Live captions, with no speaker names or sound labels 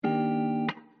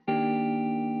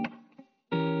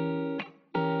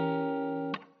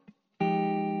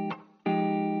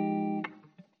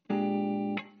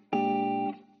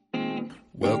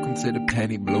Welcome to the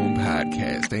Penny Bloom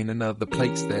Podcast. Ain't another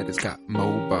place that has got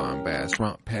more bombast.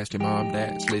 Romp past your mom,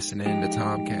 dad's listening to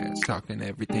Tomcats. Talking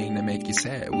everything that make you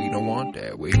sad. We don't want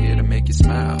that. We're here to make you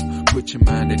smile. Put your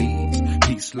mind at ease.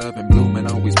 Peace, love, and bloom, and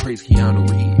always praise Keanu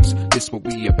Reeves. This what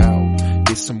we about.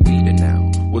 This some weeding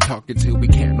now. We'll talk until we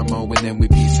can't no more, and then we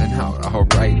peacing out.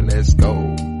 Alright, let's go.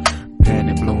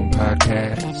 Penny Bloom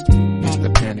Podcast. It's the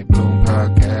Penny Bloom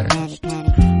Podcast.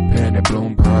 Penny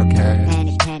Bloom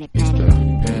Podcast. It's the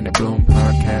Penny Bloom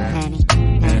Podcast.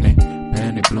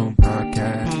 Penny Bloom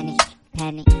Podcast.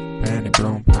 Penny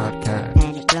Bloom Podcast.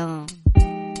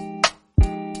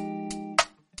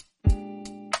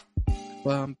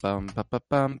 Bum bum ba ba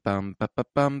bum bum ba ba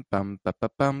bum bum ba ba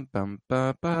bum bum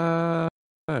ba ba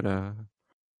da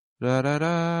da da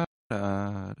da da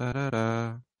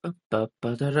da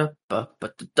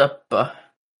da.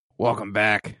 Welcome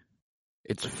back.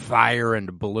 It's Fire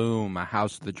and Bloom, a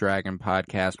House of the Dragon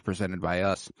podcast presented by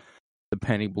us, the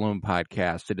Penny Bloom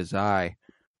Podcast. It is I,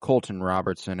 Colton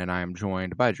Robertson, and I am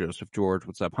joined by Joseph George.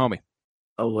 What's up, homie?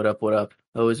 Oh, what up, what up?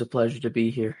 Always a pleasure to be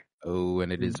here. Oh,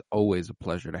 and it is always a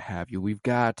pleasure to have you. We've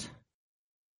got,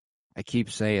 I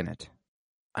keep saying it,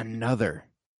 another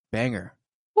banger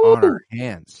on our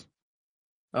hands.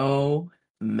 Oh,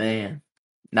 man.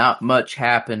 Not much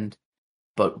happened,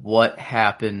 but what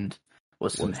happened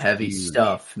was some heavy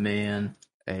stuff, man.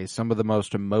 Hey, some of the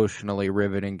most emotionally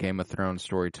riveting Game of Thrones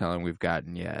storytelling we've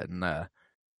gotten yet. And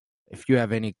if you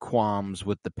have any qualms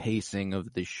with the pacing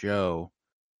of the show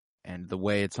and the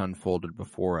way it's unfolded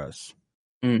before us,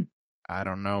 I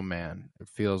don't know, man. It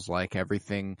feels like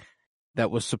everything that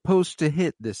was supposed to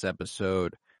hit this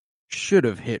episode should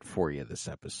have hit for you this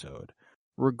episode,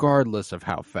 regardless of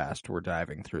how fast we're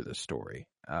diving through the story.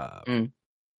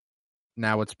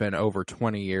 Now it's been over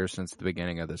 20 years since the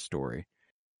beginning of this story.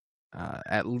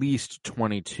 At least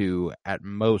 22, at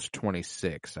most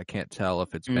 26. I can't tell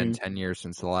if it's been 10 years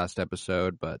since the last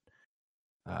episode, but,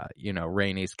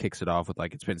 Rhaenys kicks it off with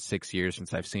like, it's been 6 years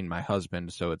since I've seen my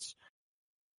husband, so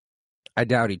I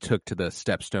doubt he took to the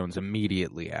stepstones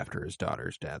immediately after his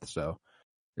daughter's death, so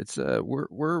it's,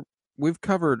 we've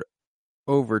covered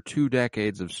over 2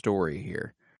 decades of story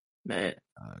here. Man.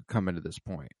 Coming to this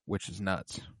point, which is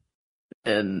nuts.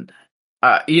 And,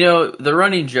 the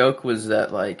running joke was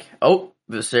that, like,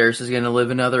 Viserys is going to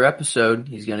live another episode.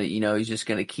 He's going to, he's just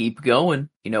going to keep going.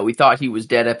 We thought he was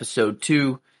dead episode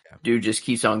 2. Yeah. Dude just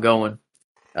keeps on going.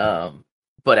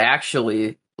 But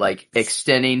actually, like,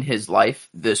 extending his life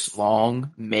this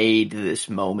long made this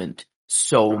moment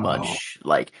so much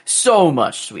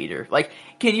sweeter. Like,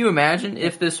 can you imagine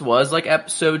if this was, like,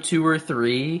 episode 2 or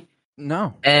 3?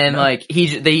 No. And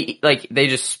they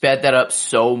just sped that up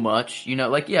so much, I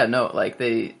don't know.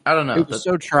 It was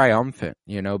so triumphant,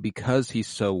 because he's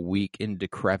so weak and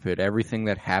decrepit. Everything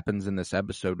that happens in this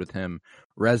episode with him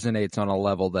resonates on a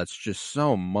level that's just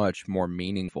so much more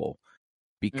meaningful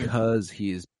because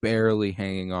he's barely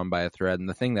hanging on by a thread. And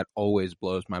the thing that always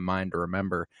blows my mind to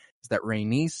remember is that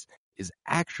Rhaenys is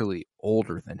actually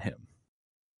older than him.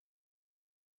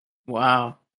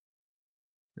 Wow.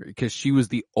 Because she was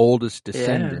the oldest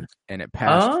descendant, and it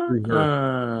passed through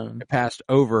her. It passed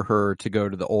over her to go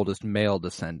to the oldest male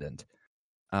descendant.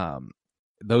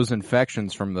 Those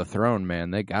infections from the throne,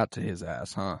 man, they got to his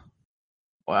ass, huh?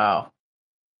 Wow.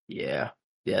 Yeah.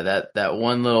 That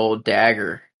one little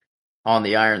dagger on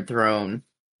the Iron Throne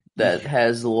that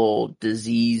has the little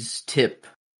disease tip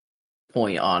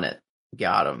point on it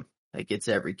got him. That gets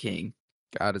every king.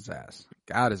 Got his ass.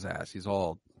 He's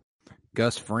all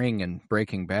Gus Fring and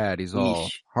Breaking Bad. He's all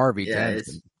Harvey Dent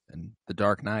and The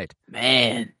Dark Knight.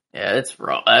 Man, yeah, it's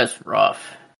rough. That's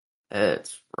rough.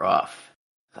 It's rough.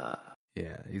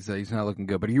 He's not looking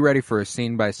good. But are you ready for a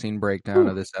scene by scene breakdown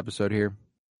of this episode here?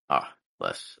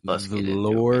 Let's get into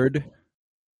it.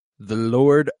 The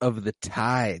Lord of the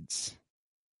Tides.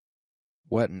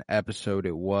 What an episode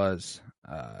it was.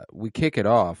 We kick it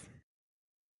off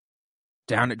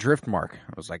down at Driftmark.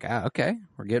 I was like, okay,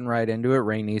 we're getting right into it.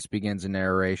 Rhaenys begins a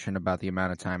narration about the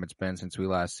amount of time it's been since we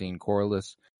last seen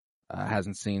Corlys.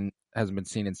 Hasn't been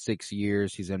seen in 6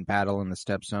 years. He's in battle in the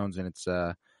Stepstones, and it's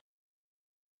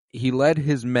he led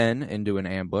his men into an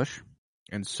ambush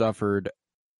and suffered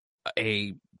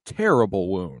a terrible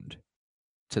wound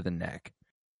to the neck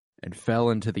and fell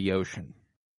into the ocean,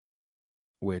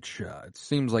 which it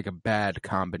seems like a bad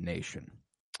combination.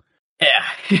 Yeah.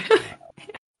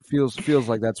 Feels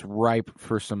like that's ripe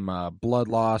for some blood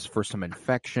loss, for some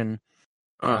infection,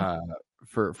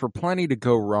 for plenty to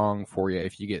go wrong for you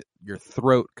if you get your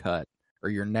throat cut or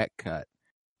your neck cut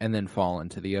and then fall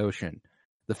into the ocean.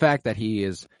 The fact that he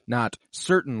is not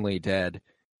certainly dead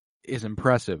is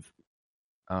impressive.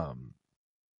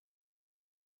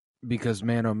 Because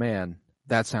man, oh man,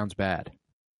 that sounds bad.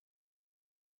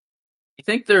 You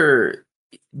think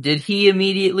did he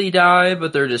immediately die,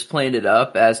 but they're just playing it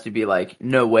up as to be like,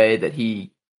 no way that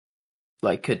he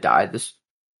like could die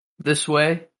this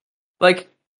way? Like,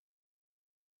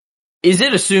 is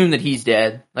it assumed that he's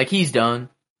dead? Like he's done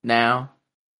now?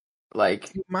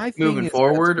 Like My thing moving is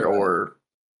forward, or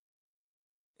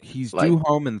he's like, due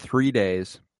home in 3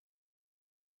 days.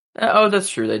 oh, that's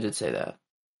true. They did say that.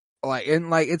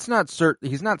 It's not certain.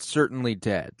 He's not certainly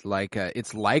dead.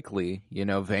 It's likely.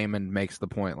 Vayman makes the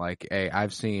point. Like, hey,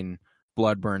 I've seen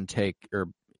blood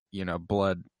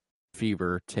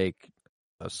fever take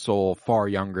a soul far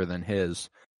younger than his.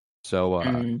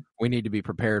 So we need to be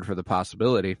prepared for the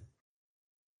possibility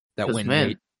that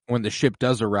when the ship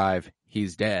does arrive,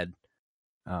 he's dead.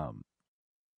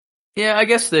 Yeah, I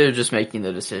guess they're just making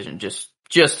the decision just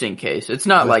in case. It's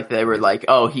not like they were like,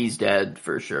 oh, he's dead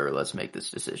for sure, let's make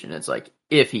this decision. It's like,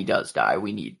 if he does die,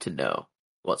 we need to know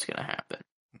what's going to happen.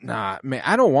 Nah, man,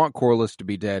 I don't want Corlys to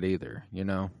be dead either,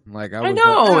 Like, I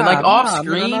know, and like off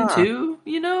screen too,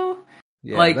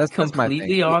 Yeah, like that's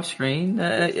completely off screen.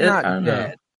 Not I don't dead.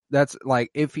 know. That's like,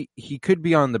 if he could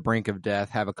be on the brink of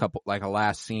death, have a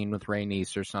last scene with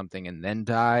Rhaenys or something, and then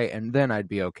die, and then I'd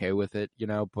be okay with it,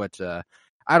 But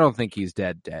I don't think he's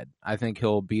dead. I think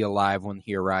he'll be alive when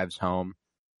he arrives home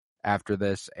after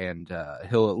this, and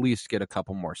he'll at least get a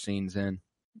couple more scenes in,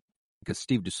 because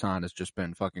Steve Doosan has just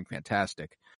been fucking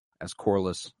fantastic as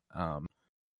Corlys,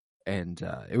 and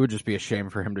it would just be a shame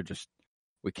for him to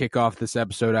we kick off this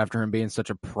episode after him being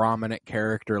such a prominent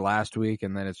character last week,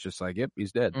 and then it's just like, yep,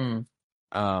 he's dead.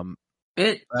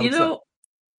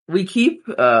 We keep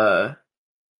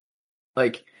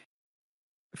like,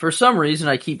 for some reason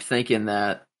I keep thinking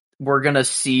that we're gonna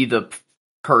see the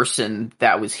person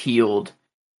that was healed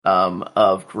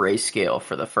of Grayscale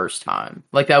for the first time.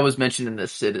 Like that was mentioned in the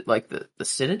Citadel?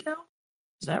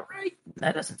 Is that right?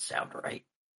 That doesn't sound right.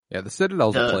 Yeah, the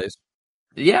Citadel's a place.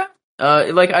 Yeah.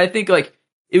 I think like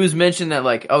it was mentioned that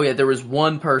like, oh yeah, there was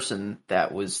one person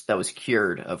that was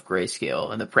cured of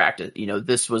Grayscale, and the practice,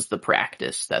 this was the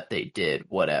practice that they did,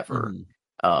 whatever.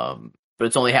 Mm-hmm. But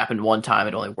it's only happened one time.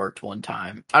 It only worked one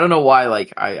time. I don't know why.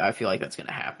 Like I feel like that's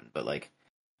gonna happen, but like,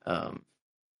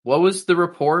 what was the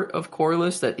report of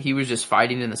Corlys, that he was just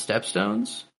fighting in the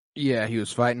Stepstones? Yeah, he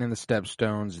was fighting in the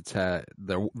Stepstones. It's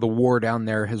the war down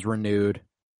there has renewed.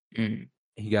 Mm.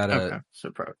 He got a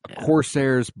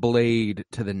Corsair's blade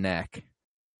to the neck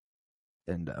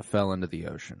and fell into the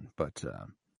ocean. But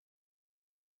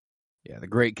yeah, the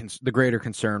greater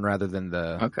concern, rather than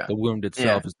the wound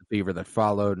itself, is the fever that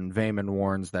followed. And Vayman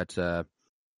warns that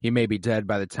he may be dead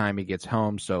by the time he gets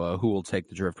home. So who will take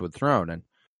the Driftwood throne? And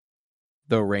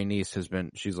though Rhaenys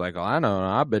she's like, oh, I know,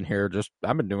 I've been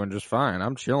doing just fine.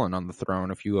 I'm chilling on the throne,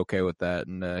 if you okay with that.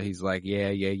 And he's like,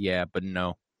 yeah, but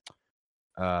no.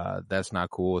 That's not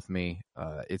cool with me.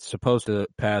 It's supposed to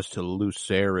pass to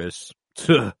Lucerys.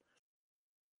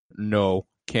 No,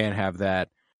 can't have that.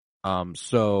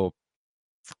 So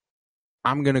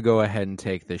I'm gonna go ahead and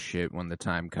take this shit when the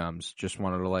time comes. Just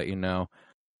wanted to let you know.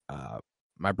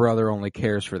 My brother only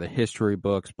cares for the history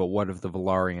books, but what of the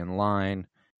Velaryon line?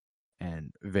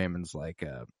 And Vayman's like,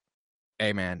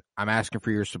 hey man, I'm asking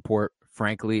for your support.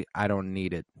 Frankly, I don't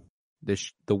need it.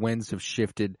 The winds have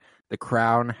shifted. The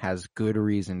crown has good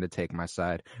reason to take my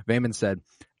side. Vayman said,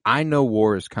 I know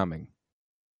war is coming,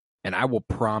 and I will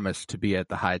promise to be at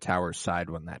the High Tower's side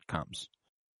when that comes.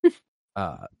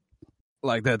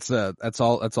 That's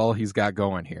all he's got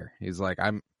going here. He's like,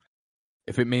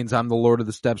 if it means I'm the Lord of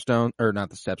the Stepstone, or not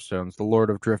the Stepstones, the Lord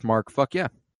of Driftmark, fuck yeah,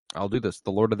 I'll do this.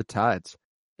 The Lord of the Tides.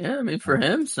 Yeah, I mean, for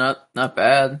him, it's not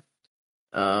bad.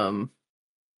 I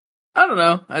don't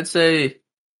know. I'd say,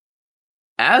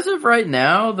 as of right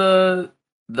now, the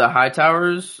High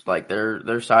Towers, like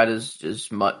their side is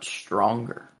much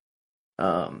stronger.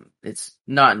 It's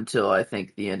not until I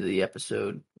think the end of the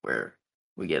episode where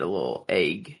we get a little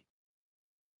egg,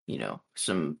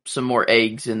 some more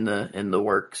eggs in the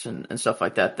works and stuff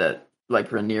like that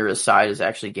like Rhaenyra's side is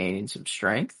actually gaining some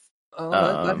strength.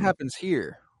 That happens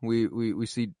here. We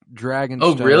see Dragonstone.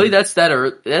 Oh, really? That's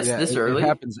this early?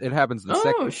 It happens the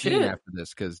second scene after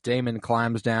this, because Daemon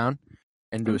climbs down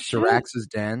into Syrax's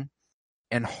den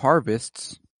and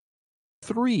harvests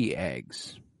 3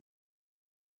 eggs.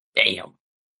 Damn.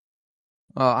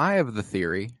 I have the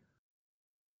theory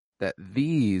that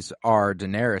these are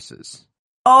Daenerys's.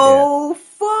 Oh,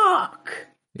 fuck!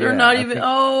 They're not even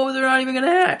gonna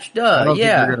hatch. Duh. I don't think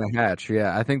they're gonna hatch.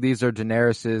 Yeah, I think these are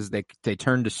Daenerys's. They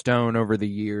turned to stone over the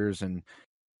years, and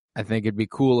I think it'd be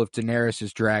cool if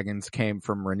Daenerys's dragons came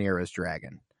from Rhaenyra's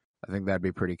dragon. I think that'd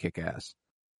be pretty kick-ass.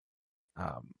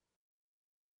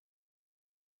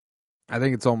 I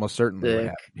think it's almost certainly what Sick.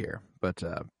 happened here. But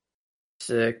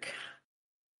Sick.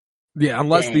 yeah,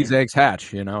 unless Damn. these eggs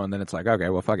hatch, and then it's like, okay,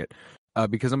 well, fuck it.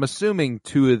 Because I'm assuming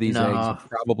 2 of these eggs No. will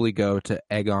probably go to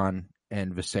Aegon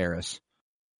and Viserys.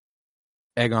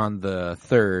 Aegon the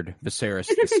third, Viserys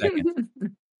the second.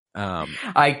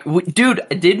 Dude,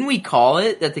 didn't we call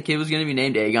it that the kid was going to be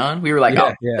named Aegon? We were like,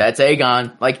 Yeah. that's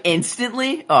Aegon. Like,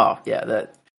 instantly? Oh, yeah,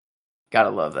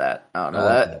 gotta love that. I don't know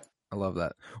that. I love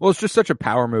that. Well, it's just such a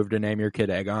power move to name your kid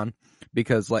Aegon.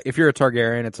 Because, like, if you're a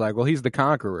Targaryen, it's like, well, he's the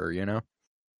conqueror,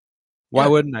 Why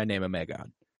wouldn't I name him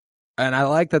Aegon? And I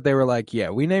like that they were like, yeah,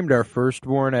 we named our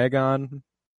firstborn Aegon.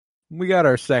 We got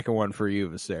our second one for you,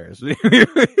 Viserys.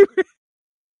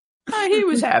 He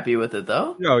was happy with it,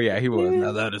 though. Oh, yeah, he was.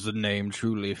 Now that is a name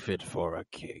truly fit for a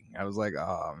king. I was like,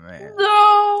 oh, man.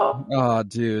 No! Oh,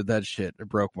 dude, that shit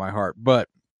broke my heart. But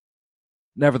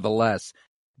nevertheless,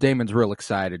 Daemon's real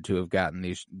excited to have gotten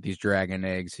these dragon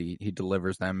eggs. He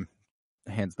delivers them,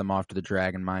 hands them off to the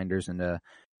dragon minders, and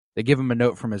they give him a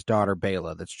note from his daughter,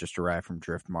 Baela, that's just arrived from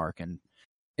Driftmark. And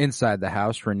inside the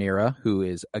house, Rhaenyra, who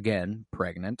is, again,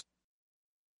 pregnant,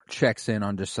 checks in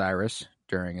on Jacaerys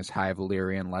during his High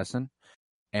Valyrian lesson.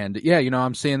 And, yeah,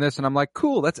 I'm seeing this, and I'm like,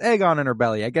 cool, that's egg on in her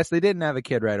belly. I guess they didn't have a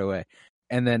kid right away.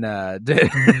 And then,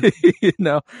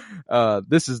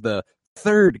 this is the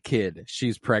third kid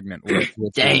she's pregnant with.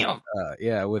 Damn.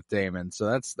 With Daemon.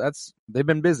 So that's they've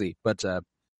been busy. But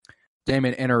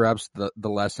Daemon interrupts the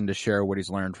lesson to share what he's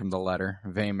learned from the letter.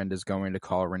 Vaemond is going to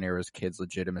call Rhaenyra's kid's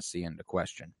legitimacy into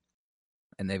question,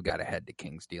 and they've got to head to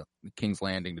King's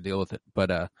Landing to deal with it.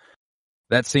 But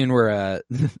that scene where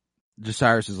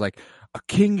Jacaerys is like, a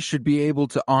king should be able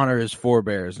to honor his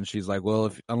forebears, and she's like,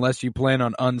 well, unless you plan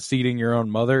on unseating your own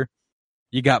mother,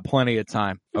 you got plenty of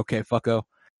time. Okay, fucko,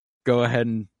 go ahead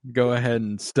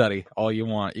and study all you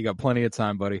want. You got plenty of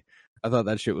time, buddy. I thought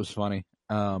that shit was funny.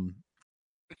 I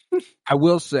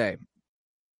will say,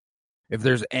 if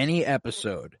there's any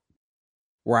episode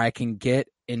where I can get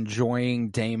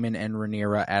enjoying Daemon and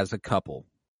Rhaenyra as a couple,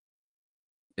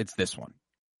 it's this one.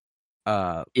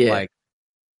 Like,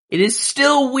 it is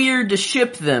still weird to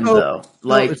ship them, though.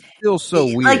 Like, it's still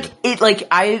so weird.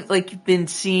 I've been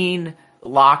seeing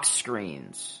lock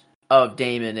screens of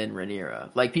Daemon and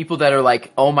Rhaenyra. Like, people that are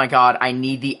like, oh my god, I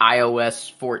need the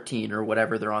iOS 14 or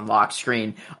whatever they're on lock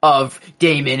screen of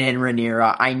Daemon and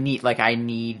Rhaenyra. I need,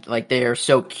 they are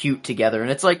so cute together.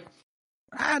 And it's like,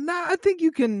 I think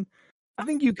you can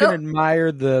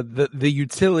admire the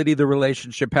utility the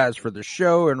relationship has for the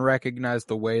show and recognize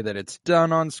the way that it's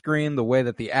done on screen, the way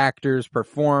that the actors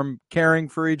perform caring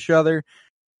for each other.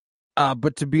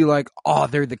 But to be like, oh,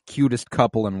 they're the cutest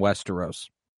couple in Westeros.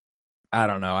 I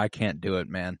don't know. I can't do it,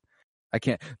 man. I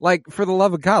can't. Like, for the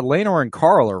love of God, Laenor and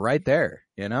Carl are right there.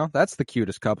 That's the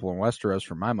cutest couple in Westeros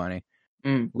for my money.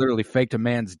 Literally faked a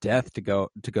man's death to go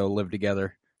live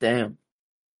together. Damn,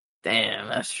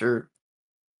 that's true.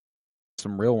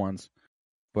 Some real ones.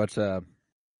 But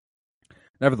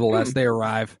nevertheless, they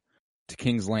arrive to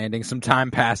King's Landing. Some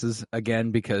time passes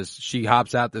again because she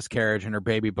hops out this carriage and her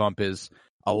baby bump is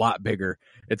a lot bigger.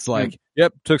 It's like,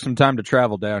 yep, took some time to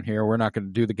travel down here. We're not going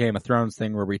to do the Game of Thrones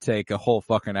thing where we take a whole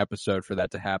fucking episode for that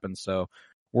to happen. So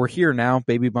we're here now.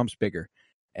 Baby bump's bigger.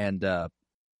 And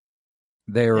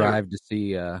they arrive to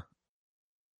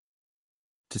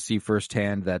see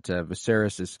firsthand that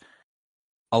Viserys is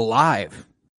alive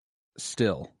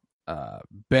still,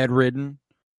 bedridden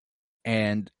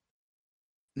and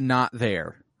not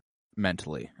there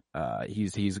mentally.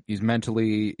 He's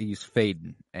mentally, he's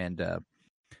fading, and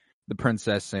the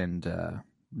princess and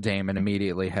Daemon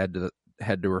immediately head to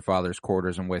her father's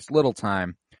quarters and waste little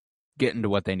time getting to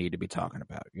what they need to be talking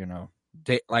about.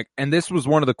 And this was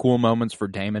one of the cool moments for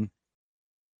Daemon.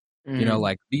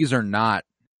 These are not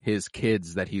his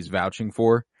kids that he's vouching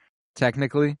for,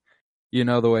 technically.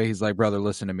 The way he's like, brother,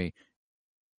 listen to me.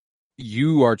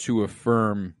 You are to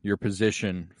affirm your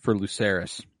position for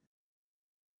Lucerys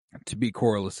to be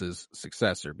Corlys's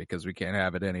successor because we can't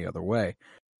have it any other way.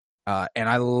 And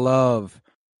I love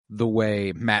the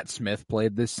way Matt Smith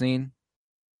played this scene.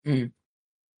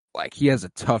 Like, he has a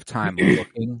tough time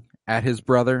looking at his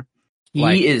brother.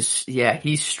 He's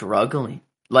struggling.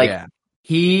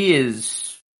 He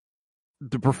is.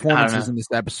 The performances in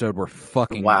this episode were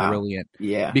fucking brilliant.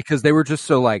 Yeah. Because they were just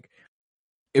so,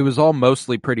 it was all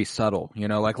mostly pretty subtle.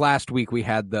 Like last week we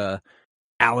had the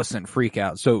Alicent freak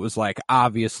out. So it was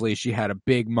obviously she had a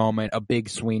big moment, a big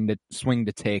swing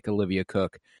to take, Olivia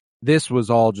Cook. This was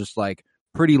all just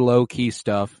pretty low key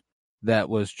stuff that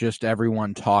was just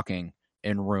everyone talking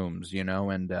in rooms,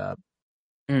 and the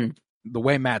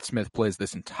way Matt Smith plays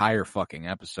this entire fucking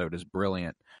episode is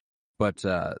brilliant. But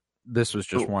this was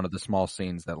just Cool. one of the small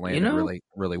scenes that landed know, really,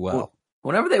 really well.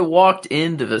 Whenever they walked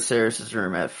into Viserys'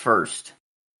 room at first,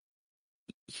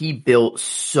 he built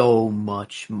so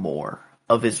much more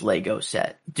of his Lego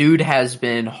set. Dude has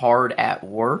been hard at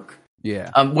work.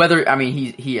 Yeah.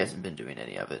 He hasn't been doing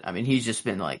any of it. I mean, he's just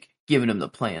been like giving him the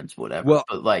plans, whatever. Well,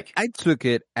 but like, I took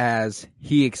it as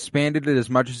he expanded it as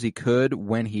much as he could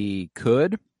when he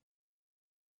could.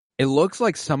 It looks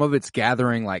like some of it's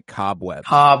gathering like cobwebs.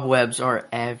 Cobwebs are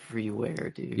everywhere,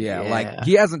 dude. Yeah, like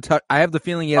he hasn't touched. I have the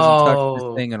feeling he hasn't touched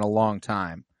this thing in a long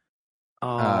time.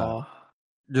 Oh,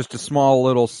 Just a small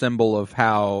little symbol of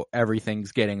how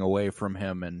everything's getting away from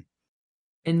him, and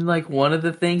like one of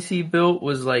the things he built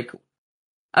was like,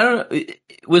 I don't know, it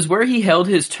was where he held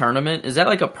his tournament. Is that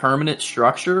like a permanent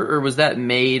structure, or was that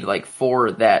made like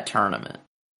for that tournament?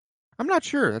 I'm not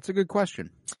sure. That's a good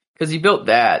question. Because he built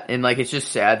that, and like it's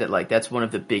just sad that like that's one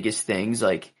of the biggest things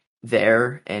like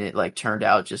there, and it like turned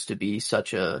out just to be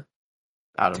such a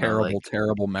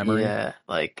terrible memory. Yeah,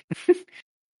 like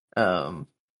I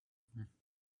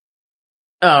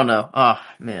don't know. Oh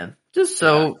man, just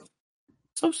so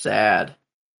sad.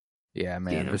 Yeah,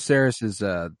 man. You know? Viserys is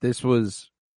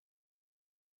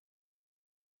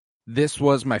this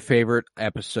was my favorite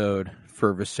episode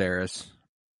for Viserys.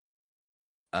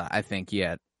 I think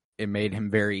yet. It made him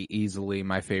very easily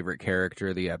my favorite character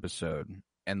of the episode.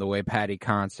 And the way Paddy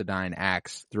Considine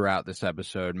acts throughout this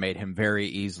episode made him very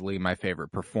easily my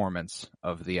favorite performance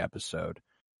of the episode.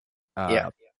 Yeah,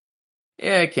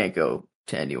 I can't go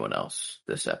to anyone else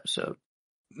this episode.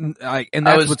 And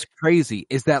that's what's crazy,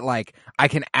 is that like I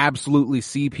can absolutely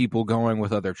see people going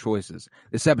with other choices.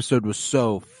 This episode was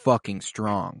so fucking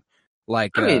strong.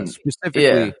 Like,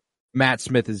 specifically, Matt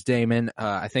Smith is Daemon.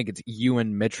 I think it's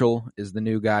Ewan Mitchell is the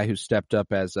new guy who stepped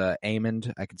up as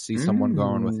Aemond. I could see someone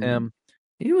going with him.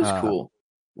 He was cool.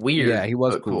 Weird. Yeah, he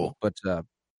was cool. But,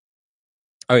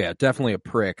 oh yeah, definitely a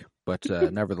prick. But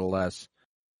nevertheless,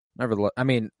 I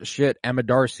mean, shit, Emma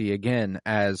Darcy again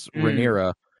as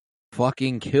Rhaenyra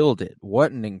fucking killed it.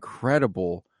 What an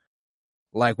incredible,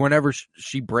 like whenever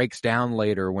she breaks down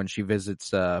later when she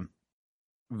visits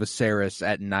Viserys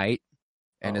at night.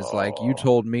 And it's like, you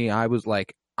told me. I was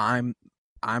like, I'm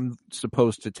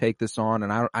supposed to take this on,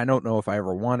 and I don't know if I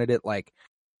ever wanted it. Like,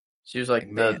 she was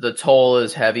like, the toll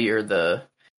is heavy, or the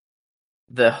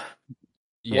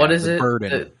what is the it?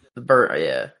 Burden. The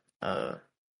burden,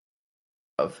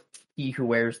 of he who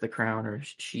wears the crown, or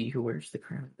she who wears the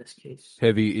crown in this case.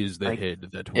 Heavy is the head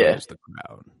that wears the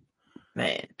crown.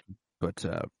 Man. But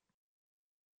no,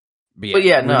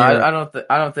 I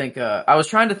don't think. I was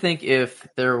trying to think if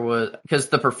there was, because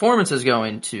the performance is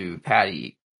going to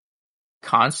Paddy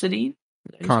Considine.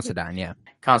 Considine.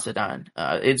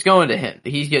 It's going to him.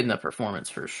 He's getting the performance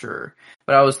for sure.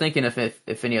 But I was thinking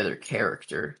if any other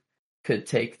character could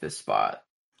take the spot.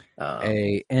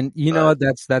 And you know what?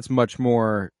 That's much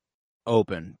more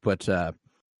open. But I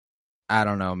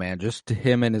don't know, man. Just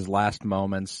him in his last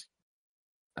moments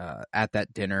at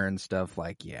that dinner and stuff.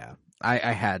 Like, yeah.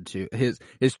 I had to. His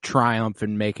triumph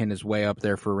in making his way up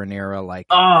there for Rhaenyra, like,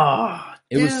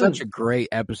 it was such a great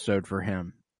episode for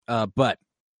him. But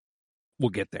we'll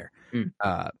get there.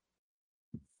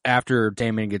 After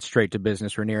Daemon gets straight to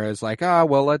business, Rhaenyra is like,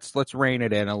 well, let's rein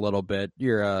it in a little bit.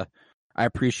 I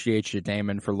appreciate you,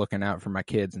 Daemon, for looking out for my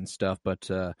kids and stuff, but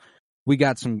we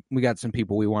got some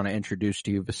people we want to introduce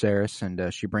to you, Viserys,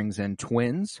 and she brings in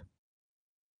twin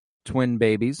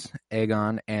babies,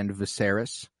 Aegon and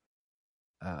Viserys.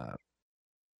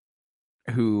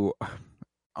 Who,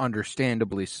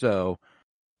 understandably so,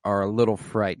 are a little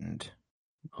frightened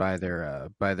by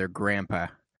their grandpa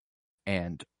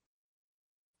and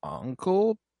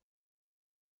uncle.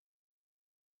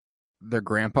 Their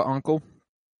grandpa-uncle?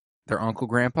 Their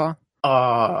uncle-grandpa?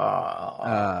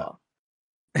 God,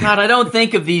 I don't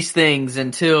think of these things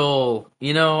until,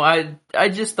 I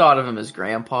just thought of him as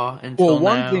grandpa until now. Well,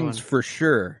 one thing's for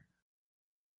sure.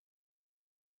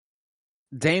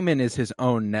 Daemon is his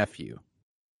own nephew.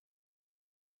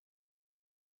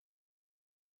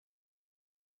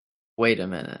 Wait a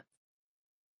minute.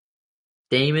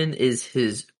 Daemon is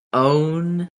his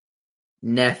own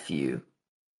nephew.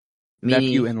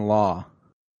 Nephew-in-law.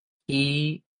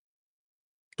 He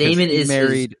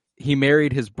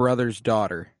married his brother's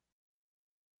daughter.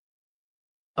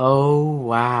 Oh,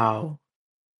 wow.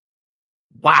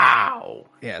 Wow.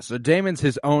 Yeah, so Daemon's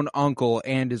his own uncle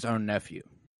and his own nephew.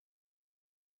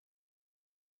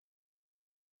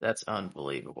 That's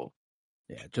unbelievable.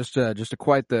 Yeah, just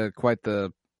quite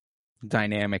the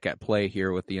dynamic at play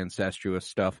here with the incestuous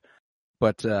stuff.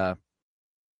 But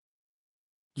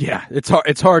Yeah, it's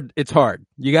hard. It's hard.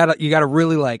 You gotta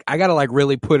really like. I gotta like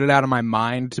really put it out of my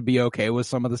mind to be okay with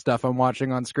some of the stuff I'm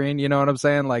watching on screen. You know what I'm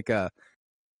saying? Like, I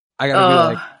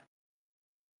gotta be like,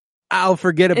 I'll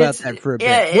forget about that for a bit.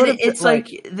 Yeah, What if it's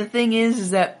like the thing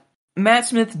is that Matt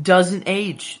Smith doesn't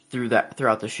age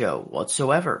throughout the show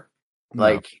whatsoever. No.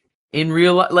 Like in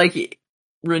real life, like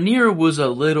Rhaenyra was a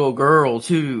little girl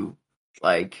too.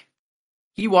 Like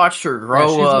he watched her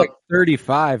grow she's up. like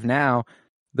 35 now.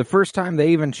 The first time they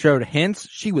even showed hints,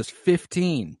 she was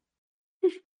 15.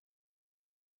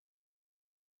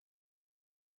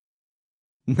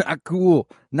 Not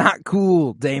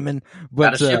cool, Damon. But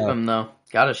Gotta ship them though.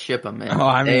 Gotta ship them, man. Oh,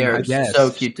 I mean, they are I guess. so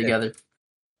cute together.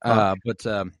 But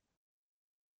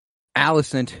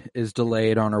Alicent is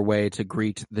delayed on her way to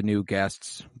greet the new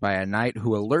guests by a knight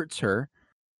who alerts her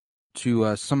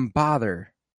to some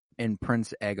bother in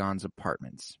Prince Aegon's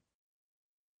apartments.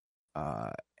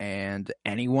 And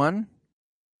anyone,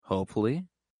 hopefully,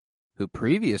 who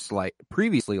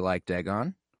previously liked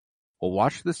Aegon will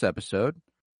watch this episode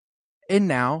and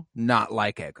now not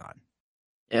like Aegon.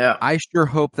 Yeah. I sure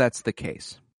hope that's the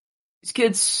case. These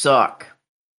kids suck.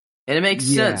 And it makes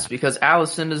sense because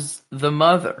Alicent is the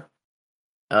mother.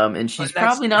 And she's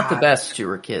probably not the best to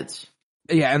her kids.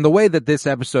 Yeah, and the way that this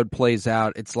episode plays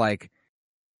out, it's like,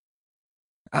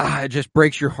 it just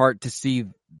breaks your heart to see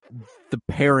the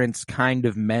parents kind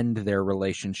of mend their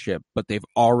relationship, but they've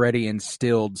already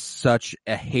instilled such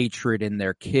a hatred in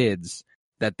their kids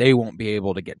that they won't be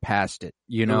able to get past it.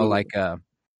 You know, like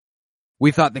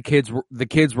we thought the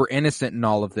kids were innocent in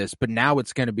all of this, but now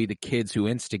it's going to be the kids who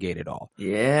instigate it all.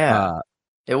 Yeah.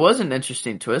 It was an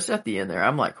interesting twist at the end there.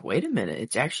 I'm like, wait a minute,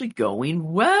 it's actually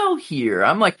going well here.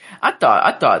 I'm like, I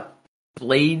thought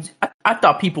Blades, I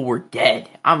thought people were dead.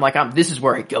 I'm like, this is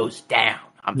where it goes down.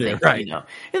 I'm thinking, right. you know,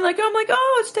 and like, I'm like,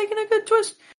 oh, it's taking a good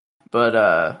twist.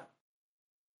 But,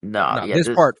 no, this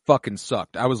part fucking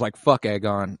sucked. I was like, fuck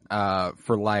Aegon,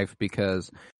 for life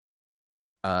because,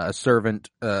 a servant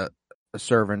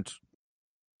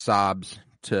sobs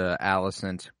to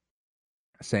Alicent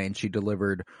saying she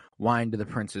delivered wine to the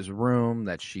prince's room,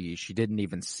 that she didn't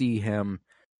even see him.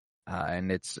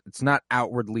 And it's not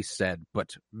outwardly said,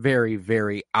 but very,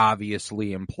 very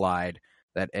obviously implied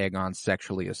that Aegon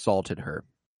sexually assaulted her.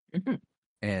 Mm-hmm.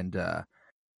 And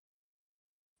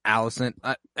Alicent,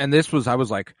 and this was, I was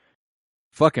like,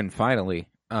 fucking finally,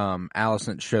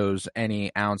 Alicent shows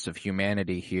any ounce of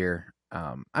humanity here.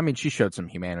 I mean, she showed some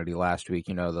humanity last week,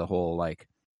 you know, the whole like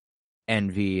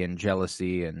envy and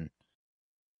jealousy and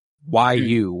why do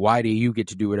you get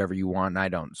to do whatever you want and I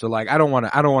don't? So like, I don't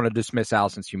want to dismiss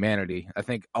Alicent's humanity. I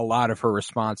think a lot of her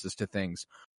responses to things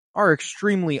are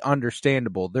extremely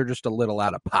understandable. They're just a little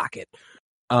out of pocket.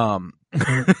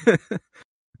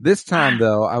 This time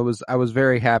though, I was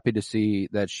very happy to see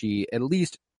that she at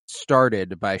least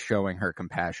started by showing her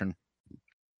compassion,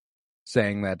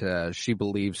 saying that she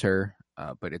believes her,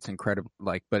 but it's incredible.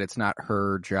 But it's not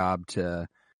her job to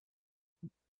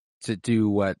do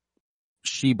what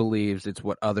she believes. It's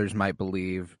what others might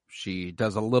believe. She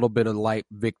does a little bit of light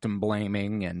victim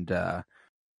blaming and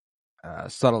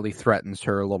subtly threatens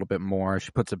her a little bit more.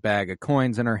 She puts a bag of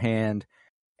coins in her hand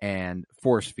and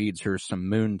force feeds her some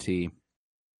moon tea.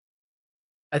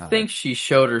 I think she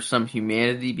showed her some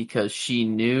humanity because she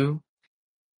knew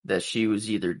that she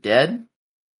was either dead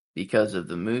because of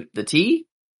the tea,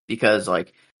 because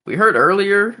like we heard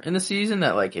earlier in the season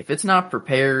that like if it's not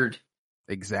prepared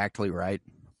exactly right,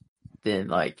 then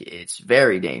like it's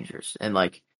very dangerous. And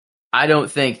like I don't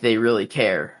think they really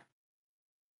care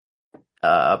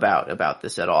about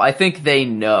this at all. I think they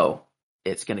know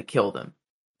it's going to kill them.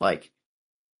 Like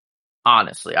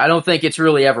honestly, I don't think it's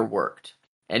really ever worked.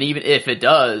 And even if it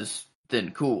does,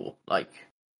 then cool. Like,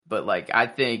 but like I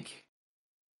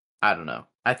don't know.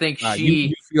 I think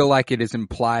you feel like it is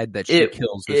implied that she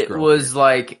kills this girl. It was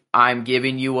like, I'm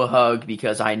giving you a hug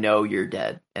because I know you're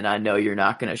dead. And I know you're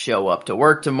not going to show up to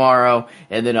work tomorrow.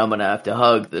 And then I'm going to have to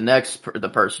hug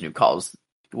the person who calls.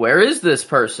 Where is this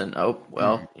person? Oh,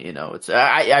 well, you know, it's,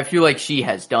 I feel like she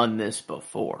has done this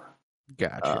before.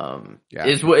 Gotcha.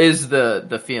 Is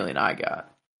the feeling I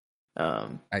got.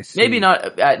 I see. Maybe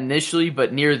not at initially,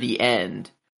 but near the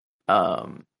end.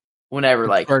 Whenever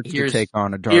like here's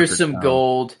some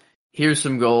gold. Well,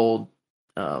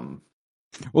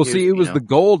 see, it was the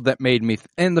gold that made me,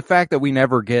 and the fact that we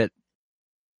never get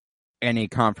any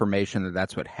confirmation that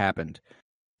that's what happened.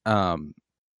 I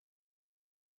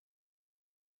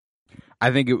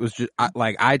think it was just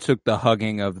I took the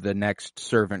hugging of the next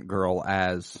servant girl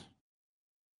as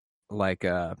like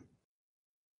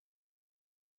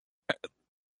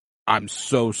I'm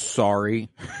so sorry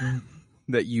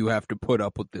that you have to put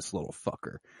up with this little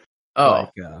fucker. Oh,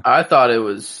 I thought it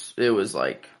was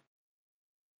like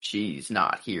she's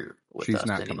not here with us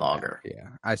any longer. Back. Yeah,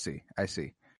 I see.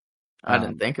 I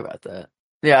didn't think about that.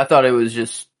 Yeah, I thought it was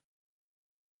just.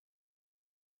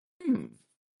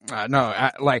 No,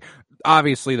 like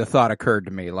obviously the thought occurred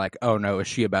to me, like, oh no, is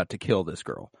she about to kill this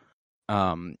girl?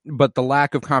 But the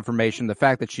lack of confirmation, the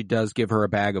fact that she does give her a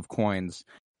bag of coins,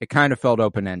 it kind of felt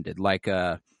open-ended. Like,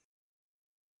 I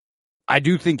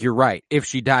do think you're right. If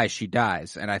she dies, she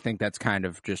dies. And I think that's kind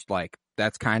of just like,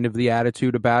 that's kind of the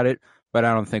attitude about it. But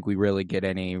I don't think we really get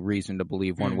any reason to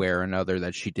believe one way or another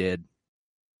that she did.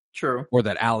 True. Or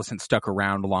that Allison stuck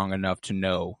around long enough to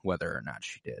know whether or not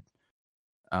she did.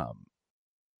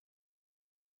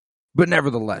 But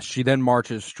nevertheless, she then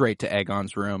marches straight to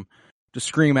Aegon's room to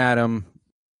scream at him,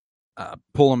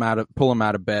 pull him out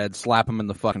of bed, slap him in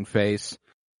the fucking face,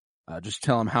 just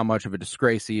tell him how much of a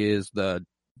disgrace he is, the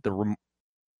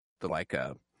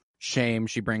shame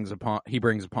he brings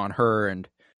upon her and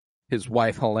his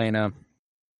wife Helena,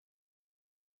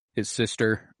 his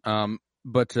sister.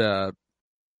 But of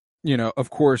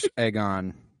course,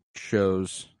 Aegon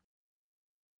shows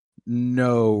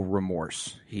no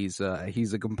remorse. He's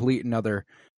a complete and utter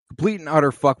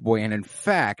fuckboy, and in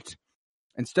fact,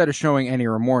 instead of showing any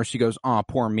remorse, he goes, "Aw,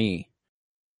 poor me.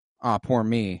 Aw, poor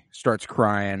me." Starts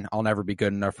crying. "I'll never be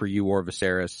good enough for you or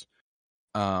Viserys.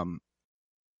 Well,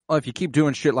 if you keep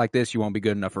doing shit like this, you won't be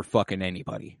good enough for fucking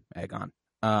anybody, Aegon."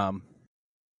 Damn.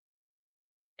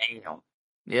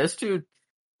 Yes, dude.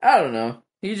 I don't know.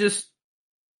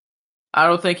 I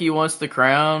don't think he wants the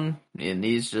crown, and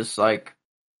he's just like,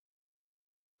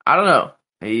 I don't know.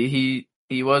 He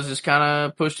was just kind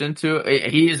of pushed into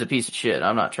it. He is a piece of shit.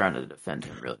 I'm not trying to defend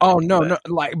him, really. Oh no,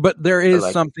 but there is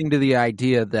something to the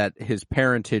idea that his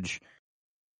parentage,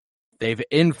 they've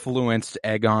influenced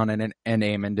Aegon and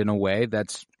Aemond in a way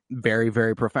that's very,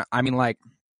 very profound. I mean, like,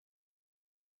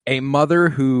 a mother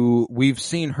who we've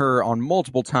seen her on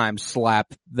multiple times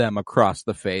slap them across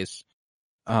the face.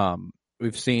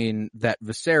 We've seen that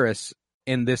Viserys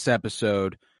in this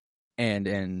episode and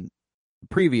in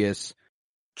previous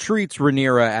treats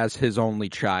Rhaenyra as his only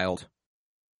child.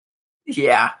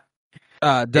 Yeah.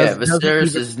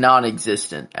 Viserys is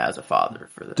non-existent as a father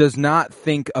for this. Does not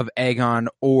think of Aegon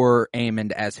or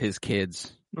Aemond as his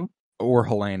kids. Nope. Or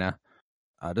Helena.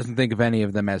 Doesn't think of any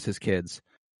of them as his kids.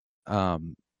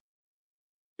 And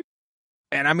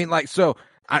I mean, like, so,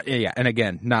 and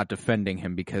again, not defending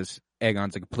him because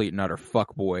Aegon's a complete and utter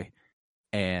fuckboy.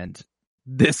 And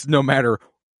this, no matter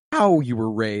how you were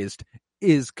raised,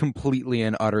 is completely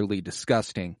and utterly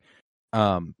disgusting.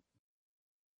 But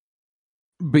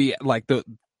yeah, like the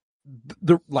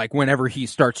like whenever he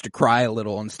starts to cry a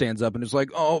little and stands up and is like,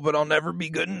 "Oh, but I'll never be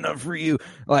good enough for you."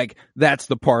 Like, that's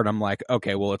the part I'm like,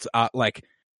 okay, well, it's like,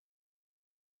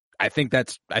 I think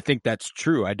that's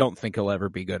true. I don't think he'll ever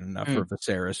be good enough for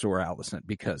Viserys or Alicent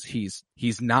because he's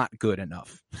not good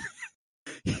enough.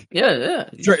 Yeah.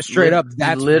 Straight up,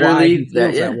 that's literally why he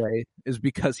feels that way, is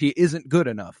because he isn't good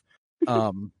enough.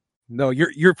 No,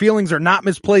 your feelings are not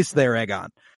misplaced there, Aegon.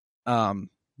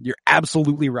 You're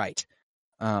absolutely right.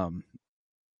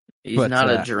 He's not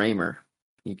a dreamer,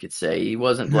 you could say. He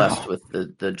wasn't blessed with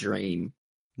the dream.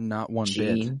 Not one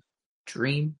bit.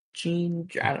 Dream gene?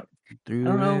 I don't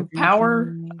know.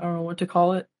 Power? I don't know what to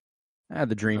call it.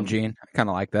 The dream gene. I kind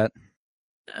of like that.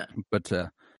 But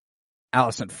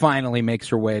Alicent finally makes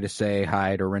her way to say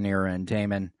hi to Rhaenyra and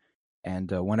Daemon.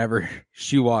 And whenever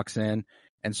she walks in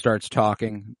and starts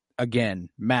talking, again,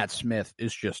 Matt Smith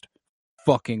is just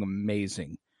fucking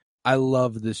amazing. I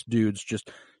love this dude's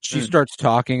she starts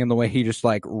talking and the way he just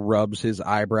like rubs his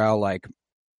eyebrow like,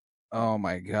 oh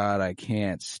my God, I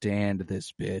can't stand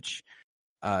this bitch.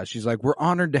 She's like, "We're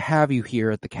honored to have you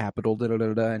here at the Capitol,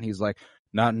 da-da-da-da." And he's like,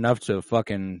 "Not enough to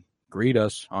fucking greet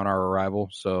us on our arrival.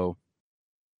 So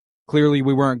clearly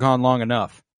we weren't gone long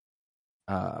enough."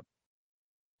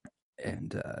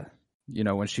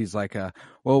 When she's like,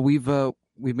 "Well, we've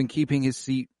been keeping his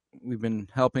seat. We've been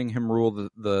helping him rule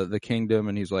the kingdom."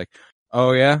 And he's like,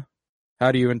 "Oh yeah?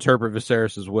 How do you interpret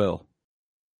Viserys' will?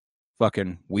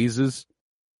 Fucking wheezes?"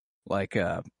 Like,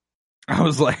 I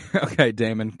was like, okay,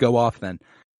 Daemon, go off then.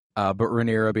 But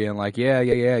Rhaenyra being like, yeah,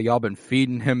 y'all been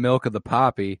feeding him milk of the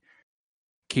poppy,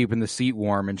 keeping the seat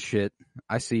warm and shit.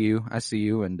 I see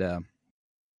you. And,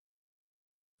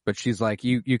 but she's like,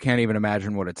 you can't even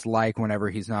imagine what it's like whenever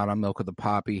he's not on milk of the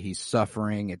poppy. He's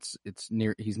suffering.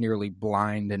 He's nearly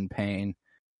blind in pain.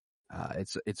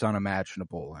 It's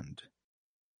unimaginable. And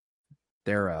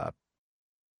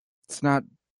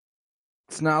it's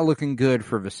it's not looking good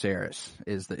for Viserys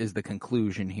is the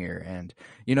conclusion here. And,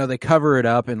 they cover it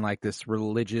up in like this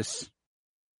religious,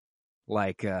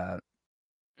 like,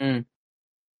 they're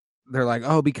like,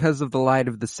 oh, because of the light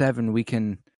of the seven,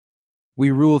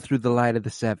 we rule through the light of the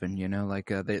seven, like,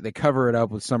 they cover it up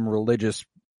with some religious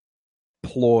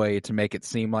ploy to make it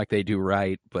seem like they do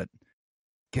right. But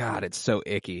God, it's so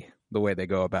icky the way they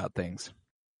go about things.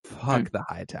 Fuck the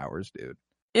High Towers, dude.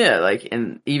 Yeah, like,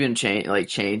 and even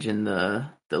changing the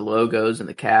logos in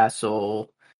the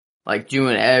castle, like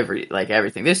doing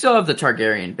everything. They still have the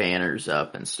Targaryen banners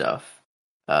up and stuff.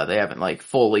 They haven't like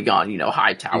fully gone,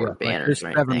 high tower banners or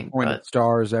anything. 7-pointed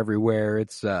stars everywhere.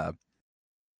 It's they're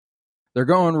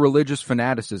going religious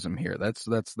fanaticism here.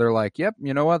 They're like, yep,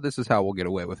 you know what? This is how we'll get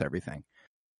away with everything.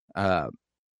 But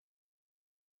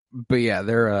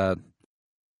yeah,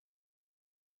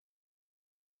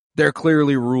 they're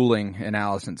clearly ruling in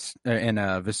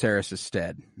Viserys'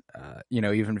 stead.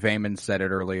 Even Vaemond said it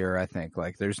earlier, I think.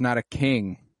 Like, there's not a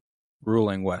king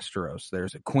ruling Westeros.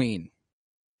 There's a queen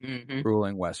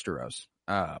ruling Westeros.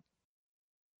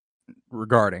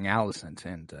 Regarding Alicent,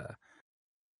 and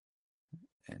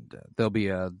they'll be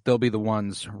the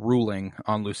ones ruling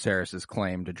on Lucerys'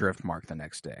 claim to Driftmark the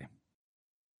next day.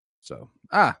 So,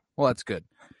 well, that's good.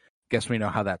 Guess we know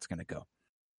how that's going to go.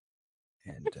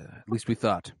 And at least we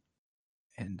thought.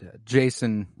 And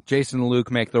Jason and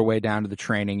Luke make their way down to the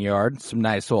training yard. Some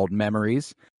nice old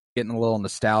memories. Getting a little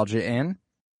nostalgia in.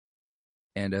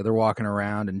 And they're walking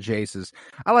around, and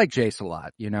I like Jace a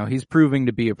lot. He's proving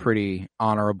to be a pretty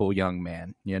honorable young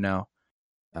man,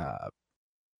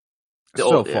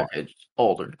 so far.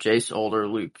 Older. Jace older,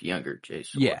 Luke younger. Jace.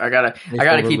 Yeah. I gotta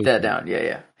keep that down.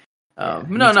 Yeah.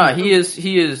 No, he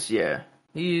is, yeah.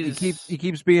 He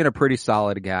keeps being a pretty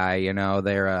solid guy,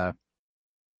 they're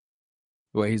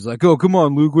he's like, oh, come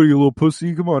on, Luke, what are you, a little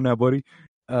pussy? Come on now, buddy.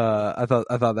 I thought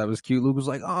that was cute. Luke was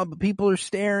like, oh, but people are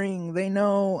staring, they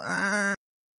know.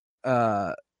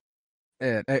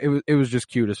 It was just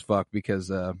cute as fuck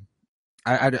because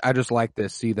I just like to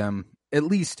see them at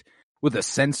least with a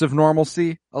sense of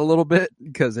normalcy a little bit,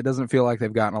 because it doesn't feel like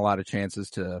they've gotten a lot of chances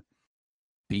to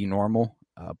be normal.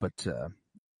 But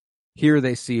here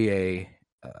they see a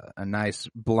nice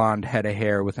blonde head of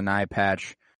hair with an eye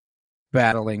patch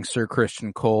battling Sir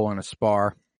Criston Cole in a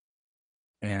spar,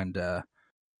 and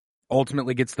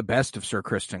ultimately gets the best of Sir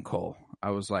Criston Cole. I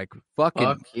was like, fuck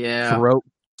yeah, throat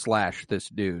slash this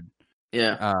dude.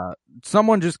 Yeah.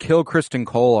 Someone just kill Criston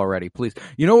Cole already, please.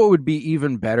 You know what would be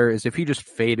even better is if he just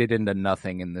faded into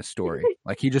nothing in this story.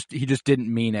 Like he just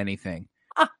didn't mean anything.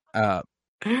 Not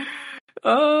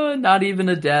even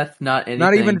a death, not anything.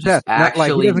 Not even a death. Not,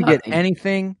 like, he doesn't nothing. Get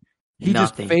anything. He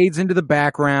just fades into the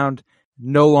background,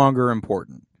 no longer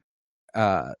important.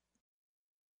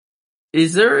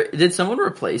 Did someone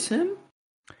replace him?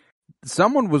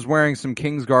 Someone was wearing some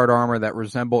Kingsguard armor that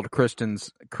resembled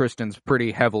Criston's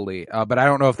pretty heavily, but I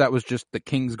don't know if that was just the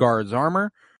Kingsguard's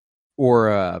armor,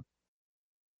 or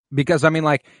because I mean,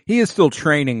 like, he is still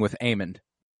training with Aemond.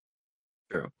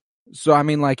 True. So I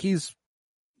mean, like, he's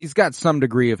got some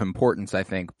degree of importance, I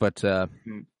think. But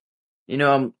I'm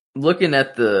looking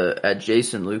at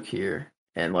Jason Luke here,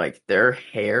 and like their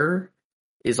hair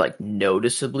is like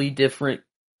noticeably different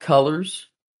colors.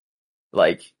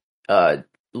 Like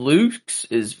Luke's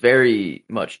is very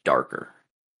much darker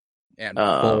and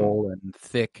full and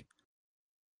thick.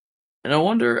 And I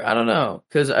wonder, I don't know,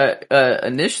 because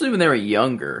initially when they were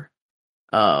younger,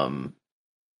 Jacaerys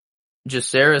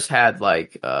had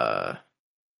like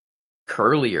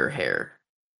curlier hair,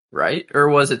 right? Or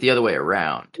was it the other way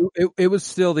around? It was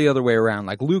still the other way around.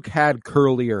 Like, Luke had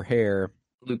curlier hair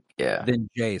than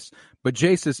Jace. But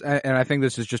Jace is, and I think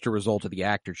this is just a result of the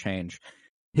actor change,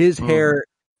 his hair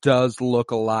does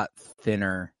look a lot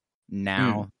thinner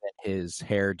now than his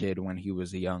hair did when he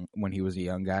was a young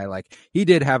guy. Like, he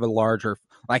did have a larger,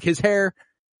 like, his hair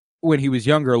when he was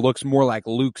younger looks more like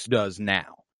Luke's does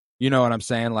now. You know what I'm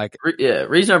saying? Like, yeah.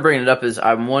 Reason I'm bringing it up is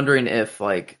I'm wondering if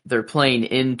like they're playing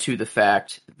into the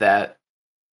fact that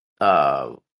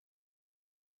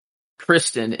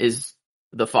Criston is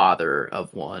the father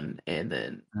of one, and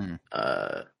then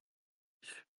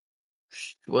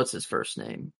what's his first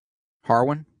name?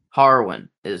 Harwin. Harwin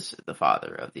is the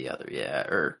father of the other, yeah.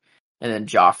 And then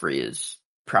Joffrey is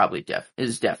probably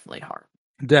definitely Harwin.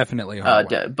 Definitely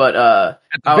Harwin. But at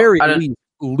the very least,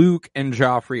 Luke and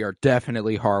Joffrey are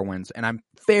definitely Harwins, and I'm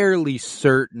fairly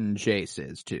certain Jace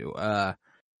is too.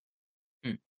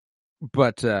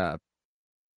 But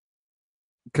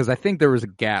because I think there was a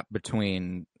gap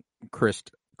between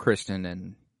Criston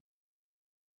and,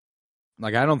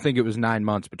 like, I don't think it was 9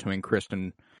 months between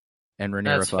Criston and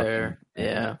Rhaenyra. That's fair.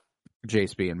 Yeah.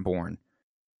 Jace being born.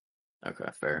 Okay,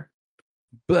 fair.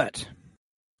 But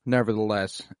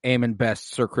nevertheless, Aemon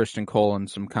bests Sir Criston Cole in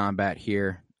some combat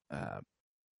here.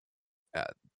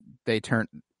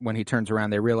 When he turns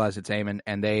around, they realize it's Aemon,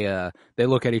 and they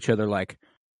look at each other like,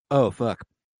 "Oh fuck!"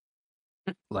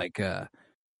 Like,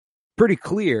 pretty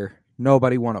clear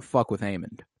nobody want to fuck with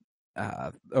Aemon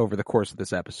over the course of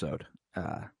this episode.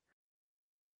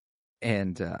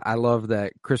 And I love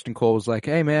that Criston Cole was like,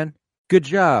 "Hey man, good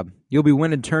job. You'll be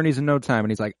winning tourneys in no time."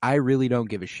 And he's like, "I really don't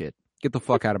give a shit. Get the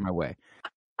fuck out of my way."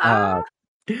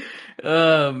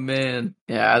 Oh man,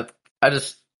 yeah. I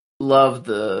just love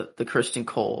the Criston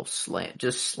Cole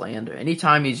slander.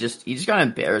 Anytime he just got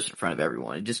embarrassed in front of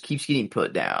everyone. It just keeps getting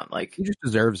put down. Like, he just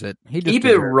deserves it. Keep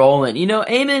it rolling. You know,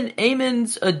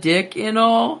 Aemon's a dick and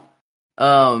all.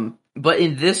 But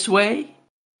in this way,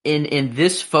 in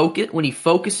this focus, when he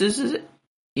focuses it,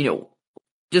 you know,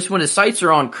 just when his sights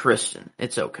are on Criston,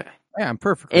 it's okay. Yeah, I'm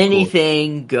perfectly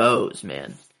Anything goes,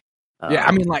 man. Yeah,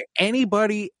 I mean, like,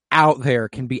 anybody out there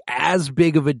can be as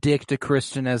big of a dick to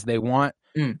Criston as they want,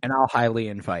 and I'll highly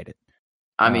invite it.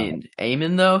 I mean,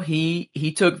 Aemon, though, he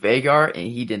took Vhagar and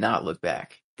he did not look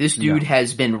back. This dude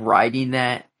has been riding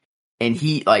that, and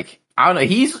he, like, I don't know,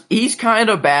 he's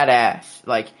kind of badass.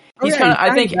 Like, he's kind of,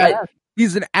 I think,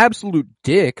 he's an absolute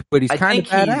dick, but he's kind of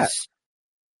badass.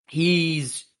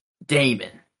 He's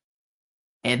Daemon.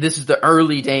 And this is the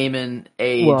early Daemon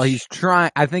age. Well,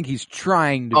 I think he's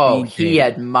trying to be Daemon. He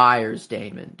Daemon. admires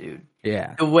Daemon, dude.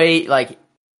 Yeah. The way, like,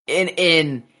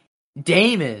 in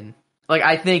Daemon, like,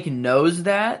 I think knows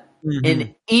that. Mm-hmm.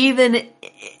 And even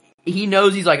he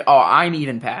knows, he's like, oh, I'm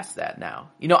even past that now.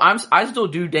 You know, I still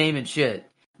do Daemon shit,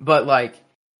 but, like,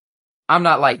 I'm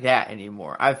not like that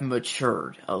anymore. I've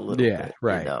matured a little bit. Yeah,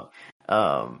 right. You know?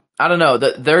 I don't know.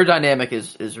 Their dynamic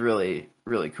is really,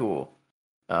 really cool.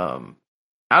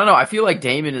 I don't know. I feel like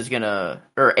Aemon is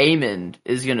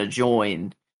gonna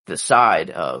join the side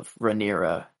of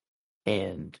Rhaenyra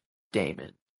and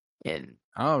Daemon, and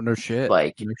oh no shit,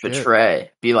 like no betray,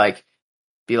 shit. be like,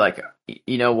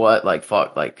 you know what, like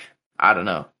fuck, like I don't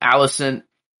know, Alicent,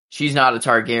 she's not a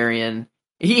Targaryen.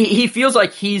 He feels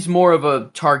like he's more of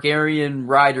a Targaryen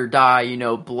ride or die, you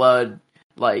know, blood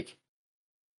like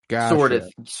sort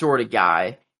of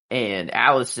guy, and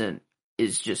Alicent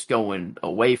is just going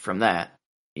away from that.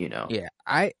 You know, yeah.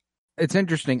 It's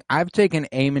interesting. I've taken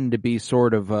Aemon to be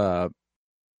sort of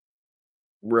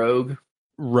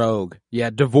rogue.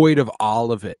 Yeah, devoid of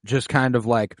all of it. Just kind of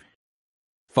like,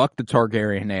 fuck the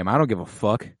Targaryen name. I don't give a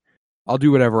fuck. I'll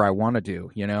do whatever I want to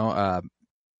do. You know,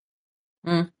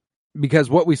 because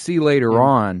what we see later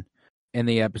on in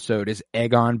the episode is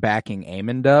Aegon backing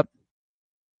Aemond up,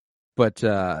 but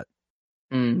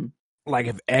like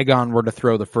if Aegon were to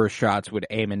throw the first shots, would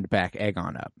Aemond back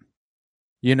Aegon up?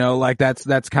 You know, like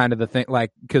that's kind of the thing.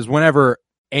 Like, because whenever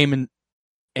Aemon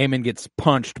gets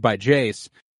punched by Jace,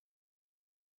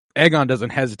 Aegon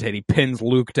doesn't hesitate. He pins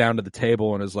Luke down to the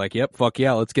table and is like, "Yep, fuck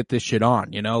yeah, let's get this shit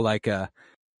on." You know, like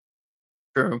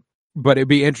True. But it'd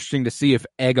be interesting to see if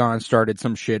Aegon started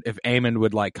some shit, if Aemon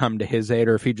would like come to his aid,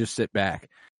 or if he'd just sit back.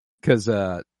 Because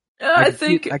I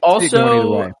think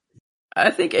Aemon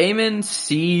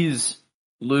sees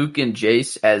Luke and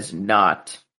Jace as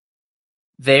not.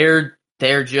 They're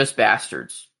just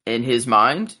bastards in his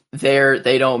mind.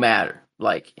 They don't matter,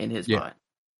 like, in his mind.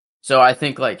 So I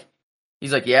think, like,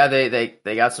 he's like, yeah, they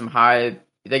got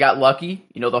they got lucky,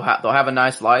 you know, they'll have a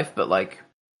nice life, but like,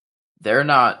 they're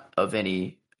not of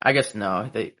any, I guess, no, I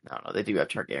don't know, they do have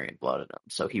Targaryen blood in them,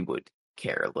 so he would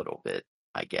care a little bit,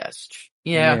 I guess.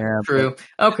 Yeah, true.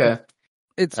 Okay.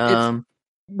 It's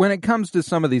when it comes to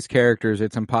some of these characters,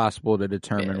 it's impossible to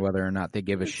determine whether or not they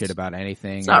give a shit about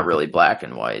anything. It's not really black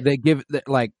and white. They give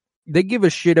a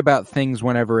shit about things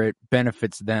whenever it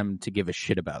benefits them to give a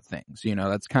shit about things. You know,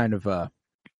 that's kind of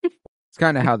it's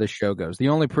kind of how this show goes. The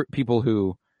only people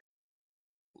who,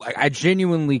 like, I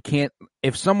genuinely can't.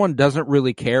 If someone doesn't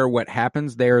really care what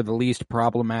happens, they are the least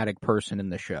problematic person in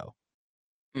the show.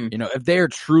 You know, if they are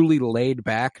truly laid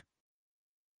back,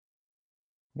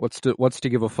 what's to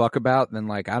give a fuck about? Then,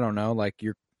 like, I don't know, like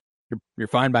you're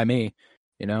fine by me.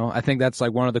 You know, I think that's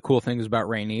like one of the cool things about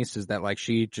Rhaenys is that, like,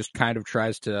 she just kind of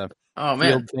tries to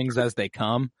field things as they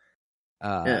come.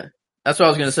 Yeah, that's what I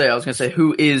was gonna say. I was gonna say,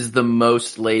 who is the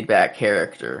most laid back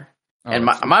character? And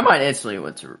my mind instantly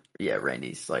went to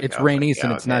Rhaenys. Like, it's Rhaenys,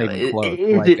 and it's not even close.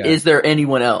 Is there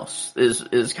anyone else?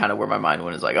 Is kind of where my mind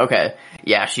went. Is like, okay,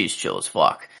 yeah, she's chill as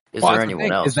fuck. Is there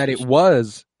anyone else? Is that it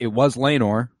was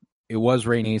Laenor. It was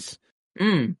Rhaenys.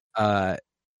 It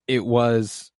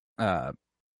was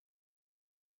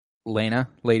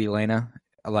Lady Laena.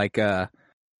 Like, I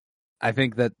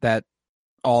think that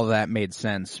all that made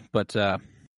sense. But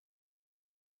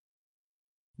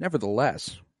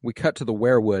nevertheless, we cut to the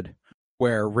werewood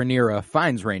where Rhaenyra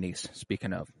finds Rhaenys,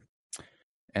 speaking of.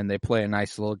 And they play a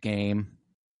nice little game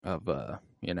of, oh,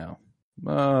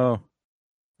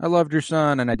 I loved your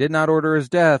son, and I did not order his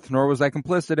death, nor was I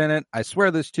complicit in it. I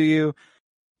swear this to you,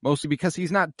 mostly because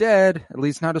he's not dead, at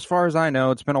least not as far as I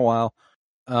know. It's been a while.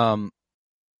 Doesn't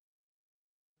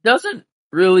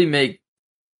really make...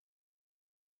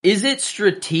 Is it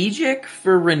strategic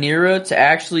for Rhaenyra to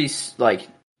actually, like,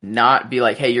 not be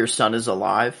like, hey, your son is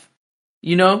alive?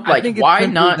 You know? Like, why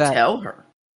not tell her?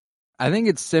 I think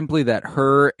it's simply that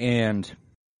her and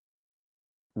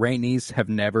Rhaenys have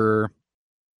never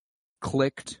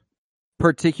clicked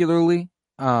particularly.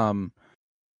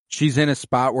 She's in a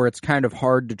spot where it's kind of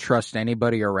hard to trust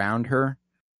anybody around her.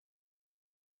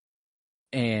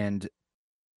 And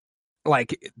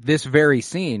like this very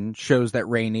scene shows that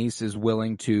Rhaenys is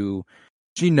willing to,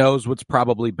 she knows what's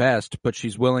probably best, but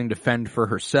she's willing to fend for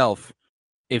herself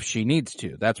if she needs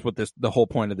to. That's what the whole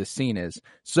point of this scene is.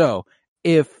 So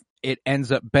if it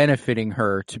ends up benefiting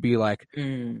her to be like,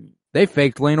 they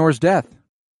faked Laenor's death.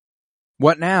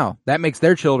 What now? That makes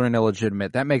their children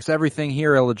illegitimate. That makes everything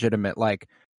here illegitimate. Like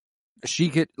she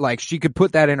could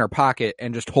put that in her pocket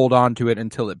and just hold on to it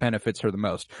until it benefits her the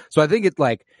most. So I think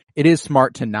it is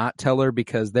smart to not tell her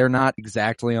because they're not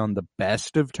exactly on the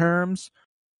best of terms.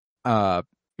 That's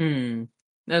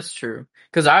true.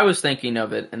 Because I was thinking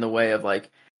of it in the way of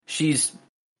like she's,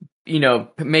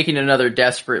 making another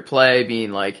desperate play,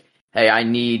 being like, hey, I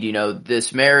need,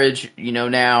 this marriage,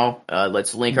 now,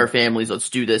 let's link our families. Let's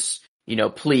do this,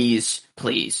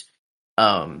 please.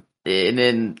 And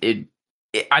then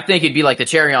I think it'd be like the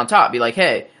cherry on top, be like,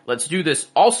 hey, let's do this.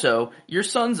 Also, your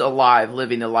son's alive,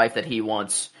 living the life that he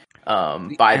wants.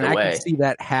 By the way, I can see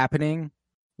that happening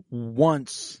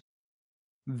once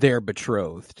they're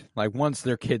betrothed, like once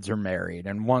their kids are married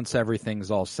and once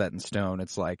everything's all set in stone.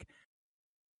 It's like,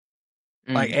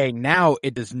 hey, now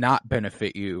it does not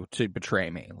benefit you to betray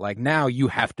me. Like now you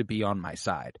have to be on my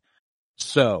side.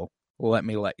 So let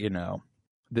me let you know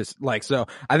this. Like, so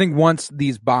I think once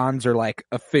these bonds are like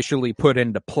officially put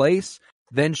into place,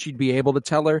 then she'd be able to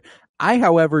tell her. I,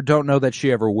 however, don't know that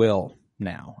she ever will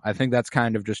now. I think that's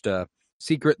kind of just a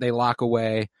secret they lock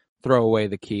away, throw away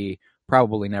the key,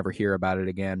 probably never hear about it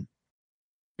again.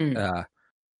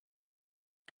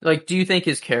 Like, do you think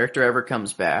his character ever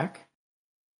comes back?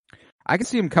 I can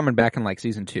see him coming back in like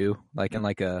season 2, like in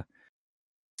like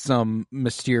some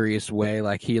mysterious way,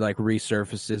 like he like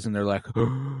resurfaces and they're like,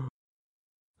 oh,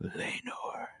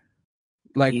 Laenor.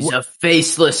 Like he's a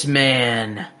faceless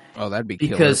man. Oh, that'd be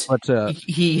because killer.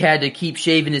 He had to keep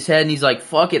shaving his head, and he's like,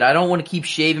 "Fuck it, I don't want to keep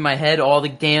shaving my head all the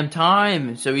damn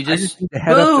time." So he just need to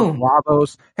head up to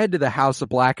Lavos, head to the House of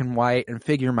Black and White, and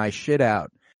figure my shit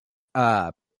out.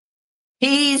 What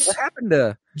happened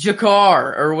to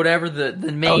Jakar or whatever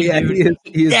the main dude?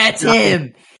 He is That's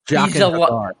him.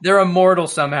 They're immortal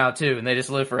somehow too, and they just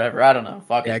live forever. I don't know.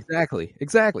 Fuck it.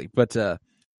 Exactly. But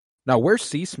now where's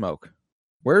Sea Smoke?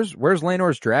 Where's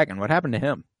Laenor's dragon? What happened to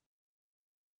him?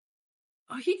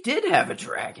 Oh, he did have a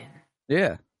dragon.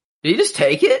 Yeah. Did he just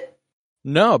take it?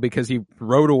 No, because he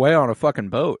rode away on a fucking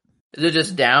boat. Is it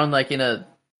just down like in a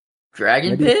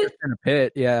dragon pit? In a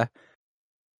pit, yeah.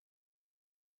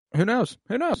 Who knows?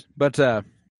 But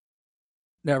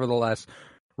nevertheless,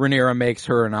 Rhaenyra makes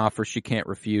her an offer she can't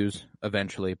refuse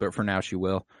eventually, but for now she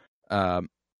will.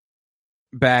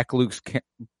 Back Luke's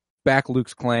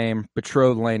claim,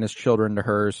 betrothed Laena's children to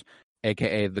hers,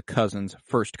 aka the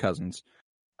first cousins.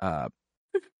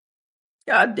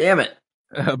 God damn it!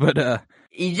 But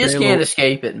you just can't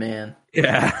escape it, man.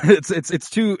 Yeah, it's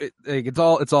too. It's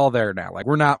all there now. Like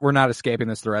we're not escaping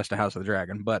this. The rest of House of the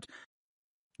Dragon, but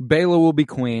Baela will be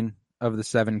queen of the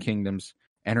Seven Kingdoms,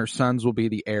 and her sons will be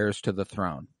the heirs to the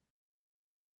throne.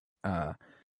 And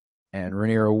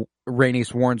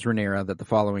Rhaenys warns Rhaenyra that the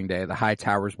following day the High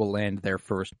Towers will land their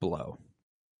first blow.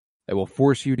 They will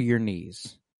force you to your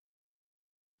knees.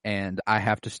 And I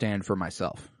have to stand for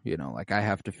myself, like I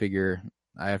have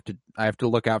to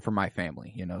look out for my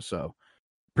family, so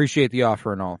appreciate the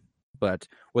offer and all, but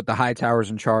with the High Towers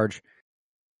in charge,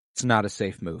 it's not a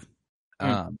safe move.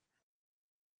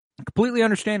 Completely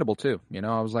understandable too.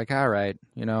 I was like, all right,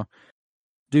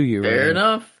 do you? Fair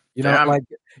enough.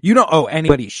 You don't owe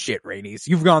anybody shit, Rhaenys.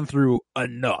 You've gone through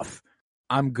enough.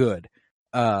 I'm good.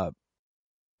 But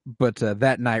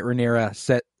that night,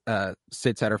 Rhaenyra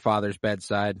sits at her father's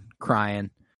bedside, crying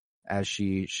as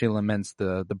she laments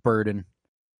the burden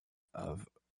of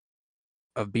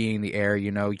being the heir.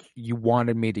 You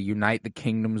wanted me to unite the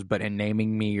kingdoms, but in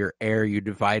naming me your heir, you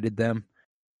divided them.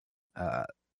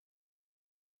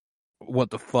 what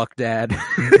the fuck, Dad?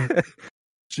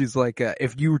 She's like,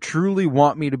 if you truly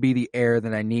want me to be the heir,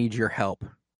 then I need your help.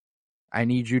 I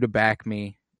need you to back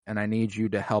me, and I need you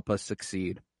to help us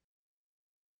succeed.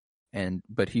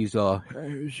 But he's all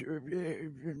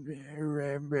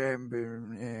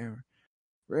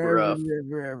Rough.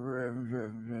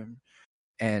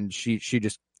 and she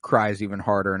just cries even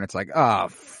harder, and it's like, oh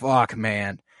fuck,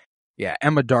 man. Yeah,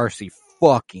 Emma Darcy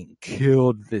fucking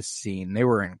killed this scene. They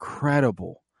were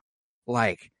incredible.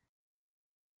 Like,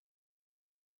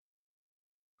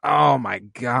 oh my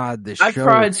god, this I show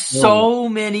cried is so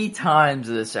many times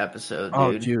this episode, dude.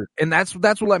 Oh, dude. And that's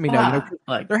what let me know. You know,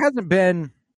 Like, there hasn't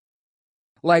been,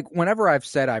 like, whenever I've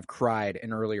said I've cried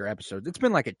in earlier episodes, it's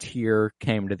been like a tear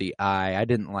came to the eye. I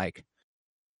didn't like,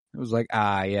 it was like,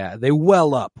 yeah, they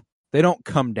well up. They don't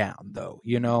come down, though.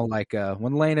 You know, like,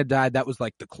 when Lena died, that was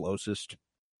like the closest.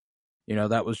 You know,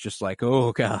 that was just like,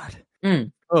 oh god.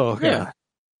 Oh god. Yeah.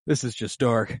 This is just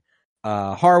dark.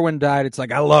 Harwin died. It's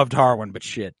like, I loved Harwin, but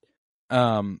shit.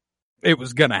 It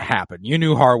was gonna happen. You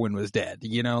knew Harwin was dead.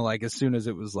 You know, like, as soon as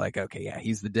it was like, okay, yeah,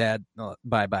 he's the dad.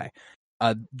 Bye.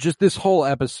 Just this whole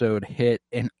episode hit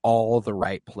in all the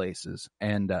right places.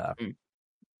 And,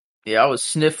 yeah, I was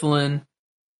sniffling.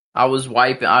 I was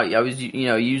wiping. I was,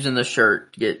 using the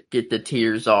shirt to get the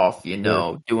tears off. It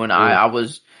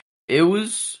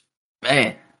was,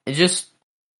 man, it just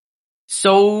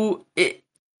so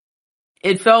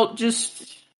it felt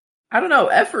just, I don't know,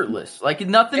 effortless. Like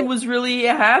nothing was really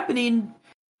happening.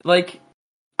 Like,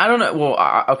 I don't know.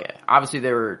 Well, okay, obviously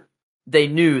they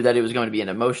knew that it was going to be an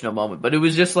emotional moment, but it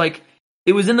was just like,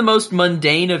 it was in the most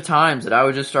mundane of times that I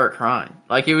would just start crying.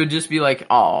 Like it would just be like,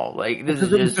 oh, like this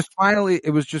is it was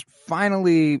just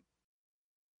finally,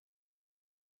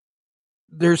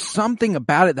 there's something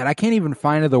about it that I can't even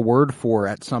find the word for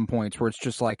at some points where it's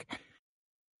just like,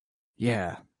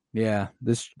 yeah,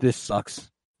 this sucks.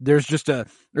 There's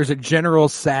a general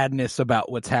sadness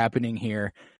about what's happening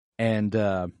here,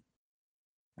 and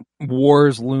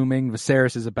war's looming.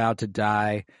 Viserys is about to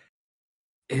die.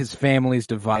 His family's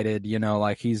divided. You know,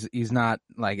 like he's not,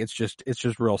 like, it's just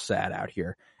real sad out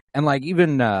here. And like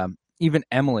even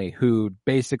Emily, who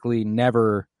basically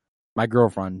my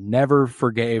girlfriend never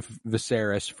forgave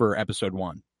Viserys for episode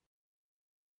 1.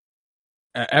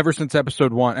 Ever since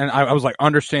episode 1, and I was like,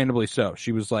 understandably so.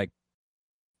 She was like,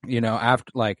 you know, after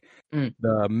like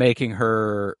the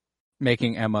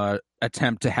making Emma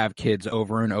attempt to have kids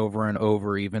over and over and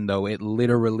over, even though it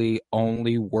literally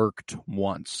only worked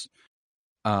once.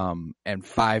 And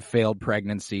 5 failed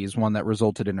pregnancies, one that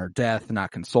resulted in her death,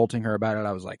 not consulting her about it.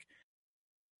 I was like,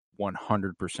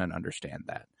 100% understand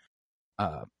that.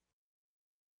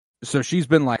 So she's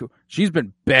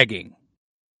been begging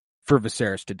for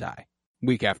Viserys to die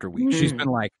week after week. She's been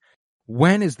like,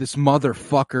 when is this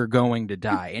motherfucker going to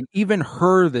die? And even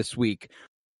her this week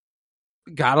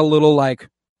got a little like,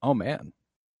 oh man,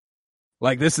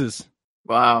 like this is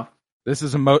wow. This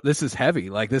is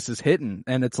heavy. Like this is hitting.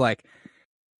 And it's like,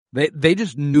 they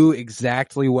just knew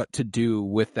exactly what to do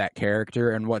with that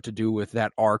character and what to do with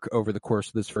that arc over the course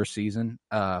of this first season.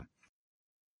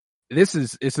 This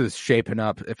is shaping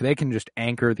up. If they can just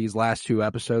anchor these last 2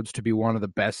 episodes to be one of the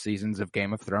best seasons of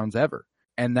Game of Thrones ever.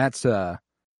 And that's, I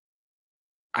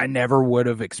never would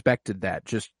have expected that,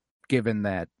 just given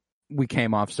that we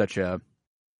came off such a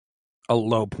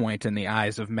low point in the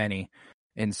eyes of many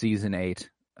in season 8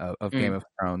 of Game of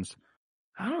Thrones.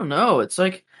 I don't know. It's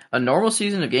like a normal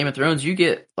season of Game of Thrones. You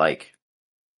get like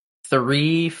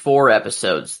 3-4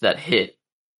 episodes that hit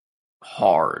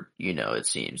hard. It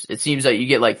seems that you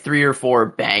get like 3 or 4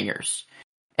 bangers,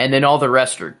 and then all the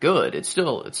rest are good. It's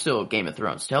still Game of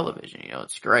Thrones television.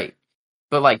 It's great,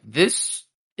 but like this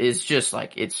is just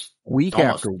like it's week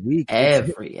after week,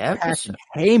 every episode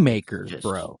haymakers, just,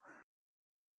 bro.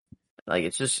 Like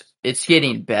it's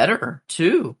getting better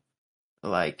too.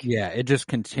 Like, yeah, it just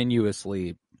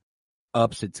continuously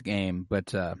ups its game. But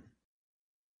the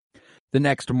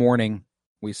next morning,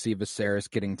 we see Viserys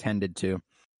getting tended to,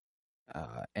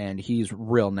 and he's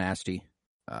real nasty,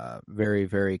 very,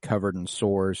 very covered in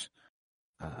sores.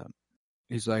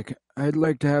 He's like, I'd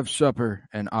like to have supper.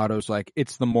 And Otto's like,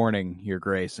 it's the morning, Your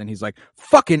Grace. And he's like,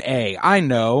 fucking A, I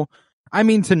know. I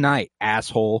mean tonight,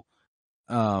 asshole.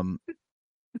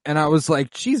 And I was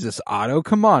like, Jesus, Otto,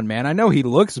 come on, man. I know he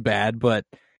looks bad, but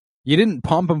you didn't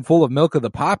pump him full of milk of the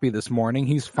poppy this morning.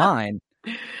 He's fine.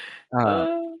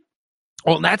 Well,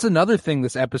 and that's another thing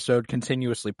this episode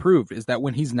continuously proved, is that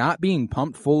when he's not being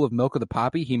pumped full of milk of the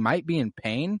poppy, he might be in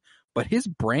pain, but his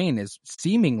brain is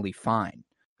seemingly fine.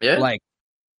 Yeah. Like,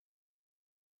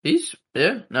 he's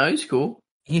cool.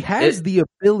 He has the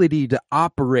ability to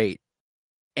operate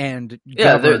and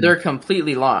Yeah, govern. they're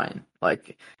completely lying.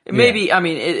 Like maybe I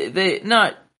mean they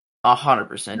not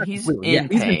 100%. He's in He's in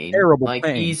pain. terrible Like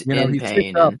pain. he's You know, in he sits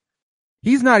pain, up. and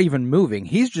He's not even moving.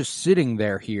 He's just sitting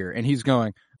there here, and he's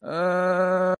going,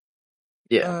 yeah.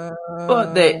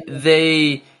 But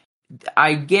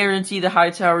I guarantee the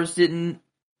Hightowers didn't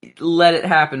let it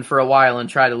happen for a while and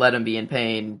try to let him be in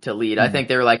pain to lead. I think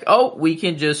they were like, oh, we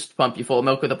can just pump you full of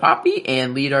milk with a poppy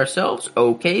and lead ourselves.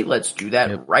 Okay, let's do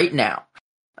that right now.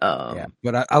 Yeah,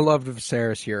 but I loved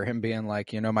Viserys here, him being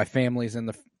like, you know, my family's in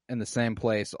the same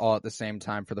place all at the same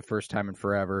time for the first time in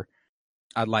forever.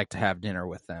 I'd like to have dinner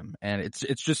with them. And it's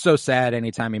just so sad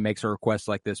anytime he makes a request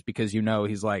like this, because you know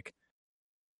he's like,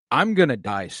 I'm gonna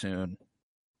die soon.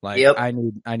 Like I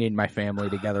need my family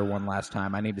together one last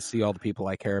time. I need to see all the people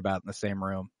I care about in the same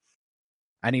room.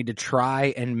 I need to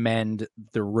try and mend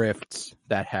the rifts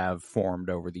that have formed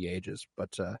over the ages.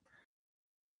 But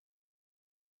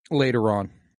later on,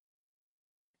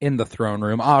 in the throne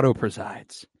room, Otto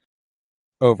presides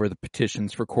over the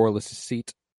petitions for Corlys'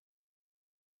 seat.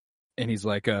 And he's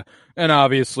like, and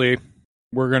obviously,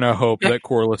 we're going to hope that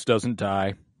Corlys doesn't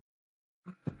die.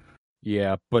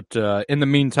 Yeah, but in the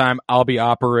meantime, I'll be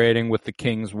operating with the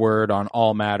king's word on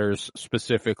all matters,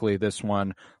 specifically this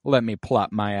one. Let me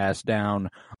plop my ass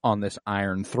down on this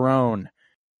iron throne.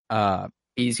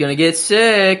 He's going to get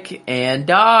sick and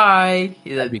die.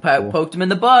 Cool. Poked him in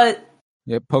the butt.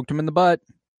 Yep, poked him in the butt.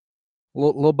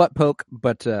 Little butt poke,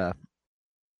 but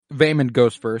Vaemond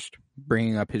goes first,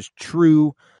 bringing up his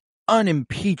true,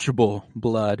 unimpeachable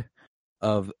blood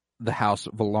of the House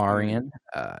Velaryon.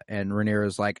 And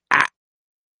Rhaenyra's like,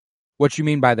 what you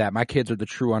mean by that? My kids are the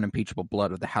true, unimpeachable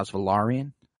blood of the House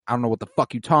Velaryon? I don't know what the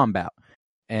fuck you talking about.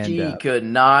 And she could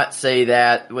not say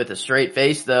that with a straight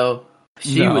face, though.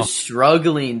 She was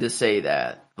struggling to say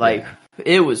that. Like,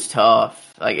 it was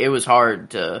tough. Like, it was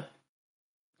hard to...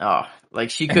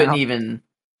 like she couldn't even.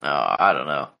 I don't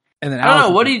know. And then I don't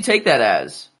know. What do you take that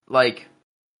as? Like,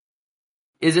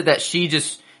 is it that she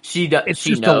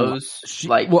knows?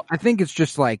 Well, I think it's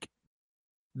just like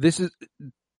this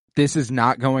is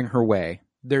not going her way.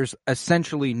 There's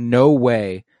essentially no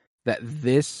way that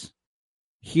this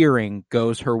hearing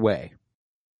goes her way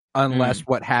unless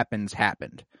what happened.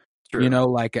 True. You know,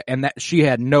 like, and that she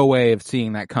had no way of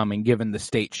seeing that coming, given the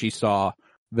state she saw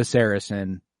Viserys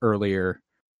in earlier.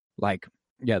 Like,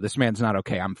 yeah, this man's not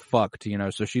okay. I'm fucked, you know?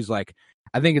 So she's like,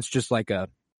 I think it's just like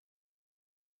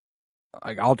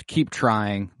I'll keep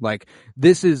trying. Like,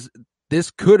 this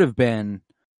could have been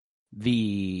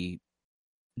the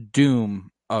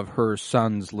doom of her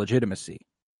son's legitimacy.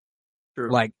 True.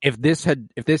 Like, if this had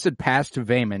passed to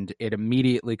Vaemond, it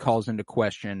immediately calls into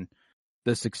question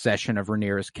the succession of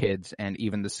Rhaenyra's kids and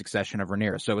even the succession of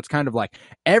Rhaenyra. So it's kind of like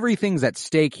everything's at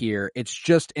stake here. It's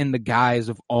just in the guise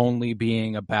of only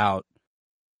being about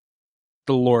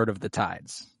the Lord of the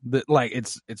Tides.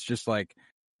 It's just like,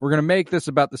 we're going to make this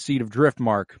about the Seed of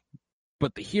Driftmark,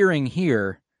 but the hearing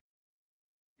here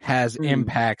has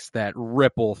impacts that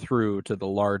ripple through to the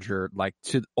larger, like,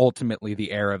 to ultimately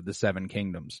the heir of the Seven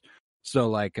Kingdoms. So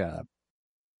like,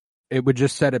 it would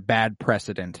just set a bad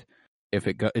precedent if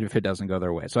it doesn't go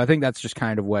their way. So I think that's just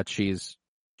kind of what she's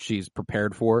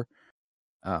prepared for.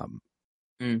 But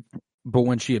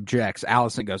when she objects,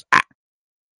 Alicent goes,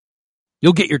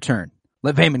 you'll get your turn.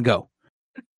 Let Vaemond go.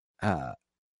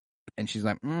 And she's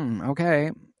like,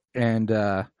 okay. And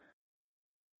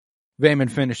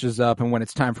Vaemond finishes up, and when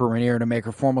it's time for Rhaenyra to make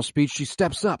her formal speech, she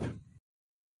steps up.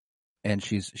 And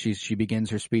she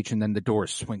begins her speech, and then the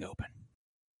doors swing open.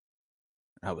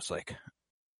 I was like,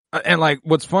 and like,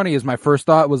 what's funny is my first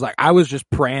thought was like, I was just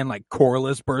praying like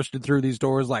Corlys bursted through these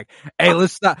doors, like, hey,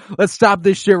 let's stop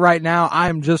this shit right now.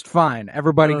 I'm just fine.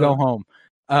 Everybody go home.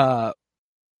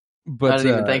 But I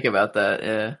didn't even think about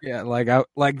that. Yeah.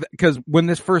 Because when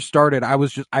this first started, I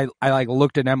was just, I like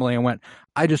looked at Emily and went,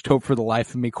 I just hope for the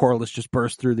life of me Corlys just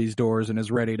burst through these doors and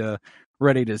is ready to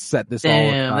set this all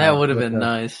aside. Damn, that would have been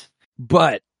nice.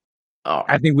 But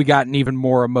I think we got an even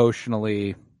more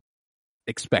emotionally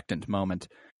expectant moment.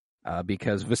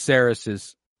 Because Viserys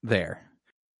is there.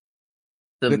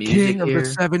 The king of the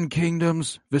Seven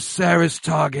Kingdoms, Viserys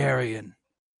Targaryen.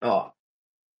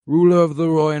 Ruler of the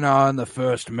Rhoynar and the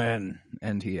First Men.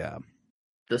 And he,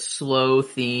 the slow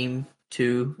theme,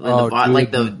 too.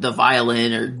 The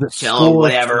violin or the cello,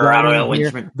 whatever. I don't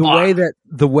know.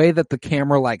 The way that the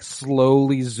camera, like,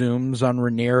 slowly zooms on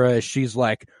Rhaenyra as she's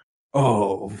like,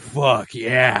 oh, fuck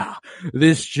yeah,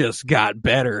 this just got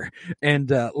better.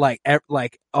 And,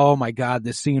 oh my God,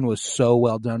 this scene was so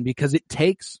well done because it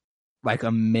takes like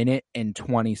a minute and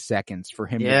 20 seconds for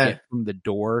him to get from the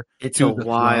door. It's a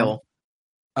while.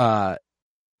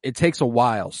 it takes a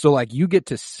while. So like you get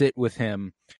to sit with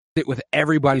him, sit with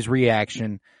everybody's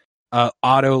reaction.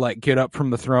 Otto like get up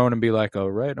from the throne and be like,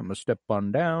 "All right, I'm gonna step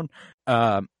on down."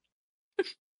 And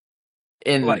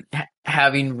like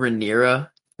having Rhaenyra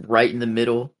right in the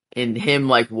middle, and him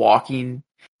like walking,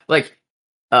 like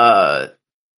I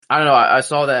don't know. I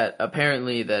saw that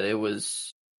apparently that it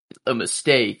was a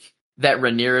mistake that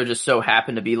Rhaenyra just so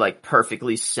happened to be like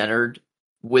perfectly centered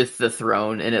with the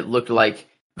throne, and it looked like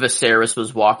Viserys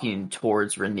was walking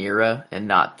towards Rhaenyra and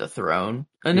not the throne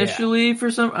initially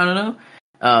for some, I don't know.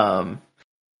 I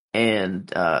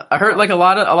heard like a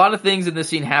lot of things in this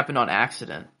scene happened on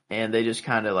accident, and they just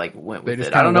kind of like went with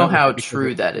it. I don't know how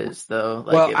true that is though.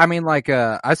 Like, well, I mean, like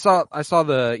I saw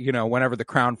the, you know, whenever the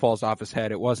crown falls off his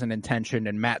head, it wasn't intentioned,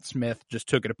 and Matt Smith just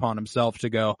took it upon himself to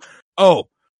go, "Oh,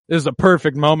 this is a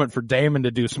perfect moment for Daemon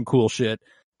to do some cool shit."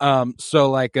 So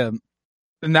like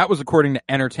and that was according to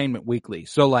Entertainment Weekly.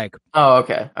 So like, oh,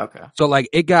 okay. So like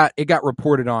it got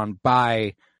reported on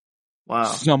by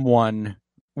someone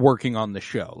working on the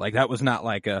show. Like that was not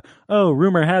like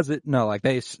rumor has it. No, like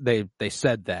they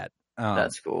said that.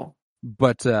 That's cool.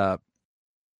 But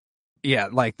yeah,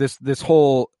 like this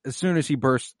whole, as soon as he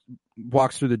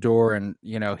walks through the door, and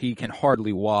you know he can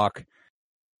hardly walk,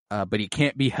 but he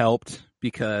can't be helped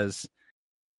because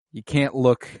you can't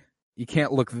look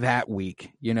that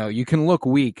weak. You know, you can look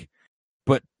weak,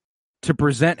 but to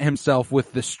present himself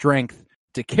with the strength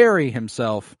to carry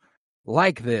himself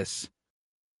like this,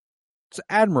 it's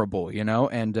admirable, you know.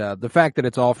 And the fact that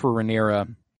it's all for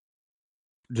Rhaenyra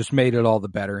just made it all the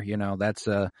better. You know, that's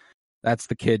the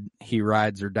kid he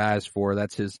rides or dies for.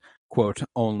 That's his quote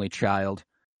only child.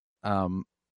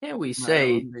 Yeah, we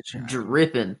say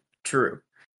dripping true.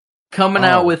 Coming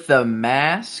out with the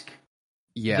mask.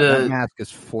 Yeah, that mask is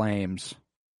flames.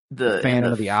 The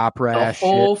Phantom of the Opera, the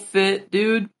whole fit,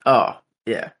 dude. Oh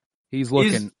yeah, he's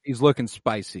looking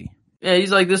spicy. Yeah, he's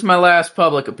like, this is my last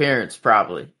public appearance,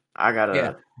 probably. I gotta.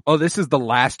 Yeah. Oh, this is the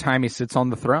last time he sits on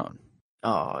the throne.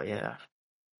 Oh yeah.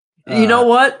 You know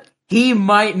what? He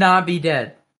might not be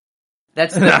dead.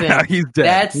 That's the thing. No, he's dead.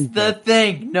 That's the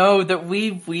thing. No, that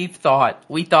we thought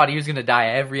he was gonna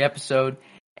die every episode,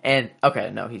 and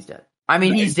okay, no, he's dead. I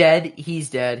mean, he's dead. He's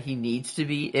dead. He needs to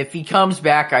be. If he comes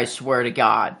back, I swear to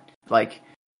God, like,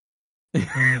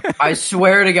 I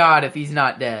swear to God, if he's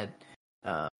not dead.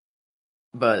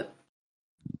 But.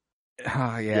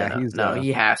 Oh yeah,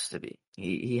 he has to be.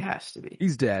 He has to be.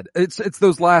 He's dead. It's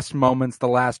those last moments, the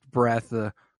last breath,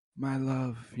 my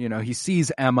love. You know, he sees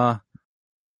Emma.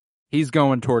 He's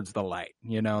going towards the light.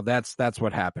 You know, that's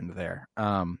what happened there.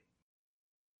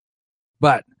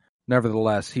 But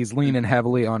nevertheless, he's leaning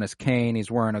heavily on his cane.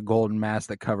 He's wearing a golden mask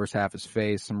that covers half his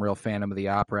face, some real Phantom of the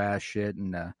Opera ass shit,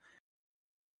 and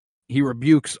he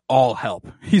rebukes all help.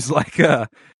 He's like, get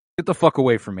the fuck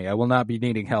away from me. I will not be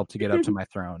needing help to get up to my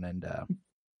throne. And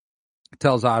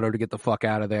tells Otto to get the fuck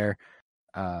out of there.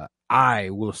 I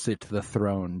will sit to the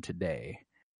throne today,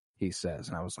 he says.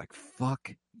 And I was like,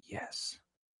 fuck yes.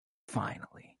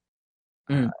 Finally.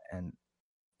 And,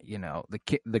 you know,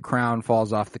 the crown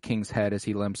falls off the king's head as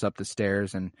he limps up the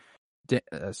stairs, and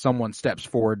someone steps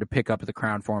forward to pick up the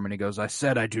crown for him, and he goes, I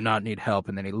said I do not need help.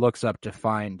 And then he looks up to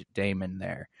find Daemon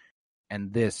there.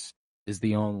 And this is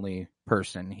the only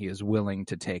person he is willing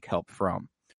to take help from.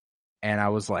 And I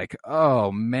was like,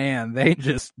 oh man, they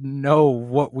just know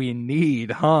what we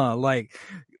need, huh? Like,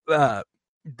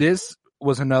 this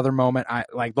was another moment. I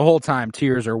like the whole time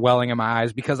tears are welling in my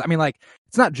eyes, because I mean, like,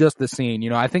 it's not just the scene,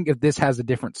 you know. I think if this has a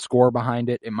different score behind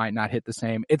it, it might not hit the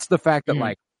same. It's the fact that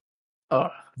like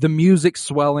the music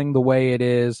swelling the way it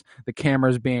is, the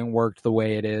camera's being worked the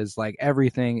way it is, like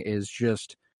everything is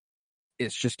just,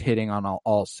 it's just hitting on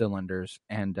all cylinders,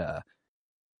 and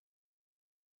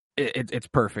it's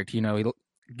perfect. You know, he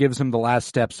gives him the last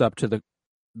steps up to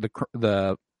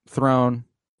the throne.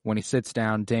 When he sits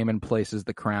down, Daemon places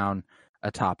the crown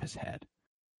atop his head.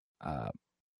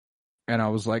 And I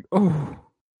was like, oh,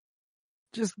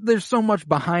 just there's so much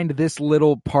behind this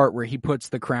little part where he puts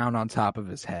the crown on top of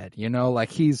his head. You know,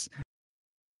 like he's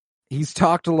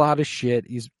talked a lot of shit.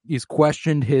 He's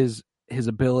questioned his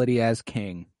ability as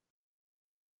king.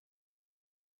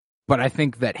 But I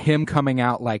think that him coming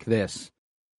out like this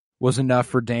was enough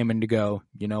for Daemon to go,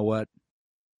 you know what?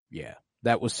 Yeah,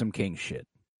 that was some king shit.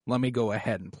 Let me go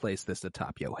ahead and place this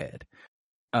atop your head.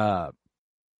 But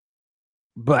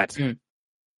I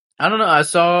don't know. I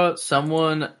saw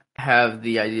someone have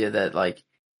the idea that like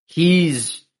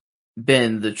he's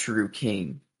been the true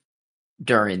king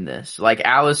during this. Like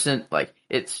Alicent, like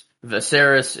it's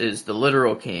Viserys is the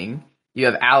literal king, you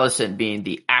have Alicent being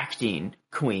the acting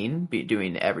queen,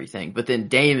 doing everything, but then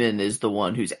Daemon is the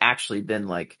one who's actually been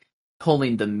like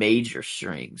pulling the major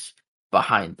strings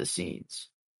behind the scenes.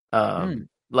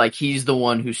 Like he's the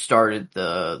one who started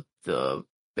the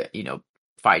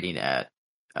fighting at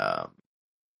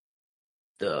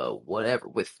the whatever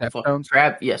with Stepstones?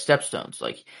 Stepstones.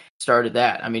 Like started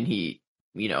that. I mean, he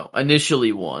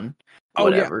initially won.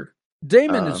 Whatever.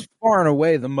 Daemon is far and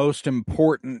away the most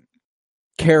important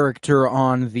character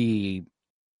on the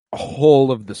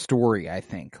whole of the story, I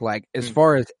think. Like, as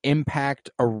far as impact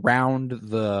around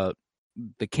the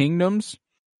kingdoms,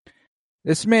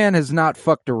 this man has not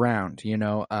fucked around,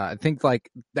 I think,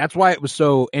 like, that's why it was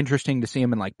so interesting to see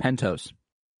him in, like, Pentos,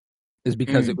 is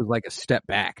because it was like a step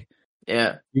back.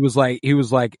 Yeah. He was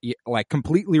like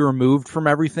completely removed from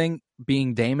everything.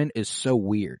 Being Daemon is so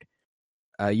weird.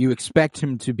 You expect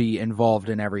him to be involved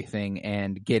in everything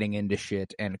and getting into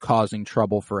shit and causing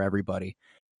trouble for everybody.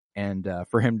 And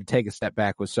for him to take a step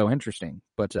back was so interesting.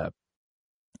 But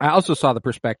I also saw the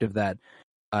perspective that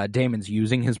Daemon's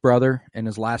using his brother in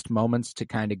his last moments to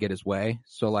kind of get his way.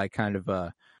 So like kind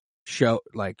of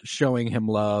showing him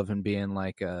love and being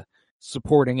like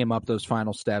supporting him up those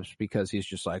final steps, because he's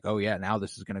just like, oh yeah, now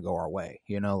this is going to go our way,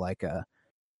 and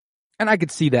I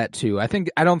could see that too. I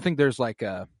don't think there's like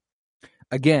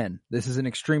again, this is an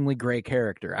extremely gray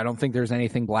character. I don't think there's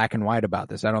anything black and white about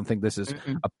this. I don't think this is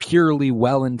a purely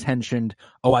well-intentioned,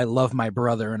 oh, I love my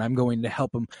brother and I'm going to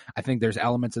help him. I think there's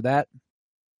elements of that.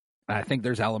 I think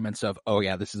there's elements of, oh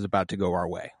yeah, this is about to go our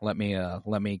way. Let me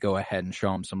go ahead and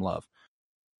show him some love.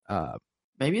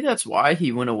 Maybe that's why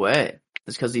he went away.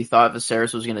 It's because he thought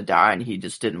Viserys was going to die and he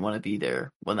just didn't want to be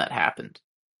there when that happened.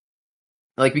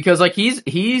 Like, because like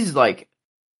he's like,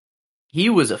 he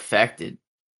was affected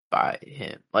by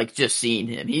him, like just seeing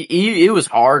him. It was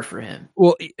hard for him.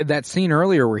 Well, that scene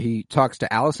earlier where he talks to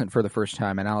Alicent for the first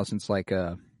time, and Alicent's like,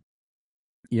 the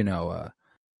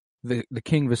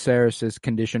King Viserys's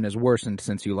condition has worsened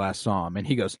since you last saw him, and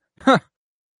he goes, huh,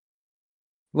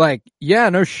 like, yeah,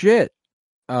 no shit.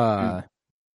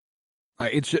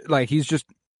 It's like he's just.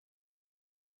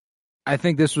 I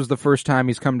think this was the first time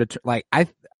he's come to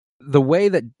the way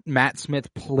that Matt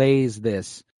Smith plays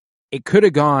this, it could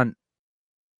have gone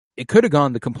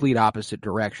the complete opposite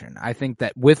direction. I think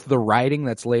that with the writing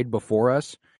that's laid before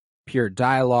us, pure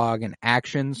dialogue and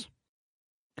actions,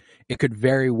 it could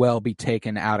very well be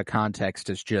taken out of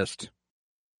context as just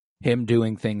him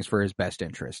doing things for his best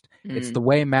interest. It's the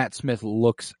way Matt Smith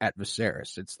looks at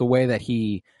Viserys. It's the way that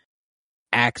he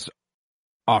acts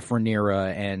off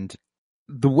Rhaenyra, and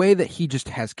the way that he just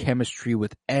has chemistry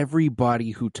with everybody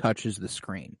who touches the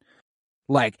screen.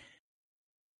 Like,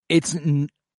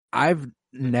 I've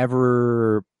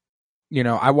never,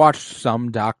 I watched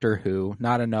some Doctor Who,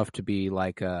 not enough to be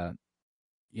like,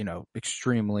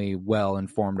 extremely well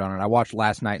informed on it. I watched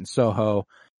Last Night in Soho,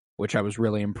 which I was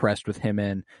really impressed with him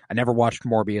in. I never watched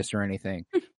Morbius or anything.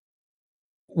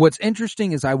 What's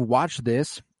interesting is I watched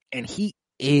this, and he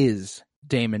is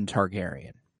Daemon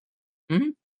Targaryen. Mm-hmm.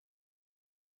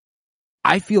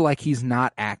 I feel like he's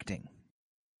not acting.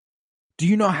 Do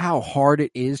you know how hard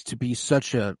it is to be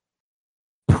such a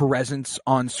presence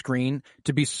on screen,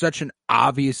 to be such an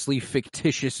obviously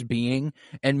fictitious being,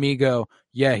 and me go,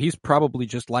 yeah, he's probably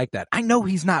just like that. I know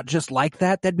he's not just like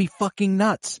that. That'd be fucking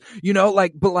nuts.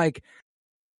 But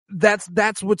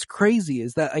that's what's crazy,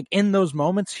 is that like in those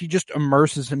moments he just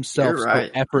immerses himself so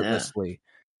effortlessly.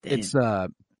 Yeah.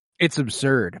 It's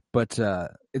absurd, but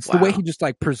it's the way he just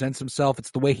like presents himself.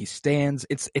 It's the way he stands.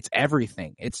 It's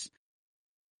everything. It's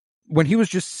when he was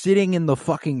just sitting in the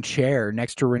fucking chair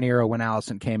next to Rhaenyra when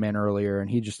Alicent came in earlier,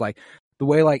 and he just like the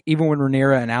way, like, even when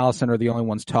Rhaenyra and Alicent are the only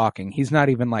ones talking, he's not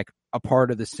even like a part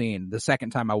of the scene. The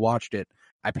second time I watched it,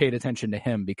 I paid attention to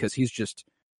him because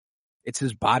it's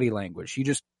his body language.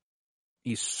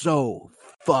 He's so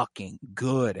fucking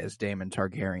good as Daemon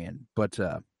Targaryen, but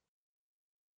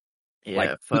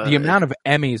yeah, the amount of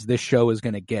Emmys this show is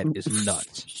going to get is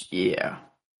nuts. Yeah.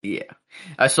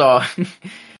 I saw.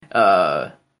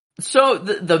 So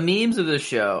the memes of the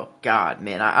show, God,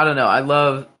 man, I don't know. I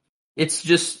love. It's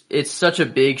such a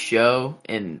big show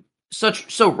and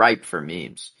so ripe for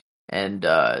memes, and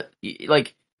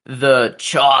like the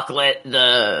chocolate,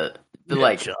 the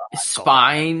like chocolate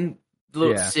spine.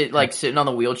 Sitting on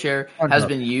the wheelchair has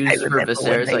been used for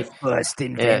Viserys. Like first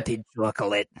invented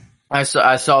chocolate. I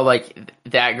saw like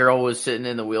that girl was sitting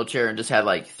in the wheelchair and just had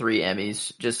like 3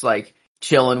 Emmys, just like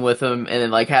chilling with him, and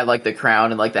then like had like the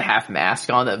crown and like the half mask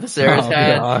on that Viserys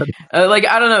had. Like,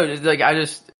 I don't know, like I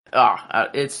just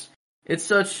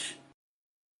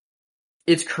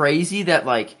it's crazy that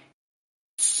like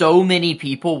so many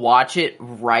people watch it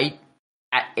right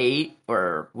at 8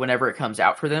 or whenever it comes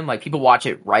out for them, like people watch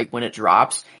it right when it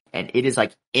drops, and it is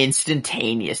like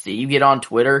instantaneous. You get on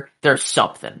Twitter, there's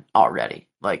something already.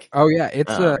 Like, oh yeah,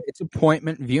 it's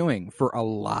appointment viewing for a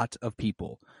lot of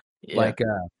people. yeah.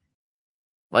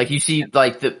 Like you see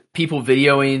like the people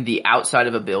videoing the outside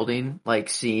of a building, like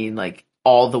seeing like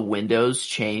all the windows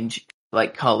change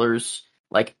like colors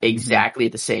like exactly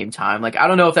at the same time. Like I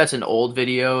don't know if that's an old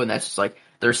video and that's just like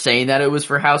they're saying that it was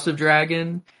for House of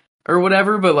Dragon or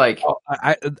whatever, but like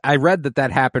I read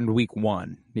that happened week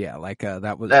 1. Yeah, like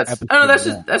that was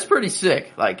that's pretty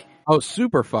sick. Like, oh,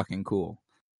 super fucking cool.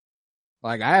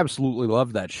 Like I absolutely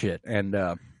love that shit, and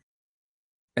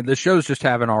the show's just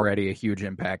having already a huge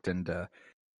impact, and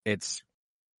it's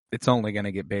only going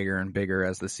to get bigger and bigger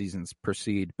as the seasons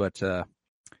proceed. But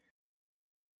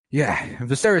yeah,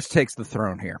 Viserys takes the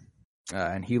throne here,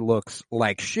 and he looks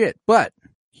like shit, but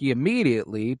he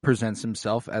immediately presents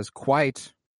himself as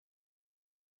quite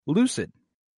lucid.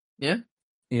 Yeah.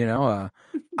 You know,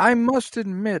 I must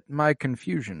admit my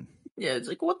confusion. Yeah, it's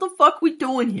like, what the fuck we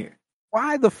doing here?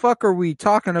 Why the fuck are we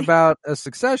talking about a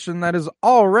succession that is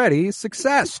already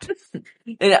successed?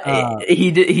 And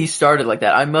he started like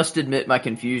that. I must admit my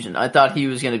confusion. I thought he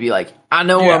was going to be like, I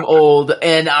know I'm old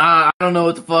and I don't know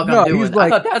what the fuck I'm doing.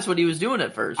 Like, I thought that's what he was doing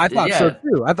at first. I thought so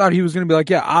too. I thought he was going to be like,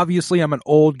 yeah, obviously I'm an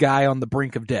old guy on the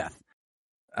brink of death.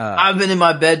 I've been in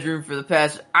my bedroom for the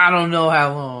past, I don't know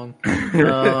how long.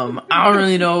 I don't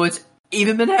really know what's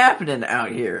even been happening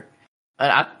out here.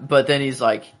 But then he's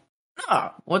like,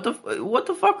 nah, what the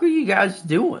fuck are you guys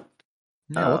doing?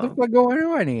 No, what the fuck going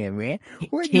on here, man?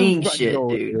 King shit,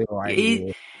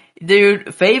 dude.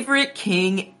 Dude, favorite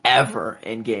king ever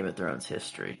in Game of Thrones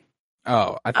history.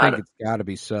 Oh, I think it's gotta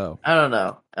be so. I don't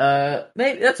know.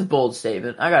 Maybe that's a bold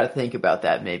statement. I gotta think about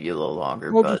that maybe a little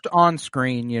longer. Well, just on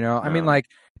screen, you know. I mean, like,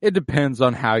 it depends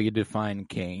on how you define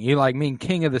king. You like mean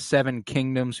king of the 7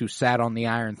 kingdoms who sat on the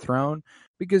Iron Throne?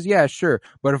 Because yeah, sure.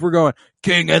 But if we're going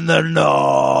king in the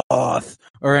north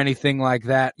or anything like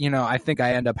that, you know, I think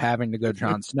I end up having to go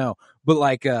Jon Snow. But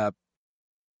like,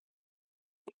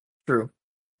 true.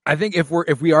 I think if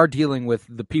we are dealing with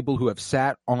the people who have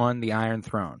sat on the Iron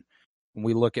Throne,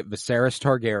 we look at Viserys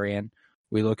Targaryen,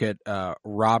 we look at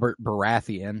Robert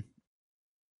Baratheon,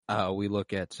 we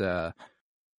look at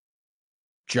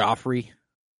Joffrey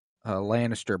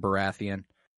Lannister Baratheon,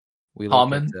 we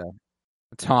look at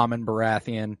Tommen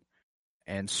Baratheon,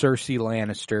 and Cersei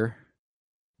Lannister,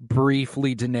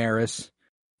 briefly Daenerys,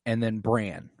 and then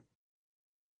Bran.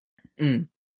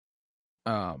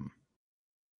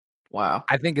 Wow.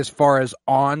 I think as far as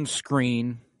on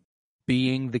screen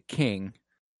being the king,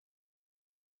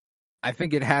 I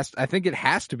think it has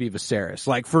to be Viserys.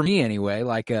 Like for me anyway,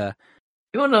 like you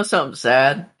want to know something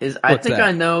sad? I think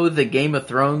I know the Game of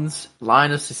Thrones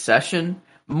line of succession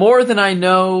more than I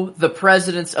know the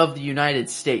presidents of the United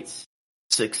States.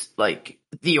 Like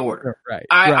the order. Right.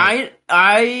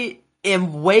 I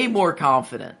am way more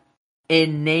confident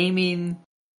in naming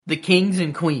the kings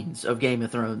and queens of Game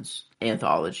of Thrones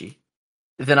anthology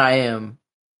than I am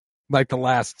like the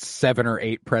last 7 or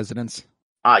 8 presidents.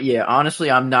 Yeah, honestly,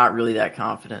 I'm not really that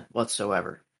confident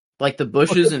whatsoever. Like the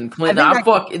Bushes and Clinton,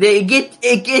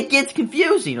 it gets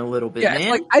confusing a little bit, man.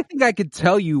 Like, I think I could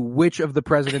tell you which of the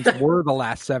presidents were the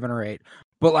last 7 or 8,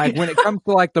 but like when it comes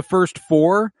to like the first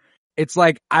 4, it's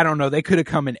like I don't know. They could have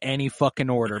come in any fucking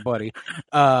order, buddy.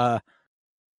 Yeah.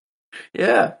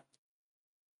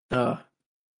 Man,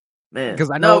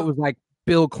 because I know it was like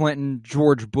Bill Clinton,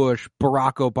 George Bush,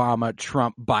 Barack Obama,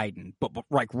 Trump, Biden, but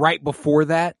like right before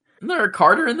that. Isn't there a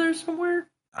Carter in there somewhere?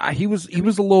 He was a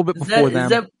little bit before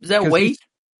them. Is that way?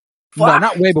 No,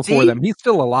 not way before them. He's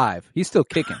still alive. He's still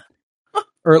kicking.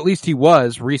 Or at least he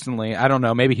was recently. I don't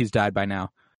know. Maybe he's died by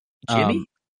now. Jimmy?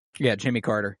 Yeah, Jimmy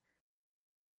Carter.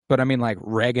 But I mean like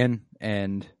Reagan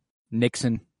and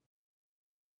Nixon.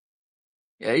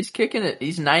 Yeah, he's kicking it.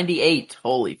 He's 98.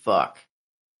 Holy fuck.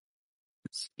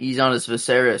 He's on his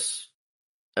Viserys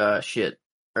shit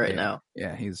right now.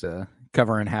 Yeah, he's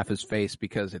covering half his face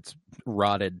because it's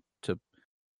rotted to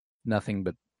nothing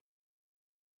but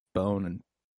bone and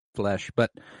flesh.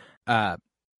 But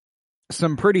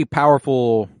some pretty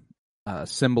powerful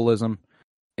symbolism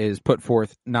is put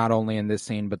forth not only in this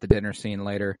scene but the dinner scene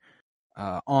later.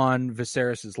 On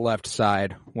Viserys' left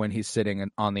side, when he's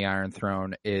sitting on the Iron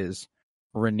Throne, is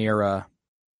Rhaenyra,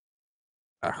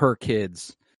 her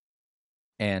kids,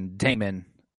 and Daemon.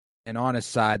 And on his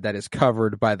side, that is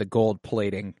covered by the gold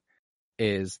plating,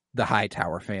 is the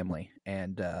Hightower family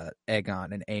and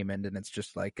Aegon and Aemond, and it's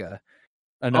just like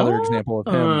another example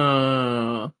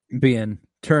of him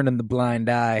turning the blind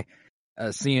eye,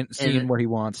 seeing what he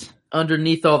wants.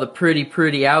 underneath all the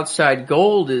pretty outside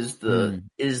gold is the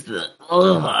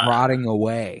rotting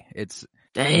away. It's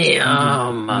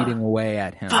damn eating away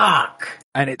at him. Fuck.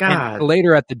 And God.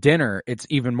 Later at the dinner, it's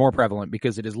even more prevalent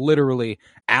because it is literally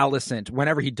Alicent.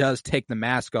 Whenever he does take the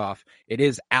mask off, it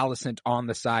is Alicent on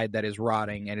the side that is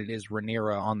rotting, and it is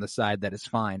Rhaenyra on the side that is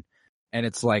fine. And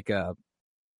it's like,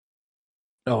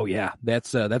 oh yeah,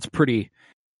 that's pretty.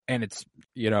 And it's,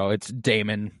 it's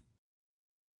Daemon,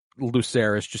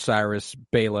 Lucerys, Jacaerys,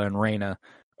 Baela, and Rhaena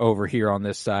over here on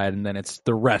this side, and then it's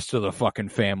the rest of the fucking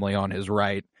family on his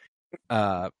right.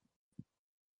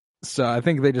 So I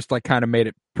think they just kind of made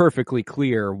it perfectly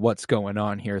clear what's going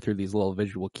on here through these little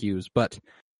visual cues. But,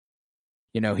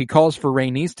 he calls for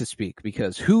Rhaenys to speak,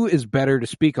 because who is better to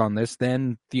speak on this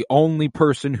than the only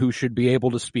person who should be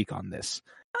able to speak on this?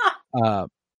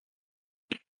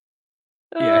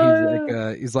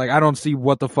 He's like, I don't see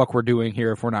what the fuck we're doing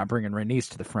here if we're not bringing Rhaenys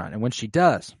to the front. And when she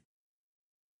does,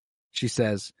 she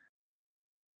says,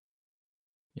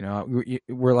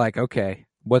 we're like, okay,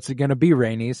 what's it going to be,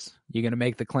 Rhaenys? You going to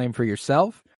make the claim for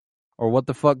yourself, or what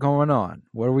the fuck going on?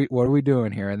 What are we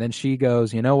doing here? And then she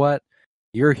goes, you know what?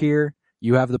 You're here.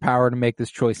 You have the power to make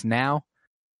this choice now.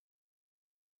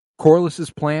 Corlys's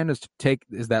plan is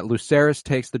that Lucerys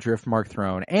takes the Driftmark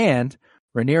throne, and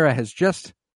Rhaenyra has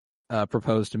just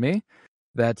proposed to me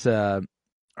that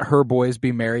her boys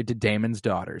be married to Daemon's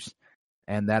daughters,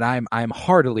 and that I'm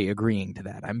heartily agreeing to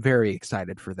that. I'm very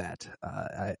excited for that.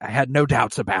 I had no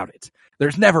doubts about it.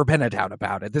 There's never been a doubt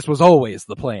about it. This was always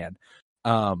the plan,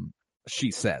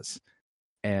 she says.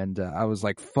 And I was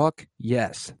like, fuck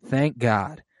yes, thank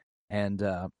God. And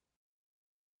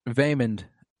Vaemond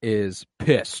is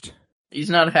pissed. He's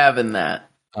not having that.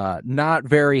 Not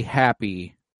very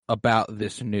happy about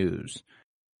this news.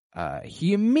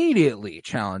 He immediately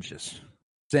challenges,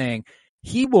 saying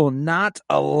he will not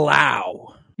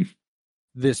allow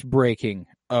this breaking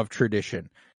of tradition.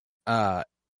 And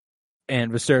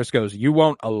Viserys goes, you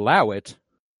won't allow it?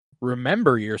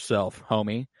 Remember yourself,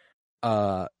 homie.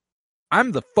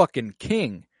 I'm the fucking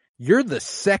king. You're the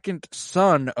second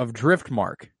son of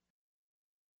Driftmark.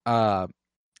 I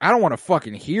don't want to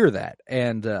fucking hear that.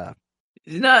 And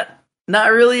he's not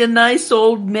really a nice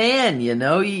old man,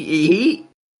 He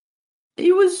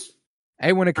was.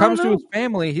 Hey, when it comes to his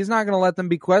family, he's not going to let them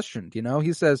be questioned.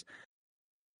 He says,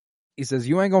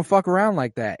 you ain't going to fuck around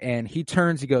like that. And he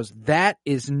turns, he goes, that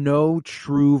is no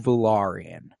true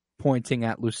Velaryon, pointing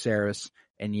at Lucerys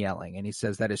and yelling. And he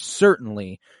says, that is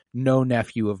certainly no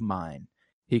nephew of mine.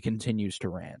 He continues to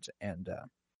rant. And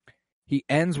he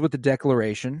ends with the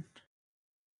declaration.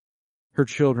 Her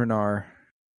children are.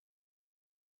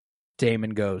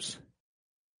 Daemon goes,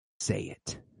 say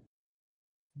it.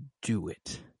 Do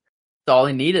it. That's all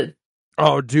he needed.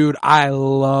 Oh, dude, I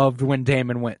loved when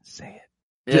Daemon went, say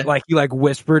it. Yeah. He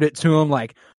whispered it to him,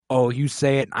 like, oh, you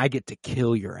say it and I get to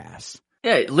kill your ass.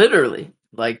 Yeah, literally.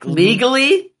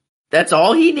 Legally, that's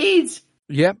all he needs.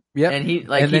 Yep. And he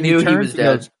knew he was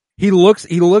dead. He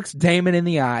looks Daemon in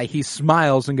the eye, he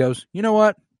smiles and goes, you know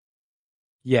what?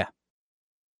 Yeah.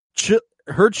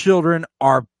 Her children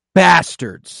are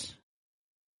bastards.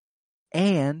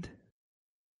 And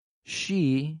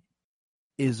she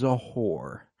is a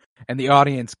whore. And the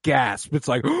audience gasps. It's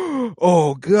like,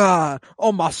 oh God,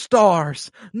 oh my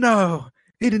stars. No,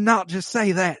 he did not just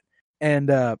say that.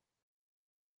 And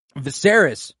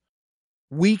Viserys,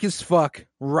 weak as fuck,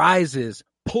 rises,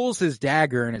 pulls his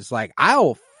dagger, and is like,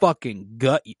 I'll fucking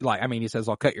gut you. He says,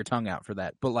 I'll cut your tongue out for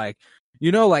that. But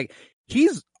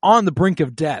he's on the brink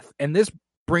of death, and this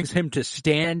brings him to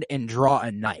stand and draw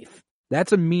a knife.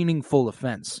 That's a meaningful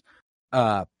offense.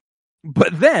 But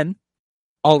then,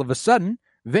 all of a sudden,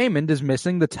 Vaemond is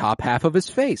missing the top half of his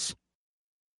face.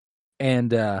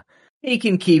 And he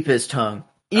can keep his tongue.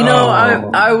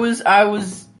 I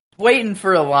was waiting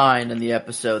for a line in the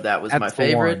episode that was my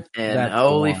favorite, and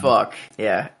holy fuck.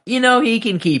 Yeah. He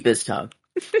can keep his tongue.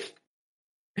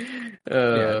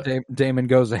 Daemon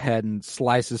goes ahead and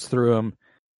slices through him,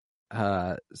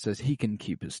 says he can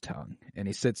keep his tongue. And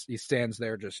he stands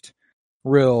there just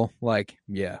real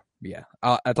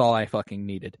that's all I fucking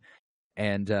needed.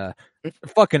 And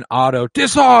fucking Otto,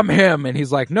 disarm him! And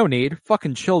he's like, no need.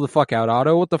 Fucking chill the fuck out,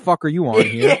 Otto. What the fuck are you on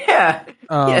here? Yeah.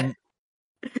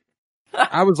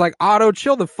 I was like, Otto,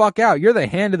 chill the fuck out. You're the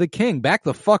hand of the king. Back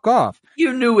the fuck off.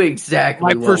 You knew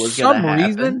exactly what was going to happen. For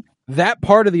some reason, that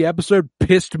part of the episode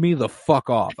pissed me the fuck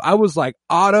off. I was like,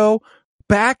 Otto,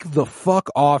 back the fuck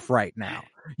off right now.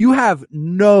 You have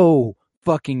no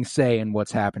fucking say in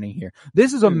what's happening here.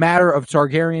 This is a matter of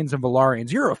Targaryens and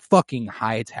Velaryons. You're a fucking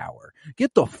Hightower.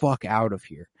 Get the fuck out of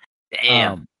here.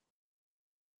 Damn.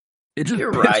 It just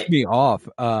You're pissed right. me off.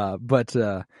 But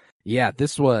yeah,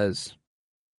 this was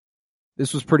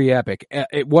pretty epic.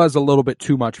 It was a little bit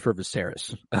too much for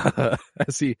Viserys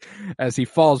as he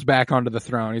falls back onto the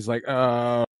throne. He's like,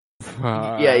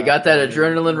 Yeah, he got that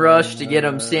adrenaline rush to get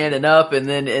him standing up, and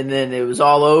then it was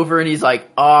all over, and he's like,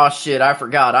 "Oh shit, I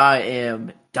forgot, I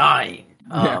am dying."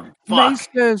 Fuck.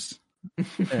 Maesters.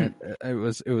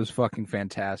 It was fucking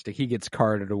fantastic. He gets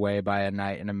carted away by a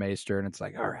knight and a maester, and it's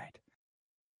like, all right,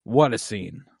 what a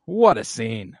scene,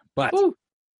 But Woo.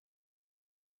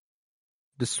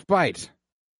 despite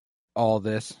all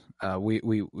this,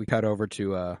 we cut over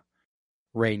to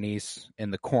Rhaenys in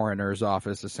the coroner's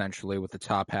office, essentially, with the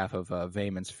top half of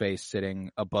Vaemon's face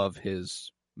sitting above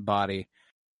his body.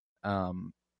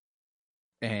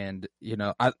 And you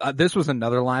know, this was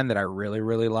another line that I really,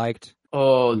 really liked.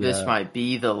 Oh, this might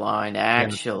be the line,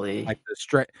 actually. Like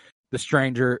the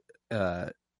stranger,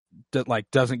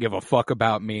 doesn't give a fuck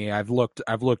about me. I've looked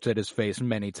at his face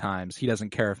many times. He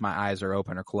doesn't care if my eyes are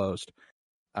open or closed.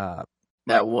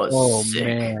 That was sick.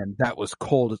 Man, that was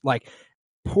cold. Like,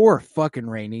 poor fucking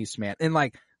Rhaenys, man. And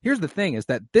like, here's the thing: is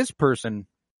that this person,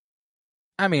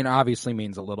 I mean, obviously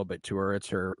means a little bit to her. It's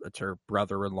her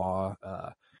brother-in-law.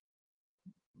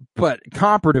 But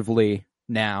comparatively,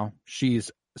 now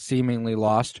she's seemingly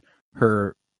lost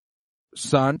her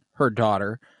son, her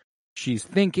daughter. She's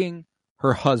thinking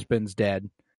her husband's dead,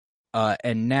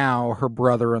 and now her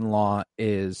brother-in-law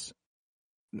is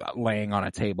laying on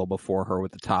a table before her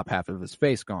with the top half of his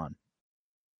face gone.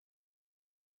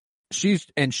 She's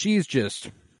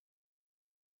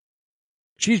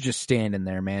just standing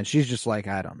there, man. She's just like,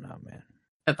 I don't know, man.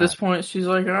 At this point, she's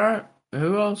like, all right,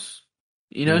 who else?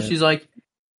 You know, she's like,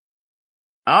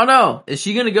 I don't know. Is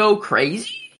she going to go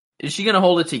crazy? Is she going to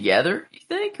hold it together, you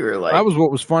think? Or like, that was what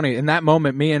was funny. In that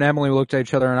moment, me and Emily looked at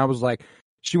each other, and I was like,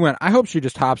 she went, I hope she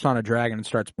just hops on a dragon and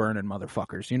starts burning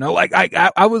motherfuckers. You know, like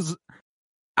I was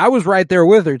right there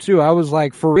with her too. I was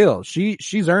like, for real,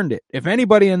 she's earned it. If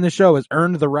anybody in the show has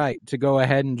earned the right to go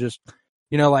ahead and just,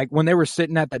 you know, like when they were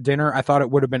sitting at that dinner, I thought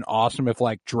it would have been awesome if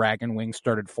like dragon wings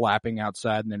started flapping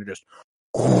outside and then it just,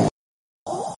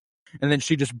 and then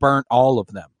she just burnt all of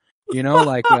them. You know,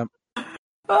 like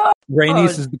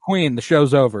Rhaenys is the queen. The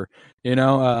show's over. You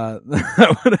know,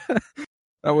 that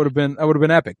would have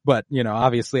been epic. But you know,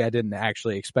 obviously, I didn't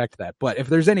actually expect that. But if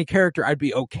there's any character I'd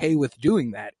be okay with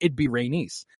doing that, it'd be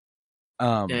Rhaenys.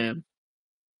 Damn.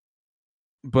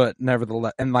 But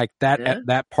nevertheless, and like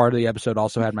that part of the episode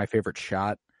also had my favorite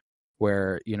shot,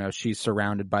 where you know she's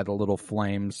surrounded by the little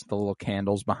flames, the little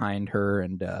candles behind her,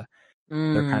 and they're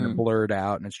kind of blurred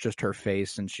out, and it's just her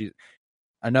face, and she.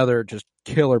 Another just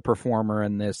killer performer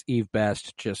in this. Eve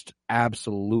Best, just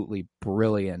absolutely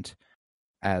brilliant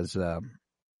as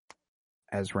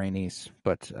Rhaenys.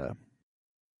 But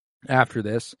after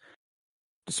this,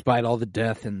 despite all the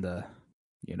death and the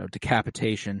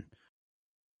decapitation,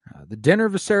 the dinner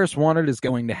Viserys wanted is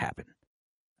going to happen.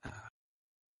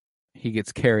 He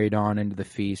gets carried on into the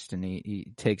feast, and he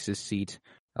takes his seat.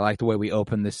 I like the way we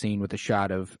open the scene with a shot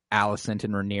of Alicent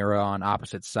and Rhaenyra on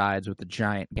opposite sides with a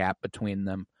giant gap between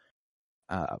them.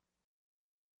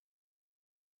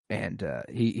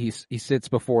 He sits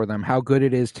before them. How good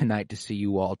it is tonight to see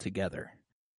you all together,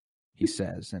 he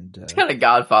says. And it's kind of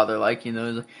Godfather-like, you know.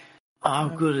 He's like, how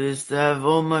good it is to have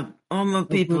all my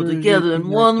people together in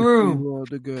one room.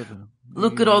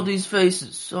 Look at all these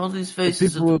faces. All these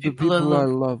faces of the people I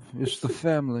love. It's the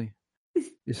family.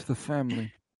 It's the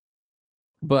family.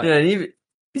 But yeah,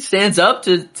 he stands up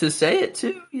to say it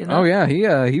too, you know. Oh yeah,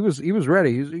 he was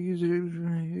ready. He's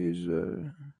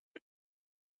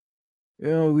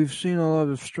we've seen a lot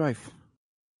of strife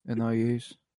in our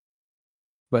years.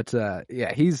 But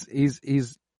yeah, he's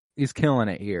killing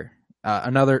it here.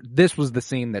 This was the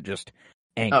scene that just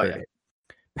anchored it.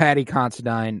 Paddy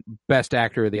Considine, best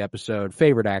actor of the episode,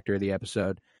 favorite actor of the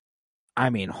episode. I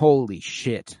mean, holy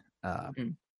shit.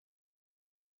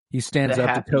 He stands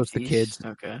up to toast the kids.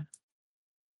 Okay.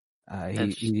 I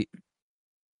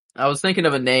was thinking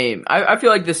of a name. I feel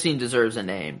like this scene deserves a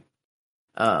name.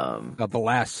 The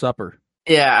Last Supper.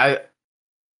 Yeah,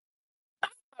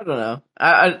 I don't know.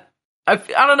 I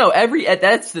don't know.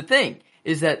 That's the thing,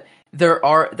 is that there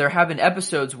have been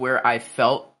episodes where I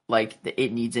felt like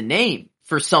it needs a name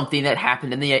for something that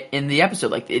happened in the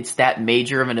episode. Like it's that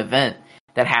major of an event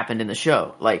that happened in the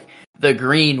show, like the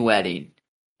Green wedding,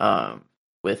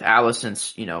 with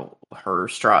Alicent's, her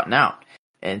strutting out.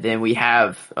 And then we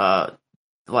have,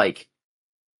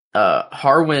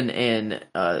 Harwin and,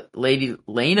 Lady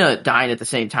Lena dying at the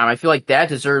same time. I feel like that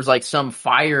deserves, like, some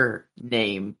fire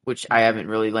name, which I haven't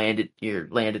really landed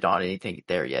on anything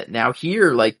there yet. Now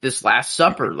here, like, this Last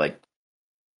Supper, like,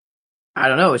 I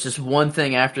don't know. It's just one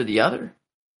thing after the other.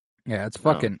 Yeah,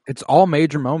 it's all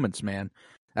major moments, man.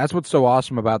 That's what's so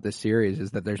awesome about this series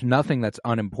is that there's nothing that's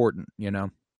unimportant, you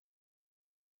know?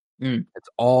 It's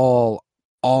all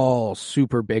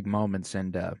super big moments.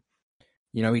 And,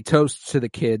 you know, he toasts to the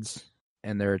kids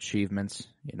and their achievements.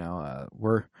 You know,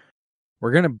 we're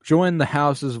going to join the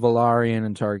houses Velaryon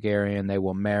and Targaryen. They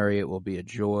will marry. It will be a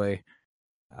joy.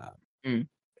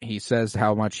 He says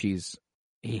how much he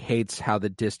hates how the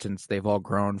distance they've all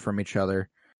grown from each other.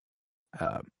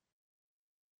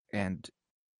 And,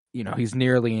 you know, he's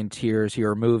nearly in tears. He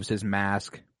removes his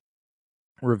mask,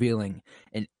 revealing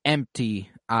an empty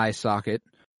eye socket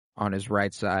on his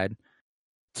right side.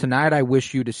 Tonight I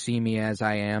wish you to see me as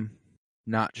I am,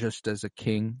 not just as a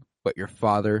king, but your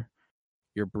father,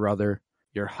 your brother,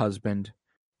 your husband,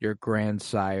 your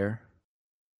grandsire,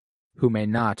 who may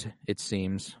not, it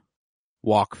seems,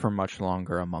 walk for much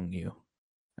longer among you.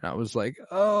 And I was like,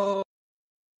 oh,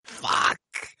 fuck.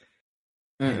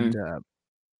 And,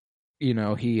 you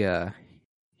know, he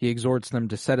exhorts them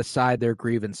to set aside their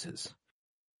grievances.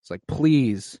 It's like,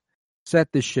 please, set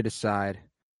this shit aside.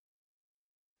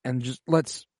 And just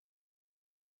let's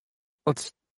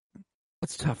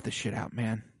tough this shit out,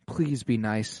 man. Please be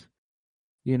nice.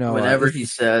 You know, whenever he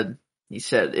said,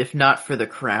 if not for the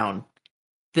crown,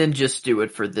 then just do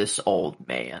it for this old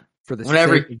man. For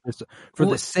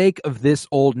the sake of this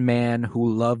old man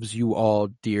who loves you all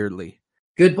dearly.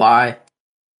 Goodbye.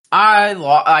 I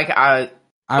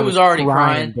was already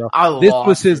crying. This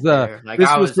was his.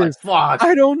 Fuck.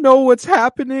 I don't know what's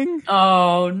happening.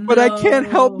 Oh no! But I can't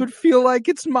help but feel like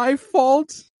it's my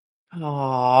fault.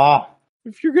 Oh.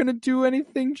 If you're gonna do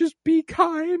anything, just be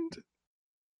kind.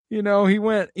 You know, he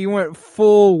went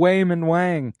full Wayman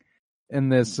Wang in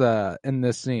this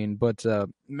scene, but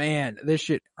man, this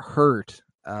shit hurt.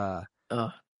 For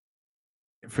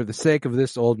the sake of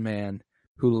this old man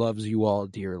who loves you all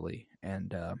dearly,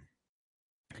 and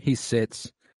he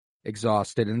sits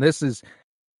exhausted, and this is,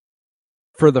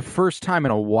 for the first time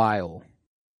in a while,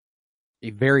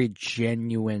 a very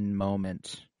genuine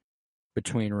moment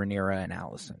between Rhaenyra and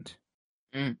Alicent.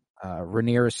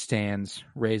 Rhaenyra stands,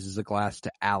 raises a glass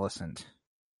to Alicent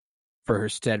for her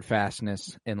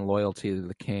steadfastness and loyalty to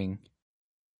the king.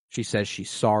 She says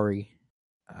she's sorry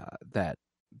that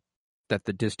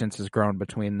the distance has grown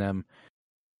between them,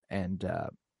 and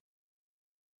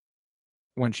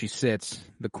when she sits,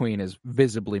 the queen is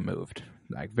visibly moved,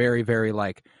 like very, very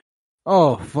like,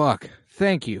 oh fuck,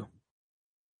 thank you.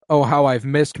 Oh, how I've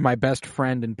missed my best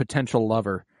friend and potential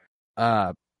lover.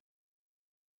 Man,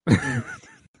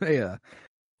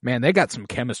 they got some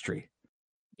chemistry.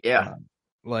 Yeah.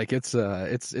 Like it's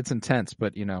intense,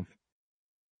 but you know,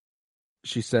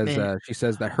 she says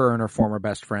that her and her former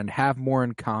best friend have more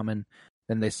in common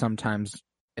than they sometimes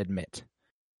admit.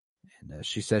 And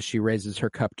she says she raises her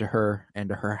cup to her and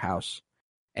to her house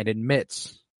and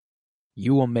admits,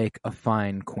 you will make a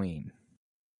fine queen.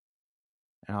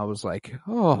 And I was like,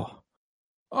 oh,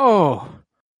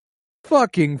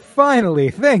 fucking finally,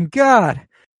 thank God.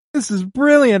 This is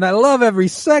brilliant. I love every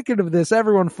second of this.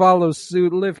 Everyone follows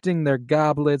suit, lifting their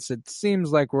goblets. It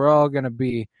seems like we're all going to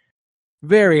be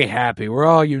very happy. We're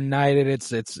all united.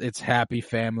 It's happy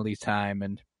family time.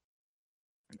 And,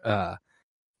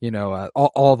 you know,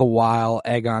 all the while,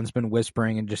 Aegon's been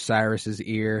whispering in Jacaerys'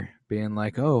 ear, being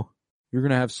like, oh, you're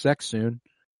going to have sex soon.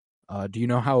 Do you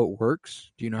know how it works?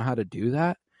 Do you know how to do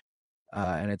that?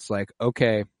 And it's like,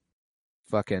 okay,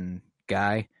 fucking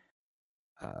guy.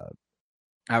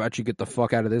 How about you get the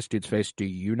fuck out of this dude's face? Do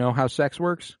you know how sex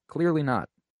works? Clearly not.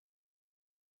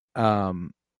 Yeah,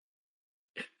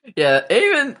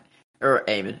 Aegon,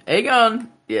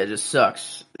 yeah, just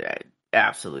sucks. Yeah,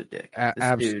 absolute dick.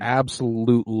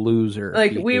 Absolute loser.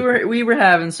 Like we were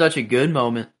having such a good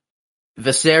moment.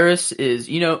 Viserys is,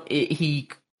 you know, he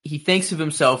thinks of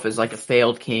himself as like a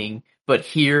failed king, but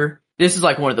here, this is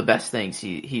like one of the best things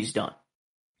he's done.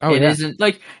 Oh, it yeah. isn't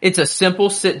like, it's a simple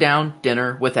sit down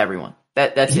dinner with everyone.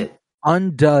 That's it.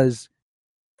 Undoes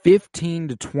 15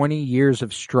 to 20 years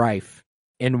of strife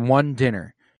in one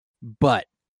dinner, but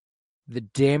the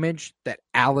damage that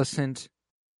Alicent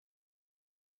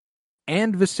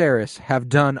and Viserys have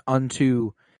done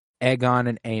unto Aegon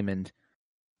and Aemond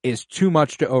is too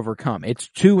much to overcome. It's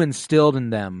too instilled in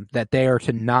them that they are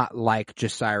to not like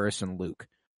Jacaerys and Luke.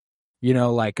 You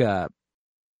know, like, yeah,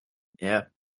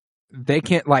 they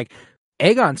can't, like,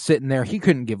 Aegon's sitting there, he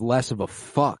couldn't give less of a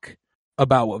fuck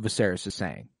about what Viserys is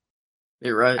saying.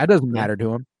 You're right. That doesn't matter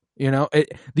to him. You know,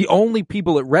 the only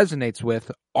people it resonates with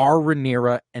are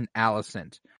Rhaenyra and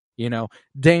Alicent. You know,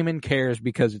 Damon cares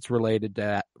because it's related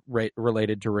to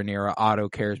Rhaenyra. Otto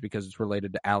cares because it's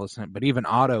related to Alicent. But even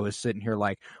Otto is sitting here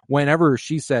like, whenever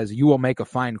she says, "You will make a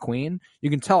fine queen," you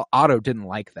can tell Otto didn't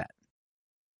like that.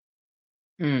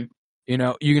 Mm. You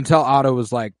know, you can tell Otto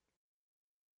was like,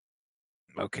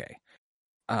 okay.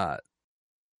 Are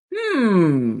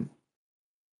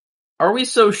we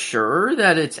so sure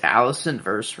that it's Alicent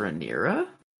versus Rhaenyra?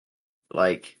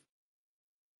 Like,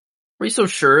 are we so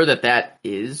sure that that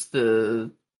is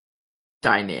the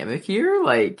dynamic here?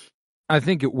 Like, I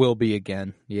think it will be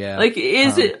again. Yeah. like,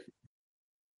 is it?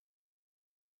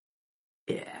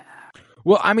 Yeah.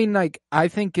 Well, I mean, like, I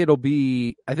think it'll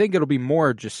be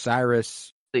more just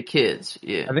Cyrus. The kids,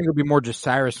 yeah. I think it'll be more just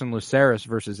Cyrus and Lucerys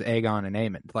versus Aegon and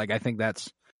Aemond. Like, I think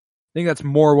that's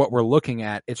more what we're looking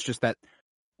at. It's just that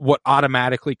what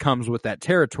automatically comes with that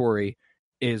territory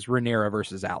is Rhaenyra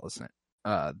versus Alicent.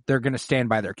 They're going to stand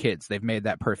by their kids. They've made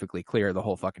that perfectly clear the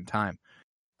whole fucking time.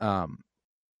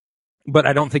 But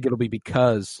I don't think it'll be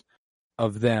because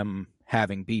of them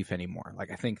having beef anymore.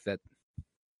 Like, I think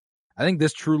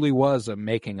this truly was a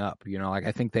making up, you know, like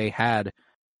I think they had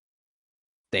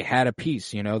a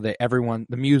piece, you know, that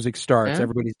the music starts,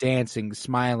 everybody's dancing,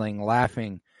 smiling,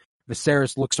 laughing.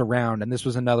 Viserys looks around, and this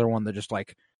was another one that just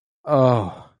like,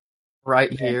 oh.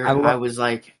 Right here, I was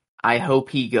like, I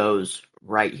hope he goes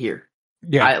right here.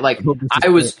 Yeah.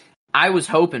 I was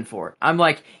hoping for it. I'm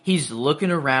like, he's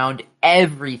looking around,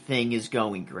 everything is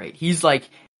going great. He's like,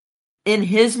 in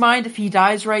his mind, if he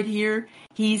dies right here,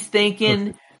 he's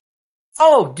thinking,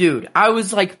 oh, dude, I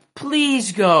was like,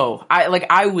 please go.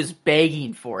 I was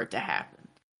begging for it to happen.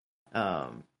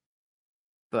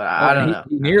 But I don't know.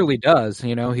 He nearly does,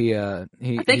 you know. I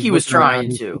think he was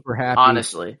trying to.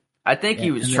 Honestly, I think he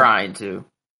was trying to.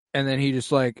 And then he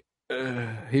just like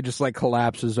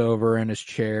collapses over in his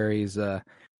chair. He's a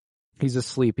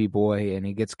sleepy boy, and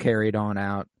he gets carried on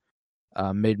out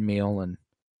mid meal, and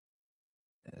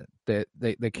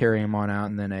they carry him on out,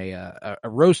 and then a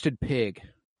roasted pig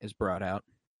is brought out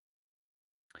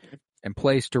and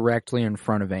placed directly in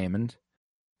front of Aemond.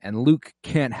 And Luke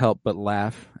can't help but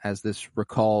laugh as this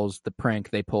recalls the prank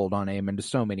they pulled on Aemond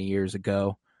so many years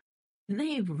ago. Can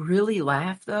they really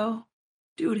laugh, though?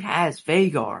 Dude has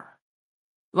Vhagar.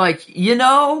 Like, you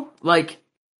know, like,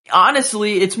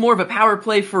 honestly, it's more of a power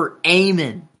play for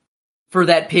Aemond for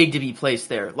that pig to be placed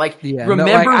there. Like,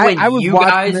 remember when you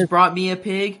guys brought me a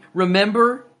pig?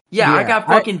 Remember? Yeah, I got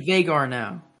fucking Vhagar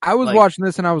now. I was watching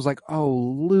this and I was like,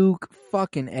 oh, Luke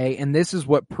fucking A. And this is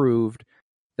what proved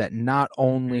that not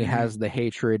only has the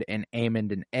hatred in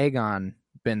Aemond and Aegon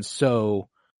been so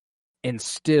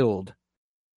instilled,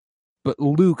 but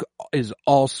Luke is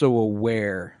also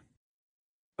aware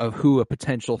of who a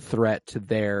potential threat to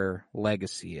their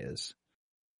legacy is.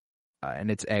 And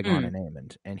it's Aegon and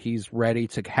Aemond. And he's ready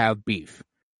to have beef,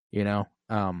 you know?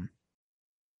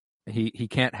 He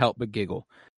can't help but giggle.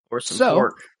 Or some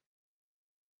pork.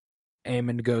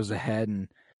 Aemond goes ahead and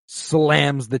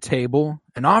slams the table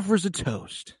and offers a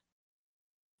toast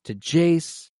to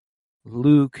Jace,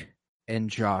 Luke, and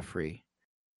Joffrey.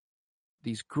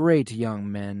 These great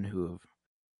young men who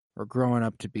are growing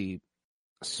up to be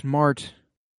smart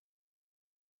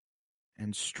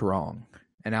and strong.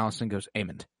 And Alicent goes,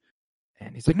 Aemond.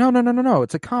 And he's like, no,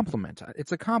 it's a compliment.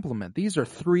 It's a compliment. These are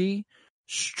 3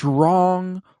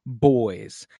 strong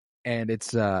boys. And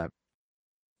it's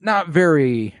not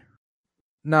very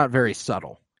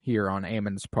subtle here on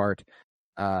Aemon's part.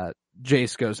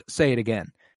 Jace goes, say it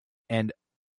again. And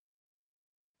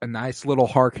a nice little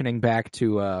hearkening back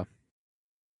to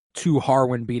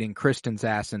Harwin beating Kristen's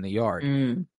ass in the yard.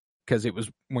 Because it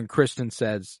was when Kristen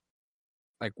says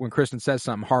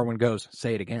something, Harwin goes,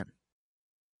 say it again.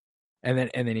 And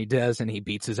then he does, and he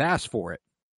beats his ass for it.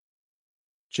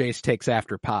 Jace takes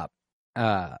after Pop.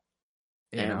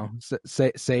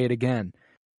 Say it again.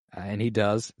 And he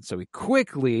does. So he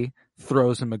quickly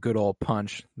throws him a good old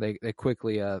punch. They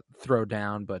quickly throw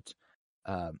down, but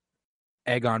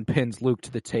Aegon pins Luke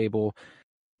to the table.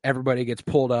 Everybody gets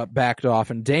pulled up, backed off,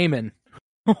 and Daemon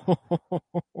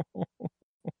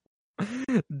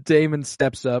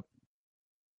steps up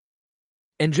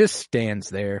and just stands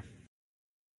there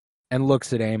and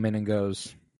looks at Aemon and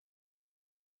goes,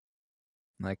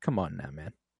 like, come on now,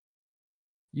 man.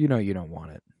 You know you don't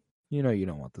want it. You know you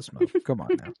don't want the smoke. Come on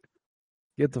now.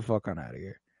 Get the fuck on out of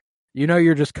here. You know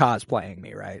you're just cosplaying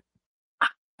me, right?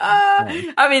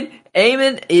 I mean,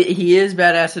 Aemon, he is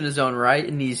badass in his own right,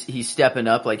 and he's stepping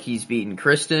up, like he's beating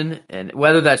Kristen, and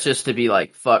whether that's just to be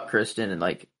like, fuck Kristen, and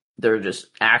like they're just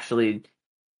actually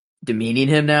demeaning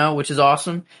him now, which is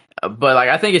awesome. But like,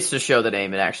 I think it's to show that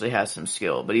Daemon actually has some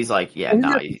skill. But he's like, yeah, And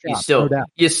no, he you has no doubt.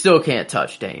 you still can't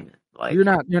touch Daemon. Like, You're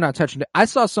not touching it. I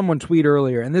saw someone tweet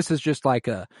earlier, and this is just like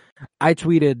I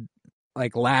tweeted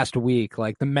like last week,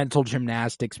 like the mental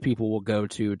gymnastics people will go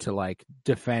to like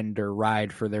defend or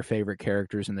ride for their favorite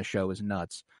characters in the show is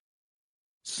nuts.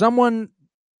 Someone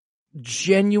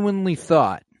genuinely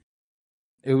thought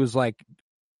it was like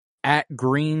at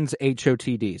Greens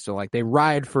HOTD, so like they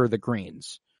ride for the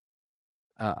Greens.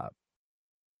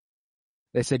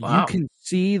 They said wow. you can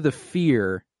see the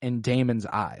fear in Daemon's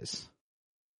eyes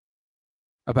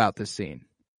about this scene.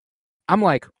 I'm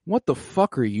like, what the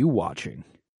fuck are you watching?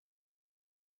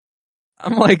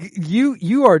 I'm like,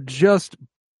 you are just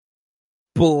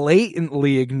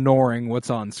blatantly ignoring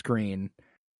what's on screen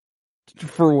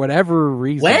for whatever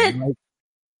reason.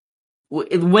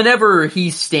 Whenever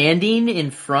he's standing in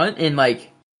front and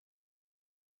like,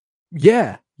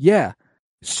 yeah,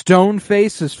 stone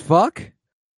face as fuck.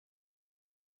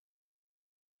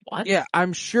 What? Yeah,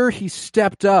 I'm sure he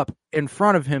stepped up in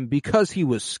front of him because he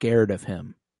was scared of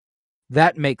him.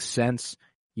 That makes sense.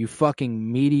 You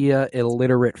fucking media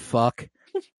illiterate fuck.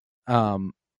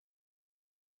 Wow.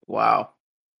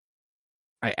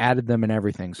 I added them and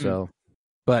everything, so.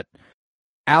 But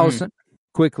Alicent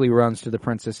quickly runs to the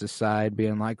princess's side,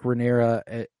 being like,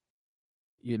 Rhaenyra,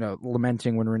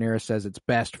 lamenting when Rhaenyra says it's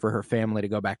best for her family to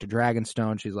go back to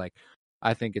Dragonstone. She's like,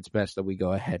 I think it's best that we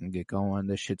go ahead and get going.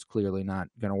 This shit's clearly not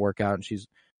going to work out.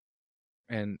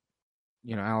 And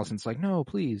Alicent's like, no,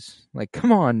 please. Like,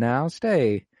 come on now,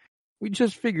 stay. We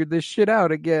just figured this shit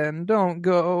out again. Don't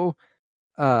go.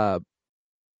 And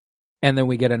then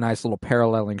we get a nice little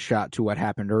paralleling shot to what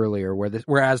happened earlier,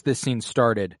 whereas this scene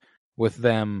started with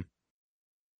them,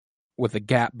 with a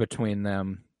gap between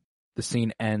them, the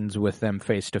scene ends with them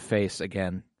face to face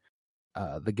again.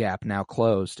 The gap now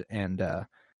closed, and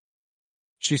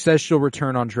she says she'll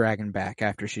return on Dragonback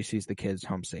after she sees the kids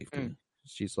home safely.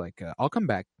 She's like, I'll come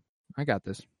back. I got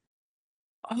this.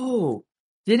 Oh,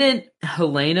 didn't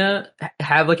Helena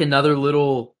have like another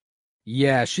little?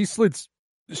 Yeah, she slid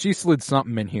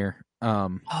something in here.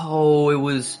 Oh, it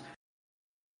was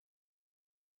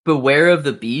beware of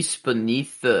the beast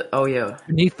beneath the. Oh yeah,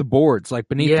 beneath the boards, like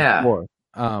beneath the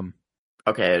floor.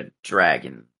 Okay, a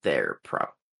dragon there.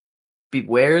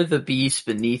 Beware the beast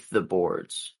beneath the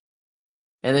boards,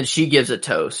 and then she gives a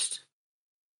toast.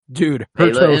 Dude, her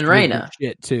Baela toast and Rhaena.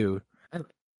 Shit too.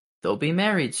 They'll be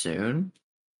married soon.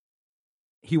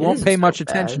 He won't pay much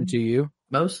attention to you.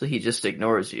 Mostly, he just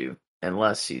ignores you.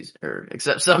 Unless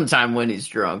except sometime when he's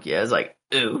drunk. Yeah, it's like,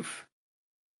 oof.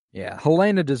 Yeah,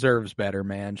 Helena deserves better,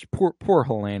 man. Poor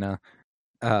Helena.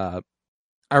 I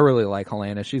really like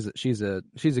Helena. She's a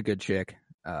good chick.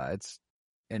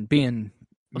 And being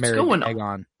married to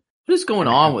Aegon. What is going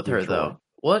on with her though?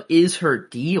 What is her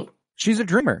deal? She's a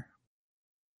dreamer.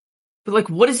 But like,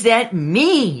 what does that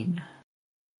mean?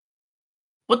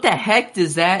 What the heck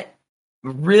does that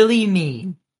really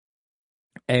mean?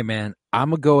 Hey man, I'm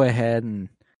gonna go ahead and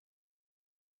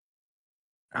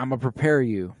I'm gonna prepare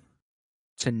you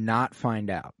to not find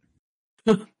out.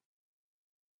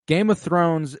 Game of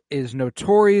Thrones is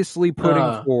notoriously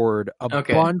putting forward a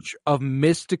bunch of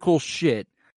mystical shit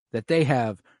that they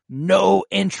have no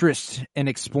interest in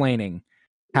explaining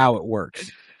how it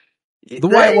works. The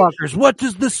White Walkers, what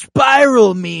does the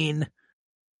spiral mean?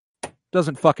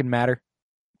 Doesn't fucking matter.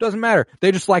 Doesn't matter.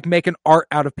 They just like making art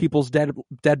out of people's dead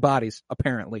bodies,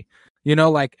 apparently.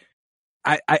 Like,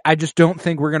 I just don't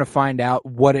think we're going to find out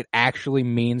what it actually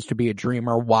means to be a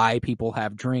dreamer, why people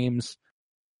have dreams.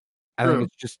 I think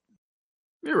it's just...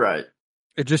 You're right.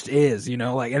 It just is,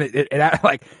 like, and it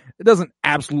doesn't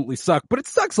absolutely suck, but it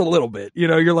sucks a little bit.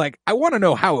 You're like, I want to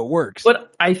know how it works.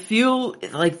 But I feel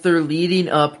like they're leading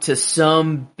up to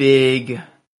some big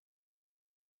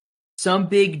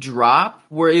drop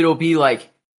where it'll be like,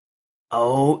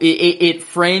 oh, it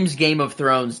frames Game of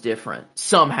Thrones different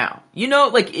somehow.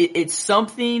 Like it's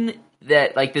something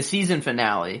that like the season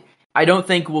finale, I don't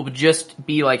think will just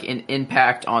be like an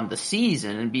impact on the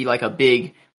season and be like a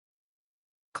big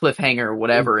cliffhanger or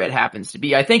whatever it happens to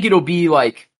be. I think it'll be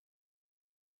like,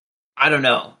 I don't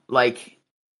know, like,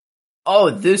 oh,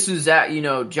 this is that,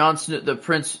 Jon Snow, the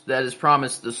prince that is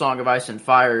promised the Song of Ice and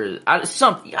Fire.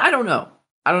 Something, I don't know.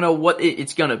 I don't know what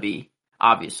it's gonna be,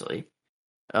 obviously.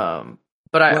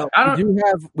 But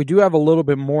we do have a little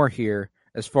bit more here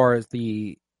as far as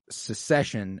the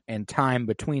succession and time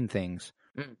between things.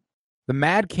 The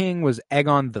Mad King was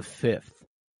Aegon the Fifth,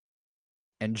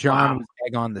 and Jon was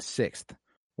Aegon the Sixth.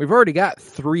 We've already got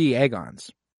 3 Aegons.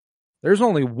 There's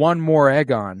only one more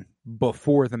Aegon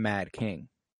before the Mad King.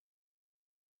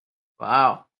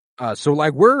 Wow. So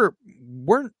like we're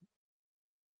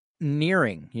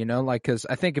nearing, like, because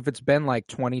I think if it's been like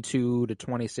 22 to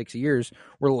 26 years,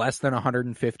 we're less than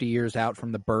 150 years out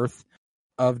from the birth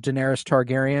of Daenerys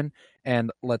Targaryen.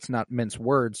 And let's not mince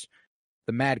words,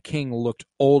 the Mad King looked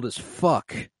old as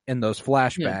fuck in those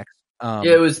flashbacks.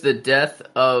 It was the death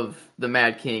of the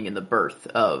Mad King and the birth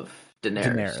of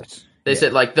Daenerys. They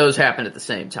said like those happened at the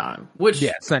same time, which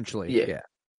essentially, yeah.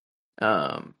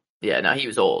 No, he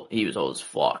was old. He was old as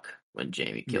fuck when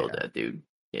Jaime killed that dude.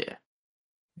 Yeah.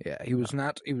 Yeah, he was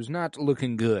not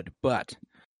looking good, but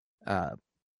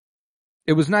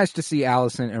it was nice to see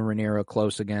Alicent and Rhaenyra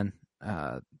close again.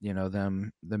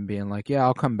 Them being like, yeah,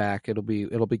 I'll come back. It'll be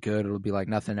good. It'll be like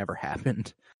nothing ever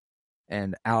happened.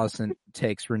 And Alicent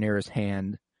takes Rhaenyra's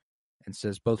hand and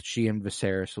says both she and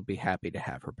Viserys will be happy to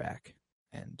have her back.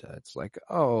 And it's like,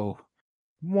 oh,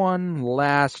 one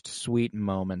last sweet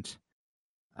moment.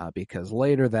 Because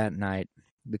later that night,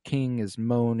 the king is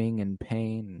moaning in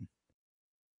pain.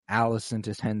 Alicent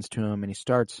attends to him, and he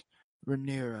starts,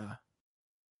 Rhaenyra.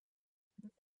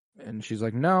 And she's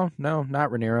like, no, not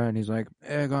Rhaenyra. And he's like,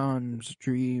 Aegon's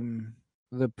dream,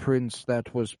 the prince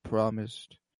that was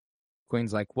promised.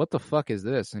 Queen's like, what the fuck is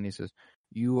this? And he says,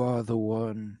 you are the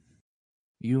one.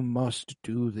 You must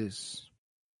do this.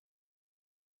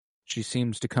 She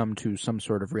seems to come to some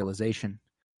sort of realization.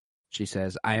 She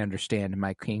says, I understand,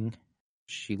 my king.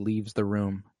 She leaves the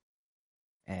room.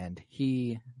 And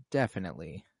he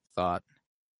definitely thought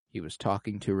he was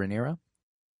talking to Rhaenyra.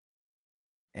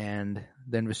 And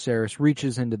then Viserys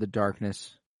reaches into the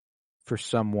darkness for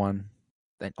someone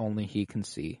that only he can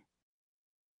see.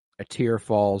 A tear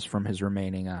falls from his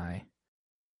remaining eye.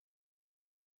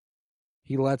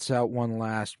 He lets out one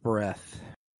last breath.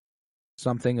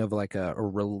 Something of like a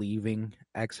relieving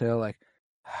exhale, like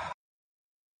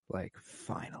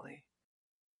finally.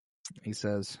 He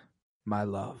says, my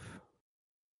love.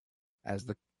 As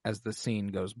the scene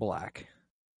goes black,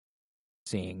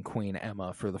 seeing Queen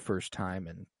Aemma for the first time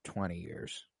in 20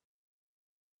 years.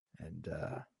 And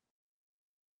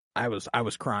I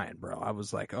was crying, bro. I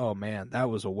was like, oh man, that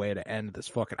was a way to end this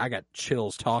fucking... I got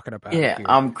chills talking about it here.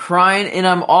 I'm crying, and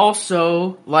I'm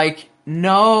also like,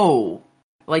 no.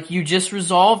 Like, you just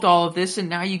resolved all of this, and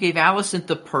now you gave Alicent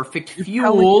the perfect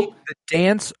fuel. The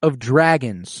Dance of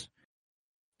Dragons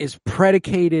is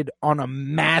predicated on a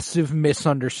massive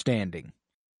misunderstanding.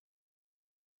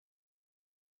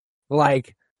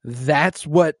 Like, that's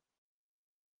what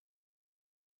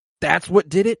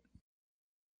did it.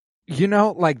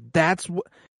 That's what,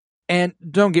 and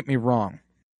don't get me wrong.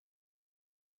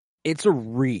 It's a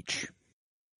reach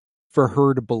for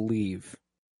her to believe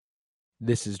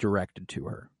this is directed to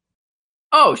her.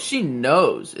 Oh, she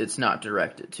knows it's not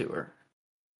directed to her.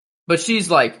 But she's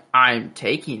like, I'm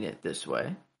taking it this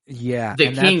way. Yeah.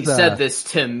 The king said this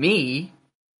to me.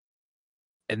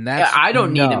 And that's I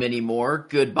don't need him anymore.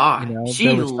 Goodbye.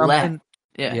 She left.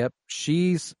 Yeah. Yep.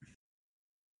 She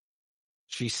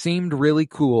seemed really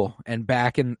cool and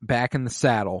back in the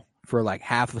saddle for like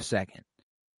half a second.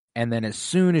 And then as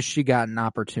soon as she got an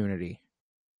opportunity,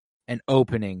 an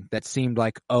opening that seemed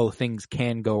like, oh, things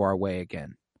can go our way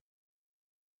again,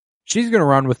 she's going to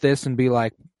run with this and be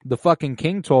like, the fucking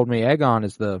king told me Aegon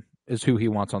is who he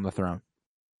wants on the throne.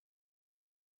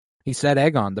 He said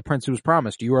Aegon, the prince who was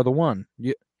promised, you are the one.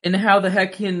 And how the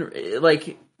heck can,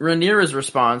 like, Rhaenyra's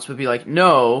response would be like,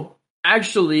 no,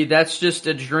 actually, that's just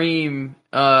a dream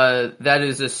that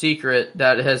is a secret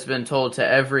that has been told to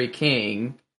every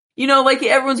king. Like,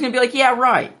 everyone's going to be like, yeah,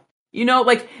 right.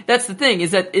 Like, that's the thing,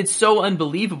 is that it's so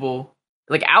unbelievable.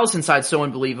 Like, Alicent's side's so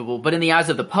unbelievable, but in the eyes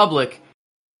of the public,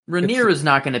 Rhaenyra's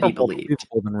not going to be believed.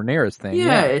 Than Rhaenyra's thing.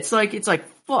 Yeah, it's like,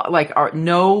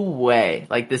 no way.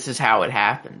 Like, this is how it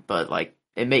happened, but like,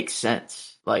 it makes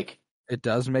sense. Like, it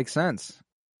does make sense.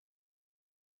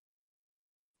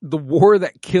 The war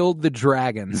that killed the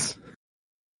dragons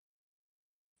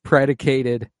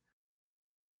predicated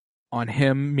on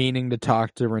him meaning to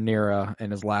talk to Rhaenyra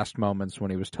in his last moments when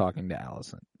he was talking to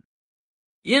Alicent.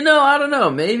 I don't know.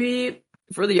 Maybe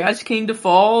for the Ice King to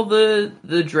fall,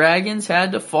 the dragons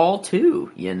had to fall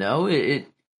too.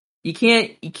 You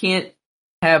can't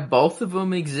have both of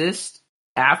them exist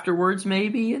afterwards.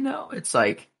 Maybe it's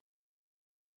like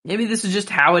maybe this is just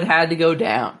how it had to go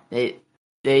down. They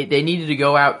needed to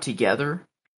go out together,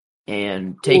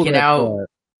 and taking out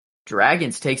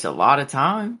dragons takes a lot of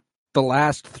time. The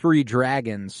last 3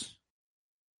 dragons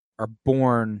are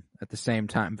born at the same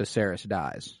time Viserys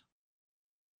dies.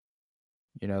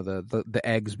 The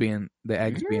eggs being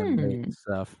laid and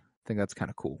stuff. I think that's kind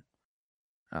of cool.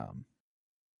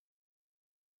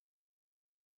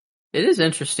 It is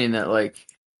interesting that, like,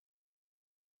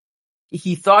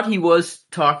 he thought he was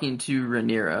talking to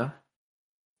Rhaenyra,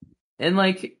 and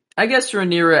like I guess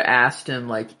Rhaenyra asked him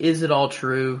like, "Is it all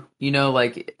true?" You know,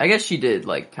 like I guess she did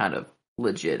like kind of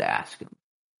legit ask him,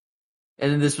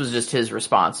 and then this was just his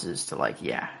responses to like,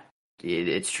 "Yeah,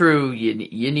 it's true.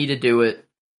 You need to do it."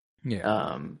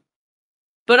 Yeah.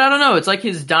 But I don't know. It's like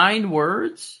his dying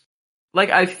words. Like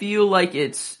I feel like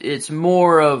it's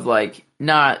more of like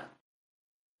not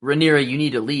Rhaenyra, you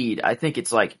need to lead. I think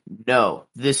it's like no,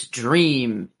 this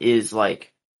dream is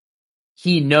like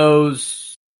he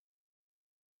knows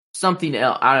something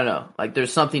else. I don't know. Like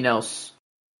there's something else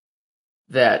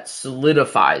that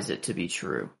solidifies it to be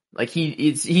true. Like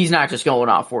he's not just going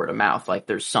off word of mouth. Like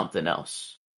there's something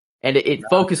else, and it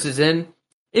focuses in.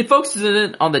 It focuses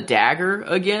in on the dagger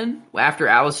again after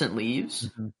Alicent leaves,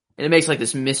 and it makes like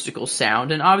this mystical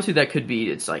sound. And obviously that could be.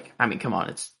 It's like I mean, come on,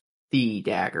 it's the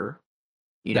dagger.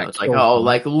 You know, That it's like kills oh, them.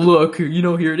 like look, you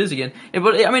know, here it is again.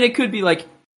 But I mean, it could be like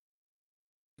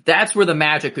that's where the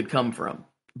magic could come from.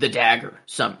 The dagger,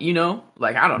 you know,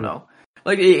 like I don't know,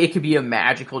 like it could be a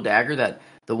magical dagger that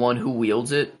the one who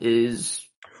wields it is.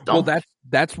 Well,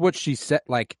 that's what she said.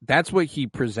 Like that's what he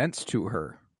presents to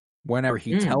her whenever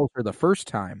he tells her the first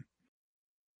time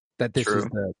that this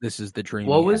is the dream.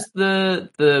 What was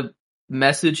the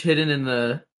message hidden in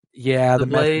the the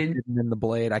blade? Message hidden in the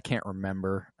blade? I can't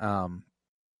remember.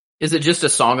 Is it just a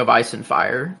song of ice and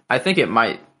fire? I think it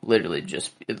might literally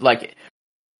just be, like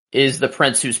is the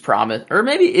prince who's promised, or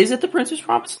maybe is it the prince who's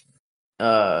promised?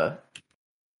 I'm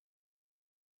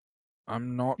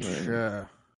not sure.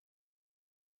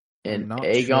 And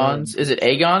Aegon's, is it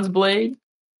Aegon's blade?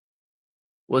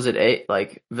 Was it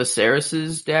like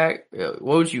Viserys's dagger?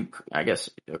 What would you? I guess.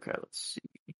 Okay, let's see.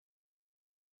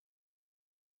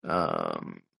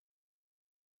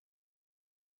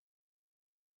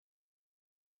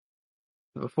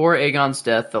 Before Aegon's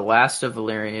death, the last of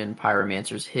Valyrian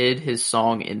pyromancers hid his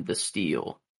song in the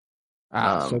steel.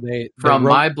 So they from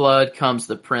wrote... my blood comes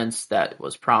the prince that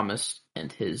was promised,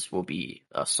 and his will be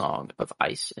a song of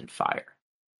ice and fire.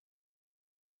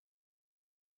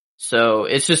 So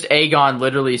it's just Aegon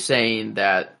literally saying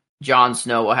that Jon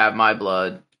Snow will have my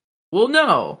blood. Well,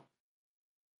 no.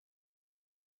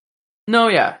 No,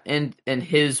 yeah. And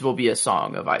his will be a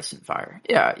song of ice and fire.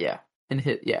 Yeah.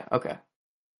 And okay.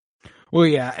 Well,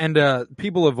 yeah, and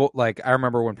people have, like, I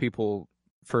remember when people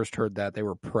first heard that, they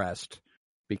were pressed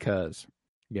because,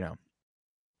 you know,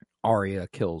 Arya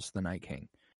kills the Night King.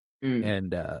 And,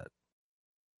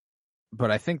 but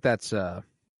I think that's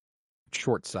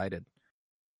short-sighted.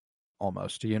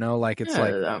 Almost, you know, like it's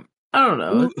like I don't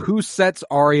know who sets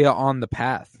Arya on the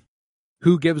path,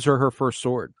 who gives her first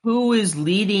sword, who is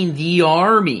leading the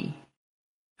army,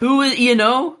 who is, you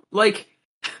know, like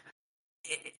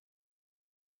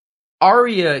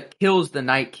Arya kills the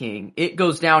Night King. It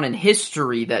goes down in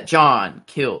history that Jon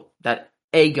killed, that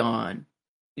Aegon.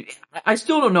 I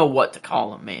still don't know what to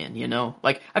call him, man. You know,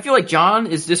 like I feel like Jon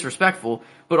is disrespectful,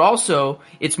 but also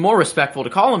it's more respectful to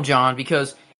call him Jon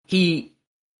because he's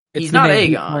not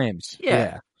Aegon.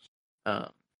 Yeah.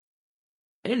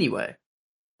 Anyway,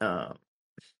 enough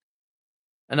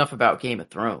about Game of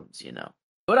Thrones, you know.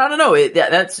 But I don't know.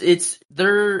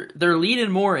 They're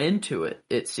leading more into it.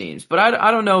 It seems, but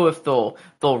I don't know if they'll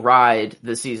ride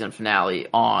the season finale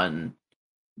on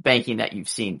banking that you've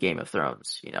seen Game of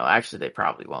Thrones. You know, actually, they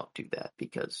probably won't do that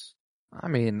because. I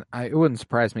mean, it wouldn't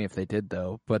surprise me if they did,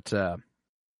 though. But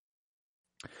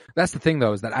that's the thing,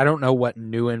 though, is that I don't know what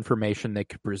new information they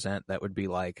could present that would be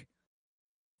like,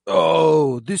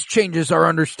 oh, this changes our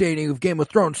understanding of Game of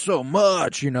Thrones so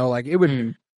much. You know, like it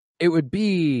would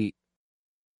be.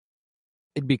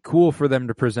 It'd be cool for them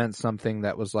to present something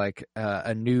that was like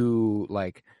a new,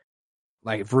 like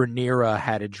if Rhaenyra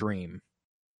had a dream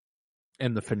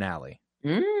in the finale.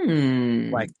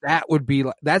 Like that would be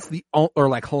like, that's the, or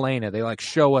like Helena, they like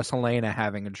show us Helena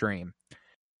having a dream,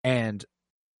 and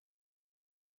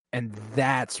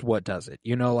that's what does it,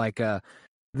 you know, like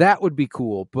that would be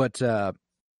cool, but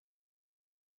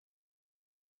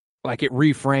like it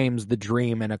reframes the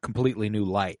dream in a completely new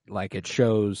light. Like it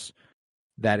shows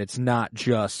that it's not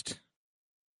just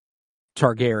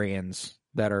Targaryens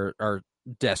that are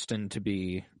destined to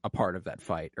be a part of that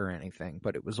fight or anything,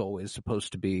 but it was always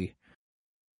supposed to be,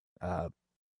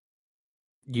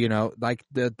 you know, like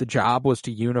the job was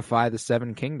to unify the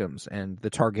Seven Kingdoms, and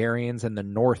the Targaryens and the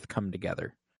North come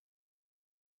together.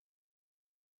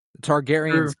 The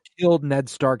Targaryens killed Ned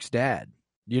Stark's dad.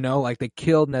 You know, like they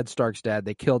killed Ned Stark's dad.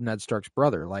 They killed Ned Stark's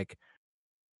brother. Like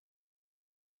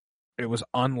it was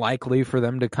unlikely for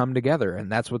them to come together,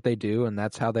 and that's what they do, and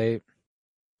that's how they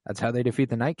defeat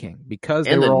the Night King, because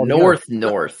they and were the all North.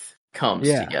 comes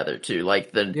together too.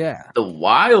 Like the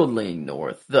Wildling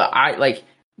North,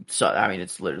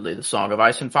 it's literally the Song of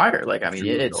Ice and Fire. Like, I mean,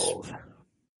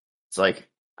 it's like,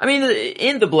 I mean,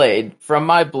 in the Blade, from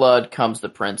my blood comes the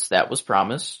prince that was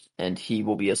promised, and he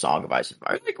will be a Song of Ice and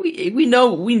Fire. Like, we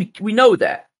know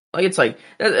that. Like, it's like,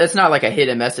 that's not like a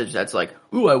hidden message that's like,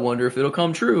 ooh, I wonder if it'll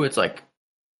come true. It's like,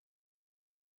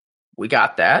 we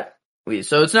got that.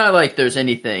 So it's not like there's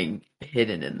anything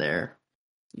hidden in there,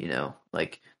 you know?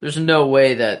 Like, there's no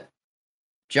way that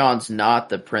Jon's not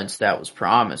the prince that was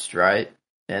promised, right?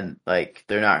 And, like,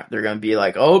 they're gonna be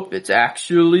like, oh, it's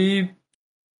actually...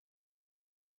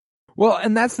 Well,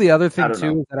 and that's the other thing,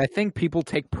 too, that I think people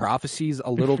take prophecies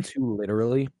a little too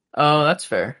literally. Oh, that's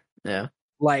fair. Yeah.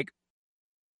 Like...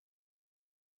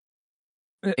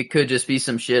 It could just be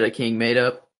some shit a king made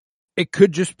up. It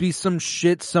could just be some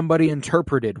shit somebody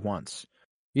interpreted once.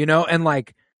 You know, and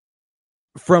like,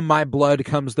 from my blood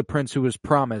comes the prince who was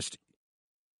promised.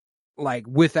 Like,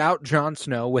 without Jon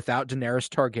Snow, without Daenerys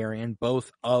Targaryen,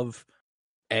 both of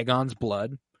Aegon's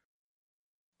blood,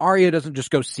 Arya doesn't just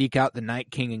go seek out the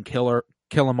Night King and kill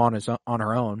him on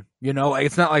her own. You know, like,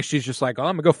 it's not like she's just like, oh,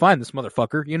 I'm gonna go find this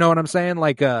motherfucker. You know what I'm saying?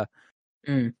 Like,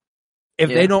 if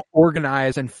they don't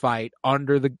organize and fight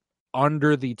under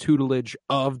the tutelage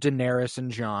of Daenerys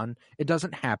and Jon, it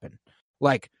doesn't happen.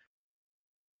 Like,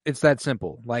 it's that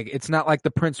simple. Like, it's not like the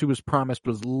prince who was promised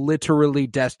was literally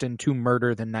destined to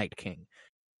murder the Night King.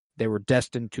 They were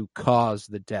destined to cause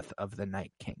the death of the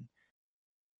Night King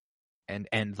and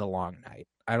end the Long Night.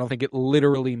 I don't think it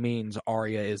literally means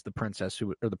Arya is the prince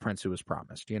who was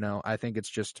promised. You know, I think it's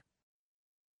just,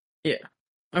 okay.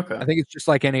 I think it's just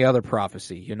like any other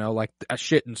prophecy. You know, like a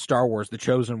shit in Star Wars, the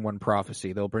Chosen One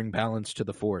prophecy. They'll bring balance to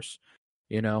the Force.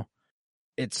 You know,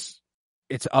 it's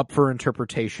up for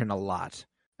interpretation a lot.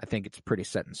 I think it's pretty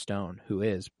set in stone who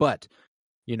is, but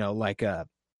you know, like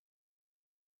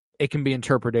it can be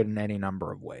interpreted in any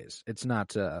number of ways. It's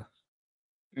not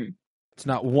it's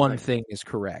not one thing is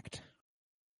correct.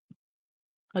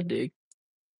 I dig.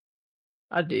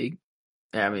 I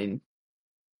mean,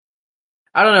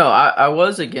 I don't know. I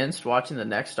was against watching the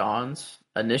Next Ons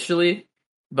initially,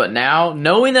 but now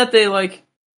knowing that they like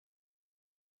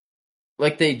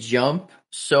they jump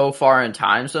so far in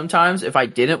time sometimes, if I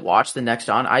didn't watch the Next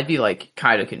On, I'd be like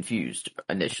kind of confused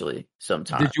initially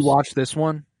sometimes. Did you watch this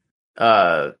one?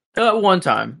 One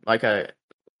time. Like I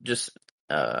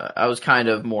was kind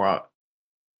of more,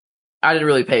 I didn't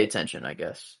really pay attention, I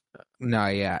guess. No,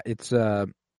 yeah. It's not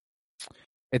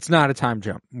a time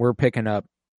jump. We're picking up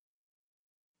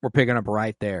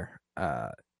right there.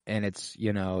 And it's,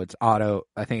 you know, it's Otto.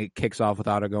 I think it kicks off with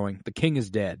Otto going, "The king is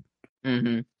dead."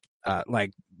 Mm-hmm.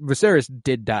 Like, Viserys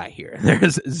did die here.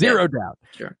 There's zero doubt.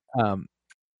 Sure. And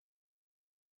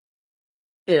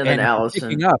then Alicent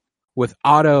picking up with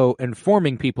Otto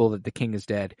informing people that the king is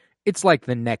dead. It's like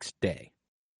the next day.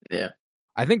 Yeah.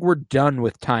 I think we're done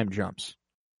with time jumps.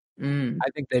 I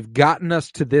think they've gotten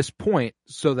us to this point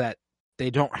so that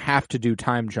they don't have to do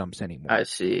time jumps anymore. I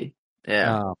see.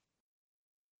 Yeah.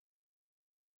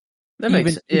 That even,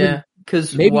 makes sense. Yeah.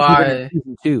 Because maybe why? even in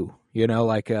season 2, you know,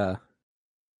 like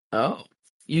Oh,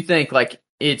 you think like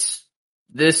this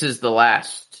is the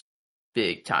last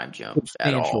big time jump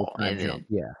at all? Time jump.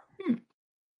 Yeah.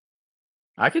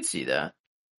 I could see that.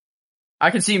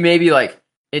 I could see maybe like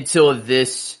until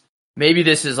maybe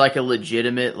this is like a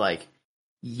legitimate like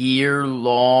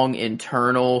year-long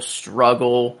internal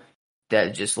struggle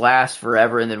that just lasts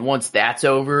forever, and then once that's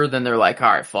over, then they're like,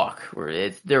 all right, fuck.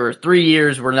 There were 3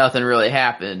 years where nothing really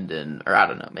happened, or I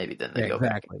don't know, maybe then they go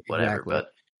back, whatever. Exactly.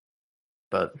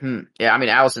 But yeah, I mean,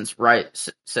 Alicent's right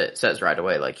says right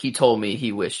away, like he told me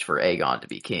he wished for Aegon to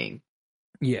be king.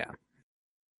 Yeah,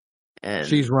 and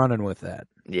she's running with that.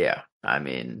 Yeah, I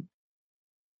mean,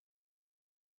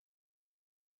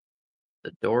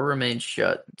 the door remains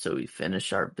shut until we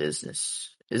finish our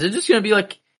business. Is it just going to be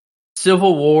like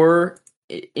Civil War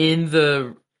in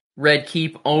the Red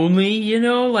Keep only, you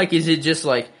know? Like, is it just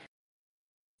like...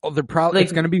 Well, they're probably,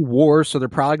 it's going to be war, so they're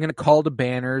probably going to call to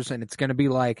banners, and it's going to be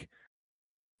like,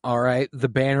 all right, the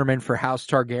bannermen for House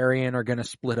Targaryen are going to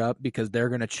split up because they're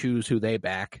going to choose who they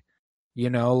back. You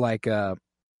know, like,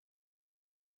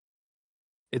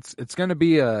 it's going to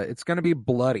be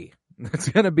bloody. It's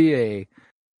going to be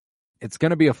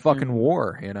a fucking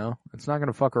war, you know? It's not going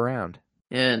to fuck around.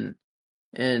 And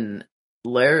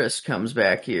Larys comes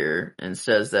back here and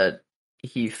says that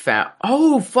he found...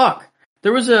 Oh, fuck!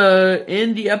 There was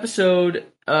in the episode,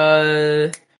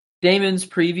 Daemon's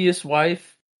previous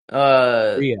wife,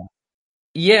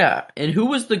 yeah, and who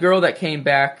was the girl that came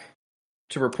back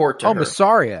to report to her? Oh,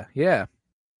 Mysaria, yeah.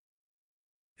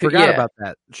 Forgot Yeah. about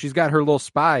that. She's got her little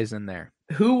spies in there.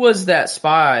 Who was that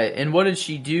spy, and what did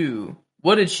she do?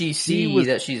 What did she see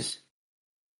that she's...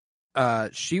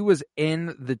 She was in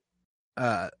the.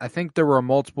 I think there were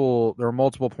multiple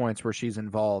points where she's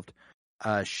involved.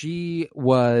 She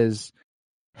was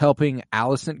helping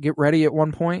Alicent get ready at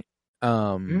one point.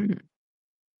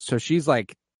 So she's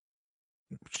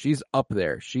up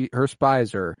there. Her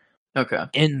spies are Okay.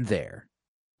 in there.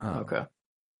 Okay.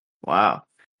 Wow.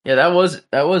 Yeah, that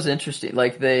was interesting.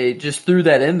 Like, they just threw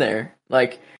that in there.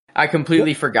 Like, I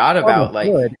completely forgot about,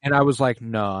 like... And I was like,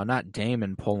 no, not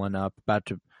Daemon pulling up, about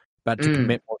to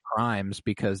commit more crimes,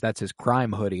 because that's his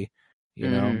crime hoodie. You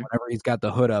know, whenever he's got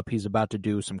the hood up, he's about to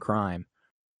do some crime.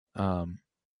 Yeah,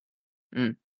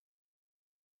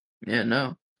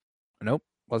 no. Nope,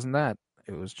 wasn't that.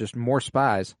 It was just more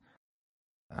spies.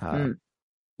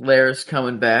 Lair's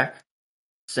coming back,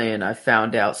 saying, I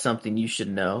found out something you should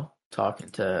know, talking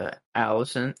to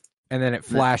Alicent. And then it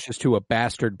flashes to a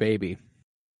bastard baby.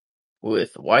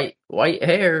 With white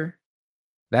hair.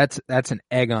 That's an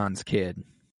Aegon's kid.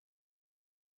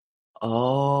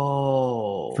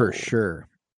 Oh. For sure.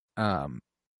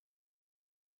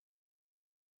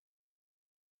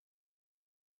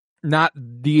 Not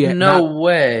the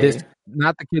way.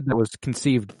 Not the kid that was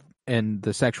conceived in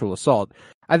the sexual assault.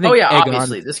 I think. Oh yeah, Aegon,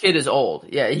 obviously this kid is old.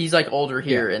 Yeah, he's like older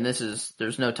here, and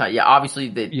there's no time. Yeah, obviously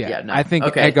they. Yeah, no. I think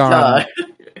okay. Aegon.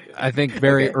 I think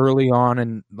very early on,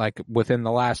 and like within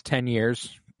the last 10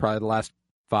 years, probably the last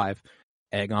 5,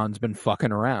 Aegon's been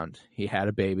fucking around. He had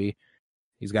a baby.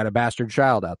 He's got a bastard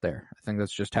child out there. I think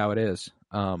that's just how it is.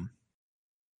 Okay.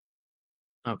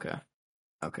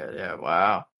 Yeah.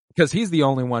 Wow. Because he's the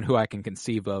only one who I can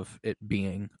conceive of it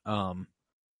being. I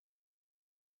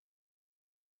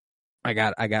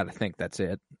got to think that's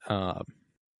it.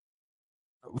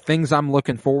 Things I'm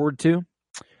looking forward to.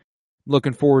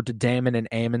 Looking forward to Daemon and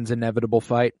Aemon's inevitable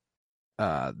fight.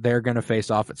 They're going to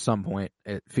face off at some point.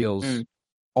 It feels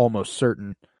almost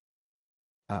certain.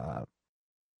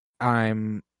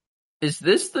 Is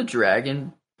this the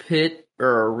dragon pit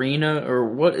or arena or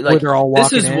what? Like, where they're all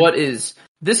walking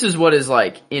this is what is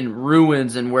like in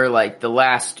ruins, and where like the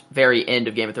last very end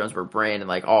of Game of Thrones, where Bran and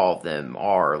like all of them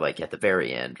are like at the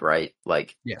very end, right?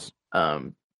 Like, yes.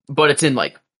 But it's in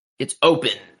like, it's open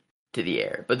to the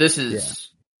air. But this is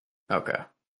okay.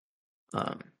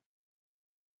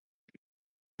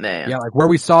 Man. Yeah, like where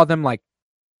we saw them like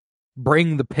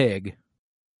bring the pig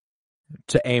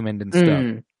to Aemond and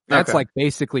stuff. That's like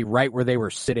basically right where they were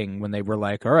sitting when they were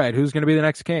like, all right, who's going to be the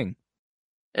next king?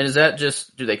 And is that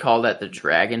just, do they call that the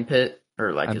dragon pit?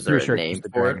 Or like, is there a name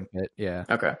for it? Pit, yeah.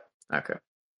 Okay.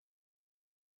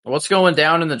 What's going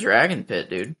down in the dragon pit,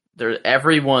 dude?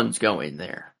 Everyone's going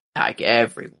there. Like,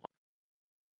 everyone.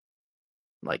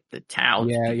 Like, the town.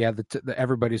 Yeah,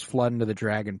 everybody's flooding to the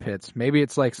dragon pits. Maybe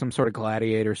it's like some sort of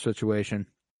gladiator situation.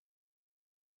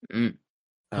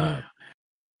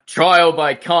 Trial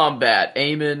by combat.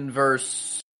 Aemon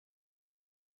versus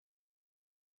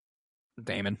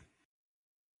Daemon.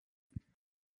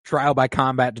 Trial by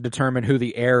combat to determine who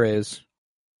the heir is.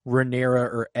 Rhaenyra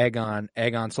or Aegon.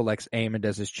 Aegon selects Aemond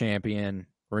as his champion.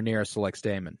 Rhaenyra selects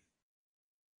Daemon.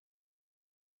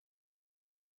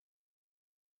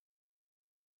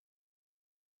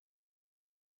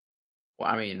 Well,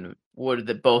 I mean,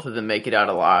 would both of them make it out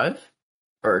alive?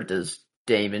 Or does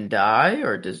Daemon die?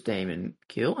 Or does Daemon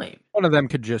kill him? One of them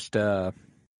could just tap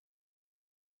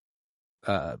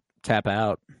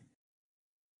out.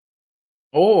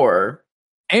 Or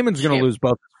Aemon's going to lose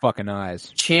both his fucking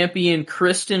eyes. Champion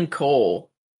Kristen Cole,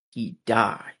 he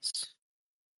dies.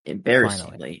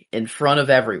 Embarrassingly. In front of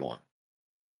everyone.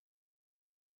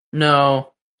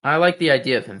 No, I like the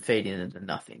idea of him fading into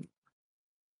nothing.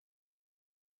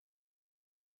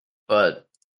 But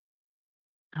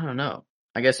I don't know.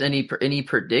 I guess any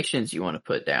predictions you want to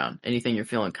put down? Anything you're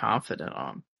feeling confident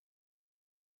on?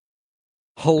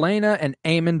 Helaena and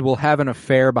Aemond will have an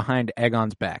affair behind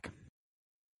Aegon's back.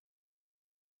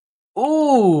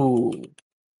 Ooh.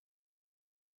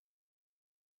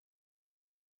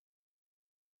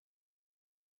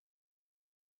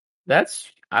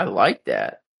 I like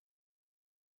that.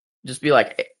 Just be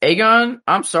like, Aegon,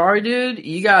 I'm sorry, dude.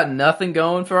 You got nothing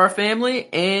going for our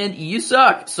family, and you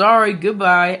suck. Sorry,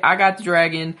 goodbye. I got the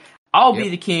dragon. I'll be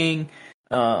the king.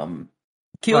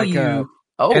 Kill you.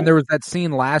 And there was that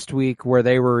scene last week where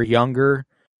they were younger,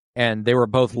 and they were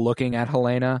both looking at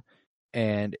Helaena,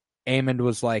 and Aemond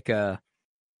was like, "Oh,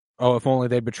 if only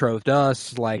they betrothed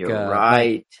us." Like, you're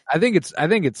right. I think it's.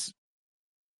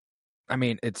 I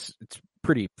mean, it's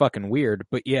pretty fucking weird,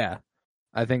 but yeah.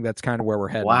 I think that's kind of where we're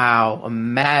heading. Wow,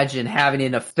 imagine having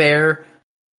an affair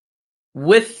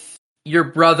with your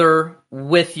brother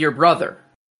with your brother.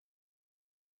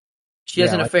 She has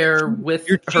Yeah, an like, affair with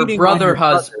you're her cheating on brother your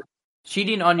husband.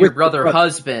 Cheating on with your your brother brother.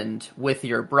 husband with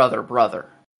your brother.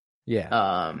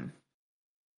 Yeah.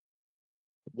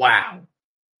 Wow.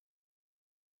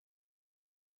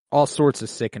 All sorts of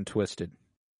sick and twisted.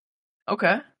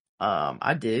 Okay.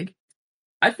 I dig.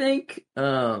 I think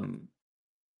I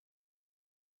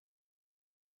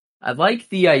like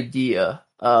the idea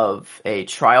of a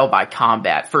trial by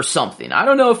combat for something. I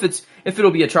don't know if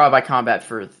it'll be a trial by combat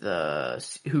for the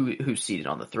who's seated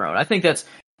on the throne. I think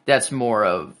that's more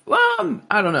of, well,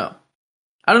 I don't know.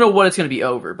 I don't know what it's going to be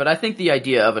over, but I think the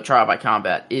idea of a trial by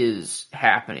combat is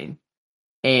happening.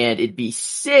 And it'd be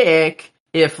sick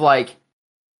if like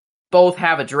both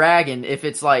have a dragon, if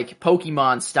it's like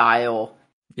Pokemon style.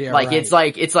 Yeah, Like right.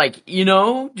 it's like, you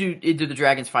know, do the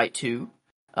dragons fight too?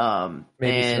 Maybe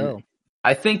And so.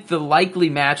 I think the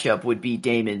likely matchup would be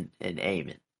Daemon and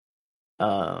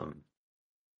Aemon,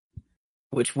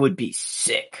 which would be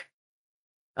sick.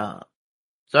 So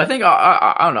I think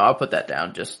I don't know. I'll put that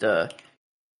down. Just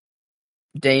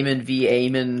Daemon v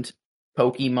Aemon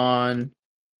Pokemon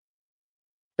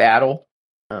battle.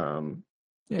 In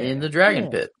the Dragon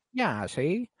Pit. Yeah,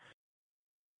 see?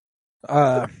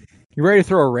 You ready to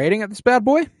throw a rating at this bad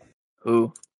boy?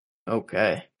 Ooh,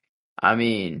 okay. I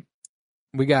mean,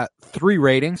 We got 3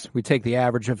 ratings. We take the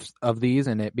average of these,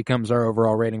 and it becomes our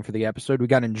overall rating for the episode. We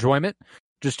got enjoyment,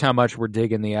 just how much we're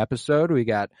digging the episode. We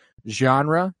got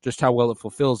genre, just how well it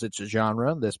fulfills its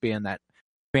genre, this being that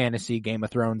fantasy Game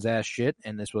of Thrones ass shit,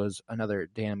 and this was another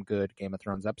damn good Game of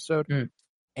Thrones episode.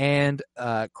 And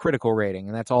critical rating,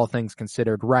 and that's all things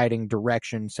considered: writing,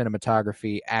 direction,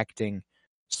 cinematography, acting,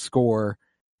 score,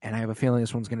 and I have a feeling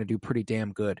this one's going to do pretty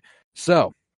damn good.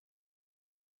 So,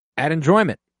 at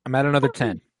enjoyment, I'm at another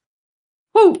 10.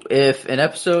 whew, if an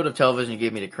episode of television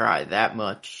gave me to cry that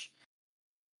much,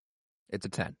 It's a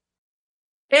 10.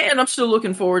 and I'm still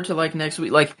looking forward to like next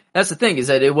week. Like that's the thing, is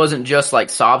that it wasn't just like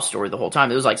sob story the whole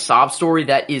time. It was like sob story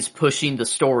that is pushing the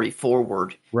story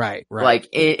forward. Right. Like,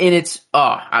 and it's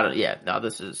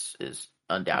this is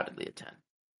undoubtedly a 10.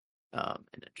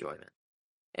 In enjoyment.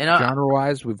 And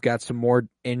Genre-wise, we've got some more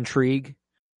intrigue.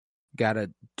 Got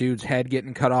a dude's head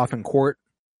getting cut off in court.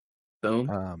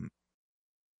 boom.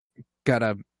 Got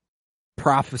a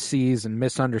prophecies and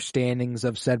misunderstandings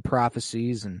of said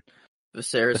prophecies, and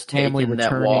Viserys the family taking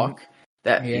that returning. walk,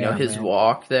 his man.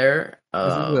 walk there.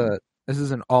 This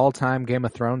is an all-time Game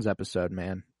of Thrones episode,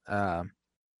 man. I'm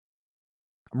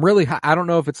really I don't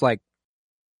know if it's like,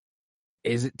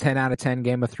 is it 10 out of 10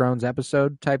 Game of Thrones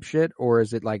episode type shit, or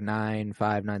is it like 9.5,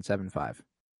 9.75?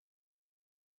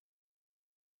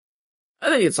 I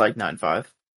think it's like 9.5.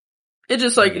 It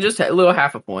just like just a little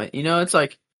half a point. You know, it's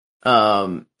like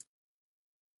I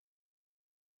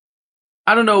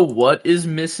don't know what is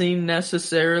missing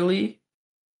necessarily.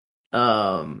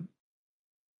 But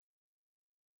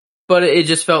it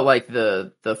just felt like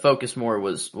the focus more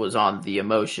was on the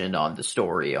emotion, on the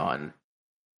story, on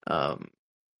I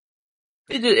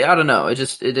don't know.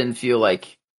 It didn't feel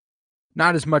like,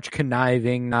 not as much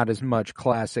conniving, not as much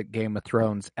classic Game of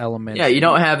Thrones elements. Yeah, you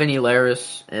don't have any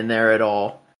Larys in there at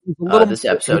all. This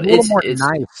episode, it's a little more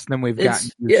nice than we've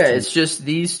gotten used to. It's just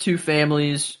these two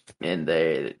families, and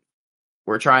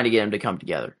we're trying to get them to come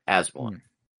together as one.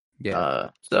 Yeah.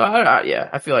 So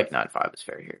I feel like 9.5 is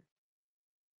fair here.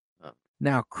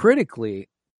 Now, critically,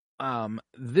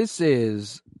 this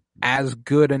is as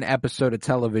good an episode of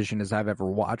television as I've ever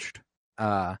watched.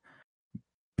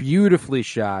 Beautifully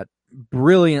shot,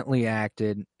 brilliantly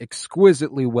acted,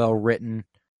 exquisitely well written.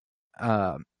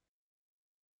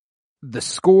 The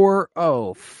score,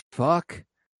 oh fuck.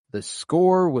 The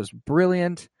score was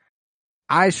brilliant.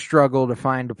 I struggle to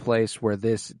find a place where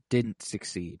this didn't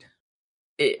succeed.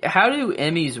 How do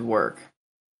Emmys work?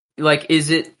 Like,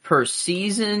 is it per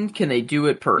season? Can they do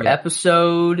it per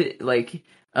episode? Like,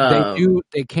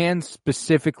 they can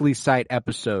specifically cite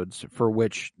episodes for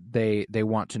which they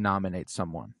want to nominate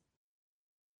someone.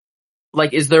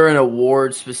 Like, is there an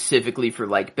award specifically for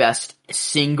like best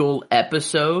single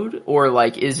episode, or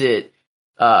like is it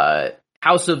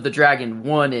House of the Dragon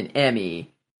won an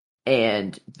Emmy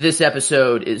and this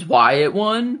episode is why it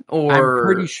won? Or I'm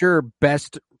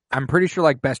pretty sure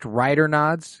like best writer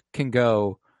nods can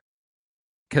go,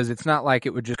 because it's not like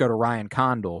it would just go to Ryan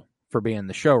Condal for being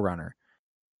the showrunner.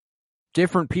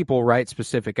 Different people write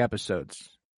specific episodes,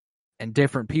 and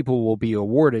different people will be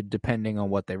awarded depending on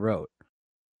what they wrote.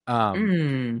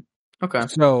 Okay.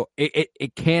 So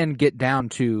it can get down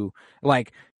to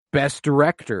like best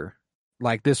director.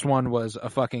 Like this one was a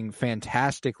fucking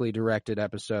fantastically directed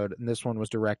episode, and this one was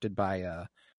directed by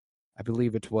I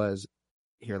believe it was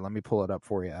here, let me pull it up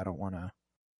for you. I don't want to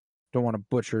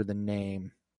butcher the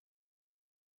name.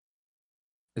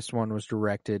 This one was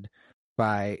directed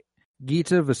by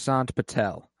Geeta Vasant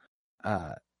Patel.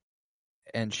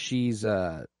 And she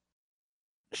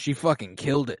fucking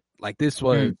killed it. Like, this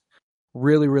was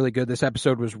really, really good. This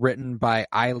episode was written by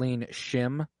Eileen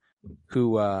Shim,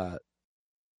 who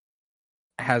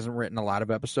hasn't written a lot of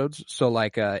episodes. So,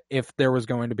 like, if there was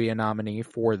going to be a nominee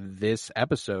for this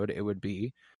episode, it would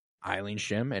be Eileen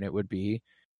Shim, and it would be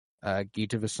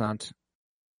Geeta Vasant.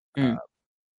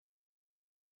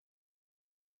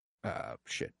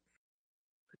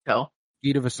 Patel?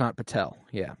 Geeta Vasant Patel,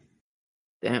 yeah.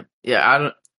 Damn. Yeah,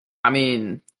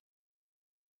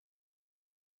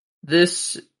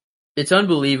 it's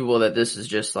unbelievable that this is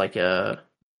just like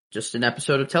just an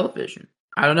episode of television.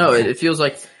 I don't know. It feels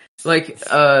like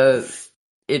it's,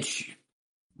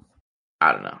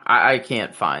 I don't know. I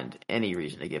can't find any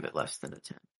reason to give it less than a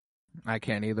 10. I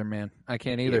can't either, man. I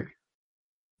can't either.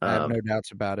 I have no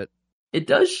doubts about it. It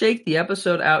does shake the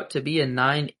episode out to be a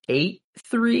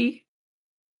 9.83,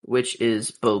 which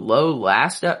is below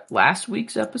last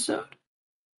week's episode.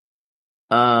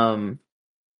 I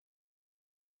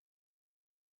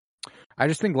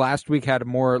just think last week had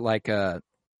more like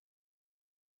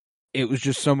it was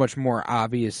just so much more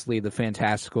obviously the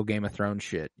fantastical Game of Thrones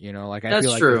shit, you know. Like, I that's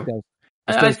feel like true.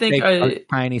 I think a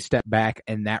tiny step back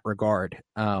in that regard.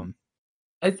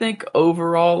 I think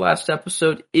overall last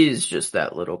episode is just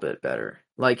that little bit better.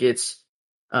 Like, it's,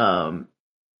 yeah,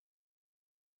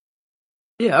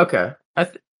 okay.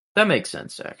 That makes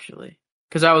sense, actually.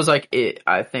 Because I was like,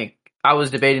 I think I was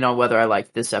debating on whether I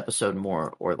liked this episode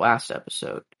more or last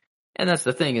episode. And that's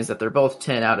the thing, is that they're both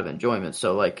 10 out of enjoyment.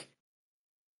 So, like,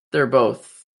 they're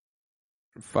both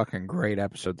fucking great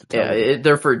episodes. Yeah,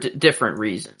 they're for different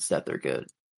reasons that they're good.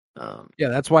 Yeah,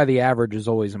 that's why the average is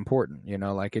always important. You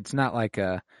know, like, it's not like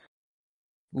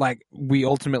like we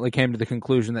ultimately came to the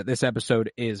conclusion that this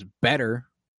episode is better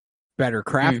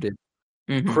crafted,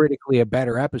 critically a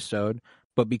better episode,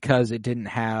 but because it didn't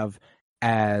have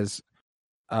as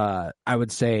I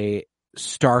would say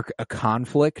stark a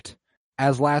conflict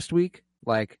as last week,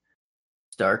 like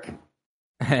stark,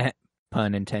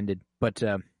 pun intended, but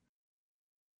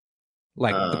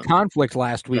like the conflict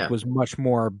last week was much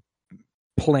more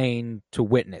plain to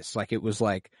witness. Like, it was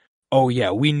like, oh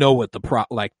yeah, we know what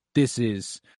like, this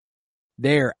is,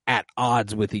 they're at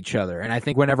odds with each other. And I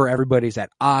think whenever everybody's at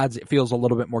odds, it feels a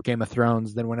little bit more Game of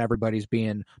Thrones than when everybody's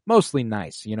being mostly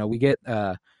nice. You know, we get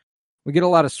a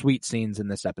lot of sweet scenes in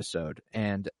this episode,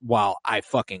 and while I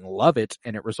fucking love it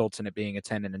and it results in it being a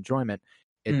 10 in enjoyment,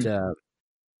 it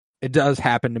does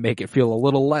happen to make it feel a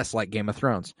little less like Game of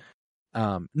Thrones.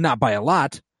 Not by a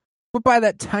lot, but by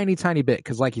that tiny, tiny bit,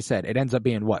 because like you said, it ends up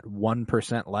being, what,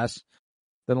 1% less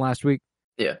than last week?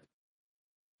 Yeah.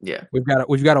 Yeah. We've got a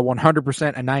 100%,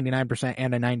 a 99%,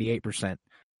 and a 98%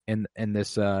 in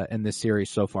this series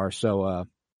so far. So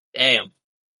damn.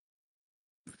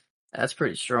 That's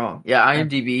pretty strong. Yeah,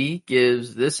 IMDb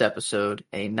gives this episode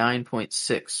a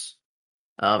 9.6.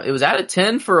 It was at a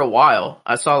 10 for a while.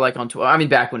 I saw, like, on Twitter. I mean,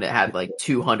 back when it had like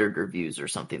 200 reviews or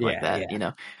something like that, you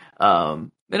know.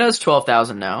 It has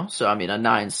 12,000 now, so I mean, a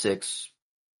 9.6.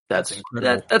 That's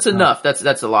enough.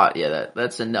 That's a lot. Yeah,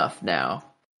 that's enough now.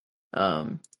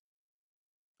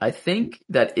 I think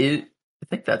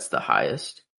that's the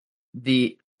highest.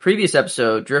 The previous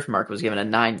episode, Driftmark, was given a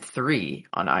 9.3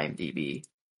 on IMDb.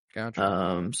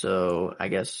 Gotcha. So I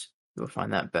guess you'll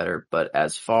find that better. But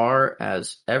as far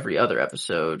as every other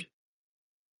episode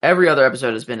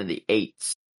has been in the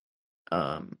 8s.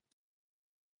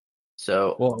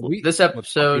 So this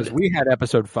episode, we had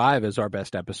episode 5 as our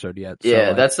best episode yet. So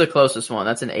yeah, that's the closest one.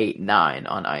 That's an 8.9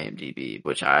 on IMDb,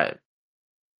 which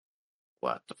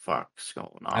what the fuck's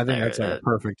going on? I think that's a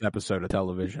perfect episode of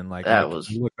television. Like,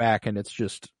 you look back and it's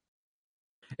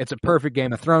a perfect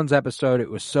Game of Thrones episode. It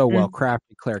was so well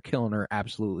crafted. Claire Kilner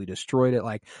absolutely destroyed it.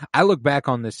 Like, I look back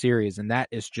on this series and that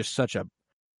is just such a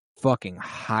fucking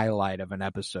highlight of an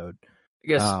episode. I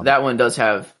guess that one does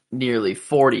have nearly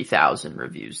 40,000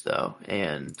 reviews though,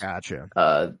 and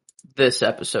gotcha. This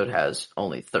episode has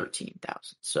only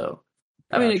 13,000. So,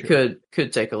 I mean, it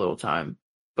could take a little time,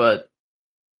 but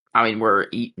I mean, we're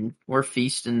eating, we're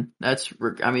feasting. I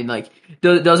mean, like,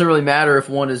 it doesn't really matter if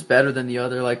one is better than the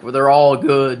other. Like, they're all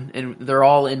good and they're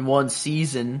all in one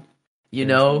season. You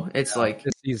know, it's like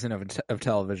this season of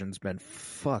television's been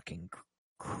fucking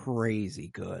crazy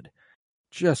good,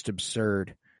 just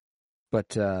absurd.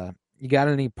 But you got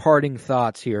any parting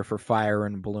thoughts here for Fire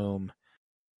and Bloom,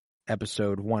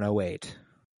 episode 108?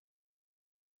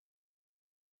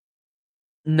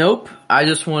 Nope. I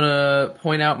just want to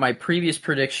point out my previous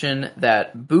prediction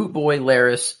that Boot Boy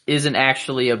Laris isn't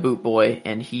actually a Boot Boy,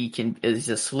 and is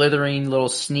a slithering little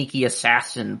sneaky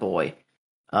assassin boy.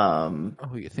 Oh,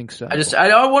 you think so? I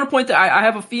want to point that I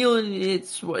have a feeling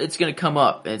it's going to come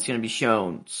up and it's going to be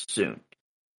shown soon.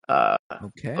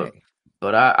 Okay.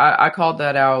 But I called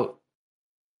that out.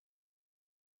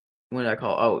 When did I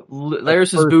call? Oh,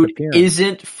 Laris's boot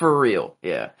isn't for real.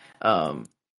 Yeah.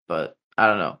 But I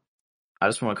don't know. I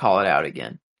just want to call it out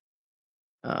again.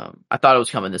 I thought it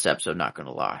was coming this episode, not going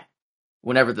to lie.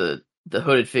 Whenever the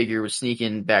hooded figure was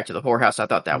sneaking back to the whorehouse, I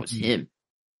thought that was him.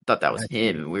 I thought that was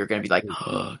him, and we were going to be like,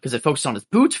 because it focused on his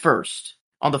boots first,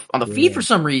 on the feet for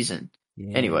some reason.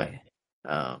 Yeah. Anyway,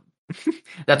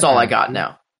 that's all I got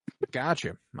now.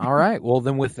 Gotcha. All right. Well,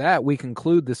 then with that, we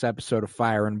conclude this episode of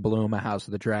Fire and Bloom, a House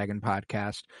of the Dragon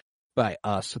podcast by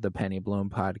us, the Penny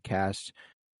Bloom podcast.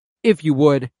 If you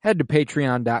would, head to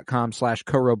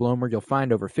patreon.com/KoroBloom, where you'll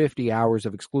find over 50 hours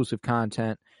of exclusive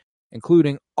content,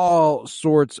 including all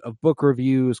sorts of book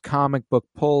reviews, comic book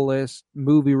pull lists,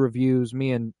 movie reviews.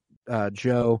 Me and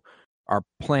Joe are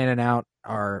planning out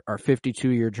our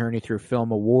 52-year journey through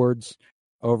film awards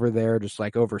over there, just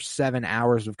like over 7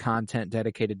 hours of content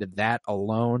dedicated to that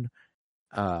alone.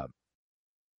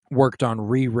 Worked on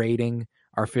re-rating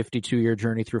our 52-year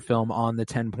journey through film on the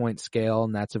 10-point scale,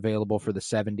 and that's available for the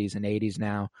 70s and 80s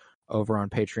now over on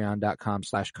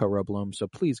patreon.com/KoroBloom. So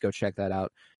please go check that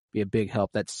out. Be a big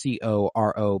help. That's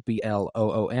COROBLOOM.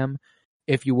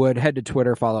 If you would, head to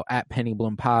Twitter, follow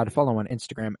 @PennyBloomPod, follow on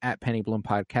Instagram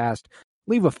 @PennyBloomPodcast.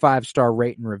 Leave a 5-star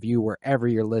rate and review wherever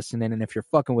you're listening. And if you're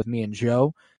fucking with me and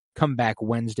Joe, come back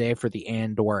Wednesday for the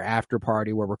Andor after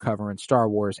party where we're covering Star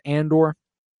Wars Andor.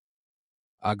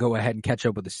 Go ahead and catch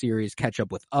up with the series, catch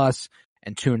up with us,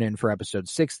 and tune in for episode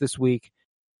 6 this week.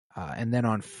 And then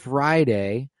on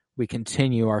Friday, we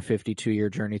continue our 52-year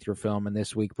journey through film, and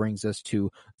this week brings us to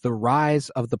The Rise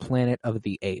of the Planet of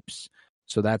the Apes.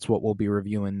 So that's what we'll be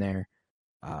reviewing there.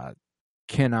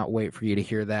 Cannot wait for you to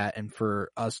hear that and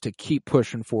for us to keep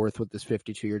pushing forth with this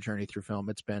 52-year journey through film.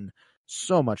 It's been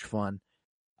so much fun.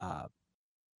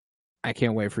 I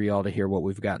can't wait for you all to hear what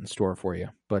we've got in store for you.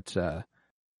 But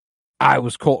I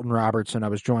was Colton Robertson. I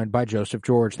was joined by Joseph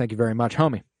George. Thank you very much,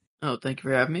 homie. Oh, thank you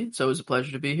for having me. It's always a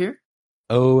pleasure to be here.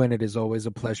 Oh, and it is always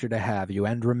a pleasure to have you.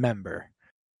 And remember,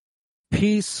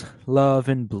 peace, love,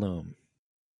 and bloom.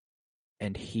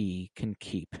 And he can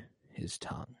keep his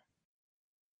tongue.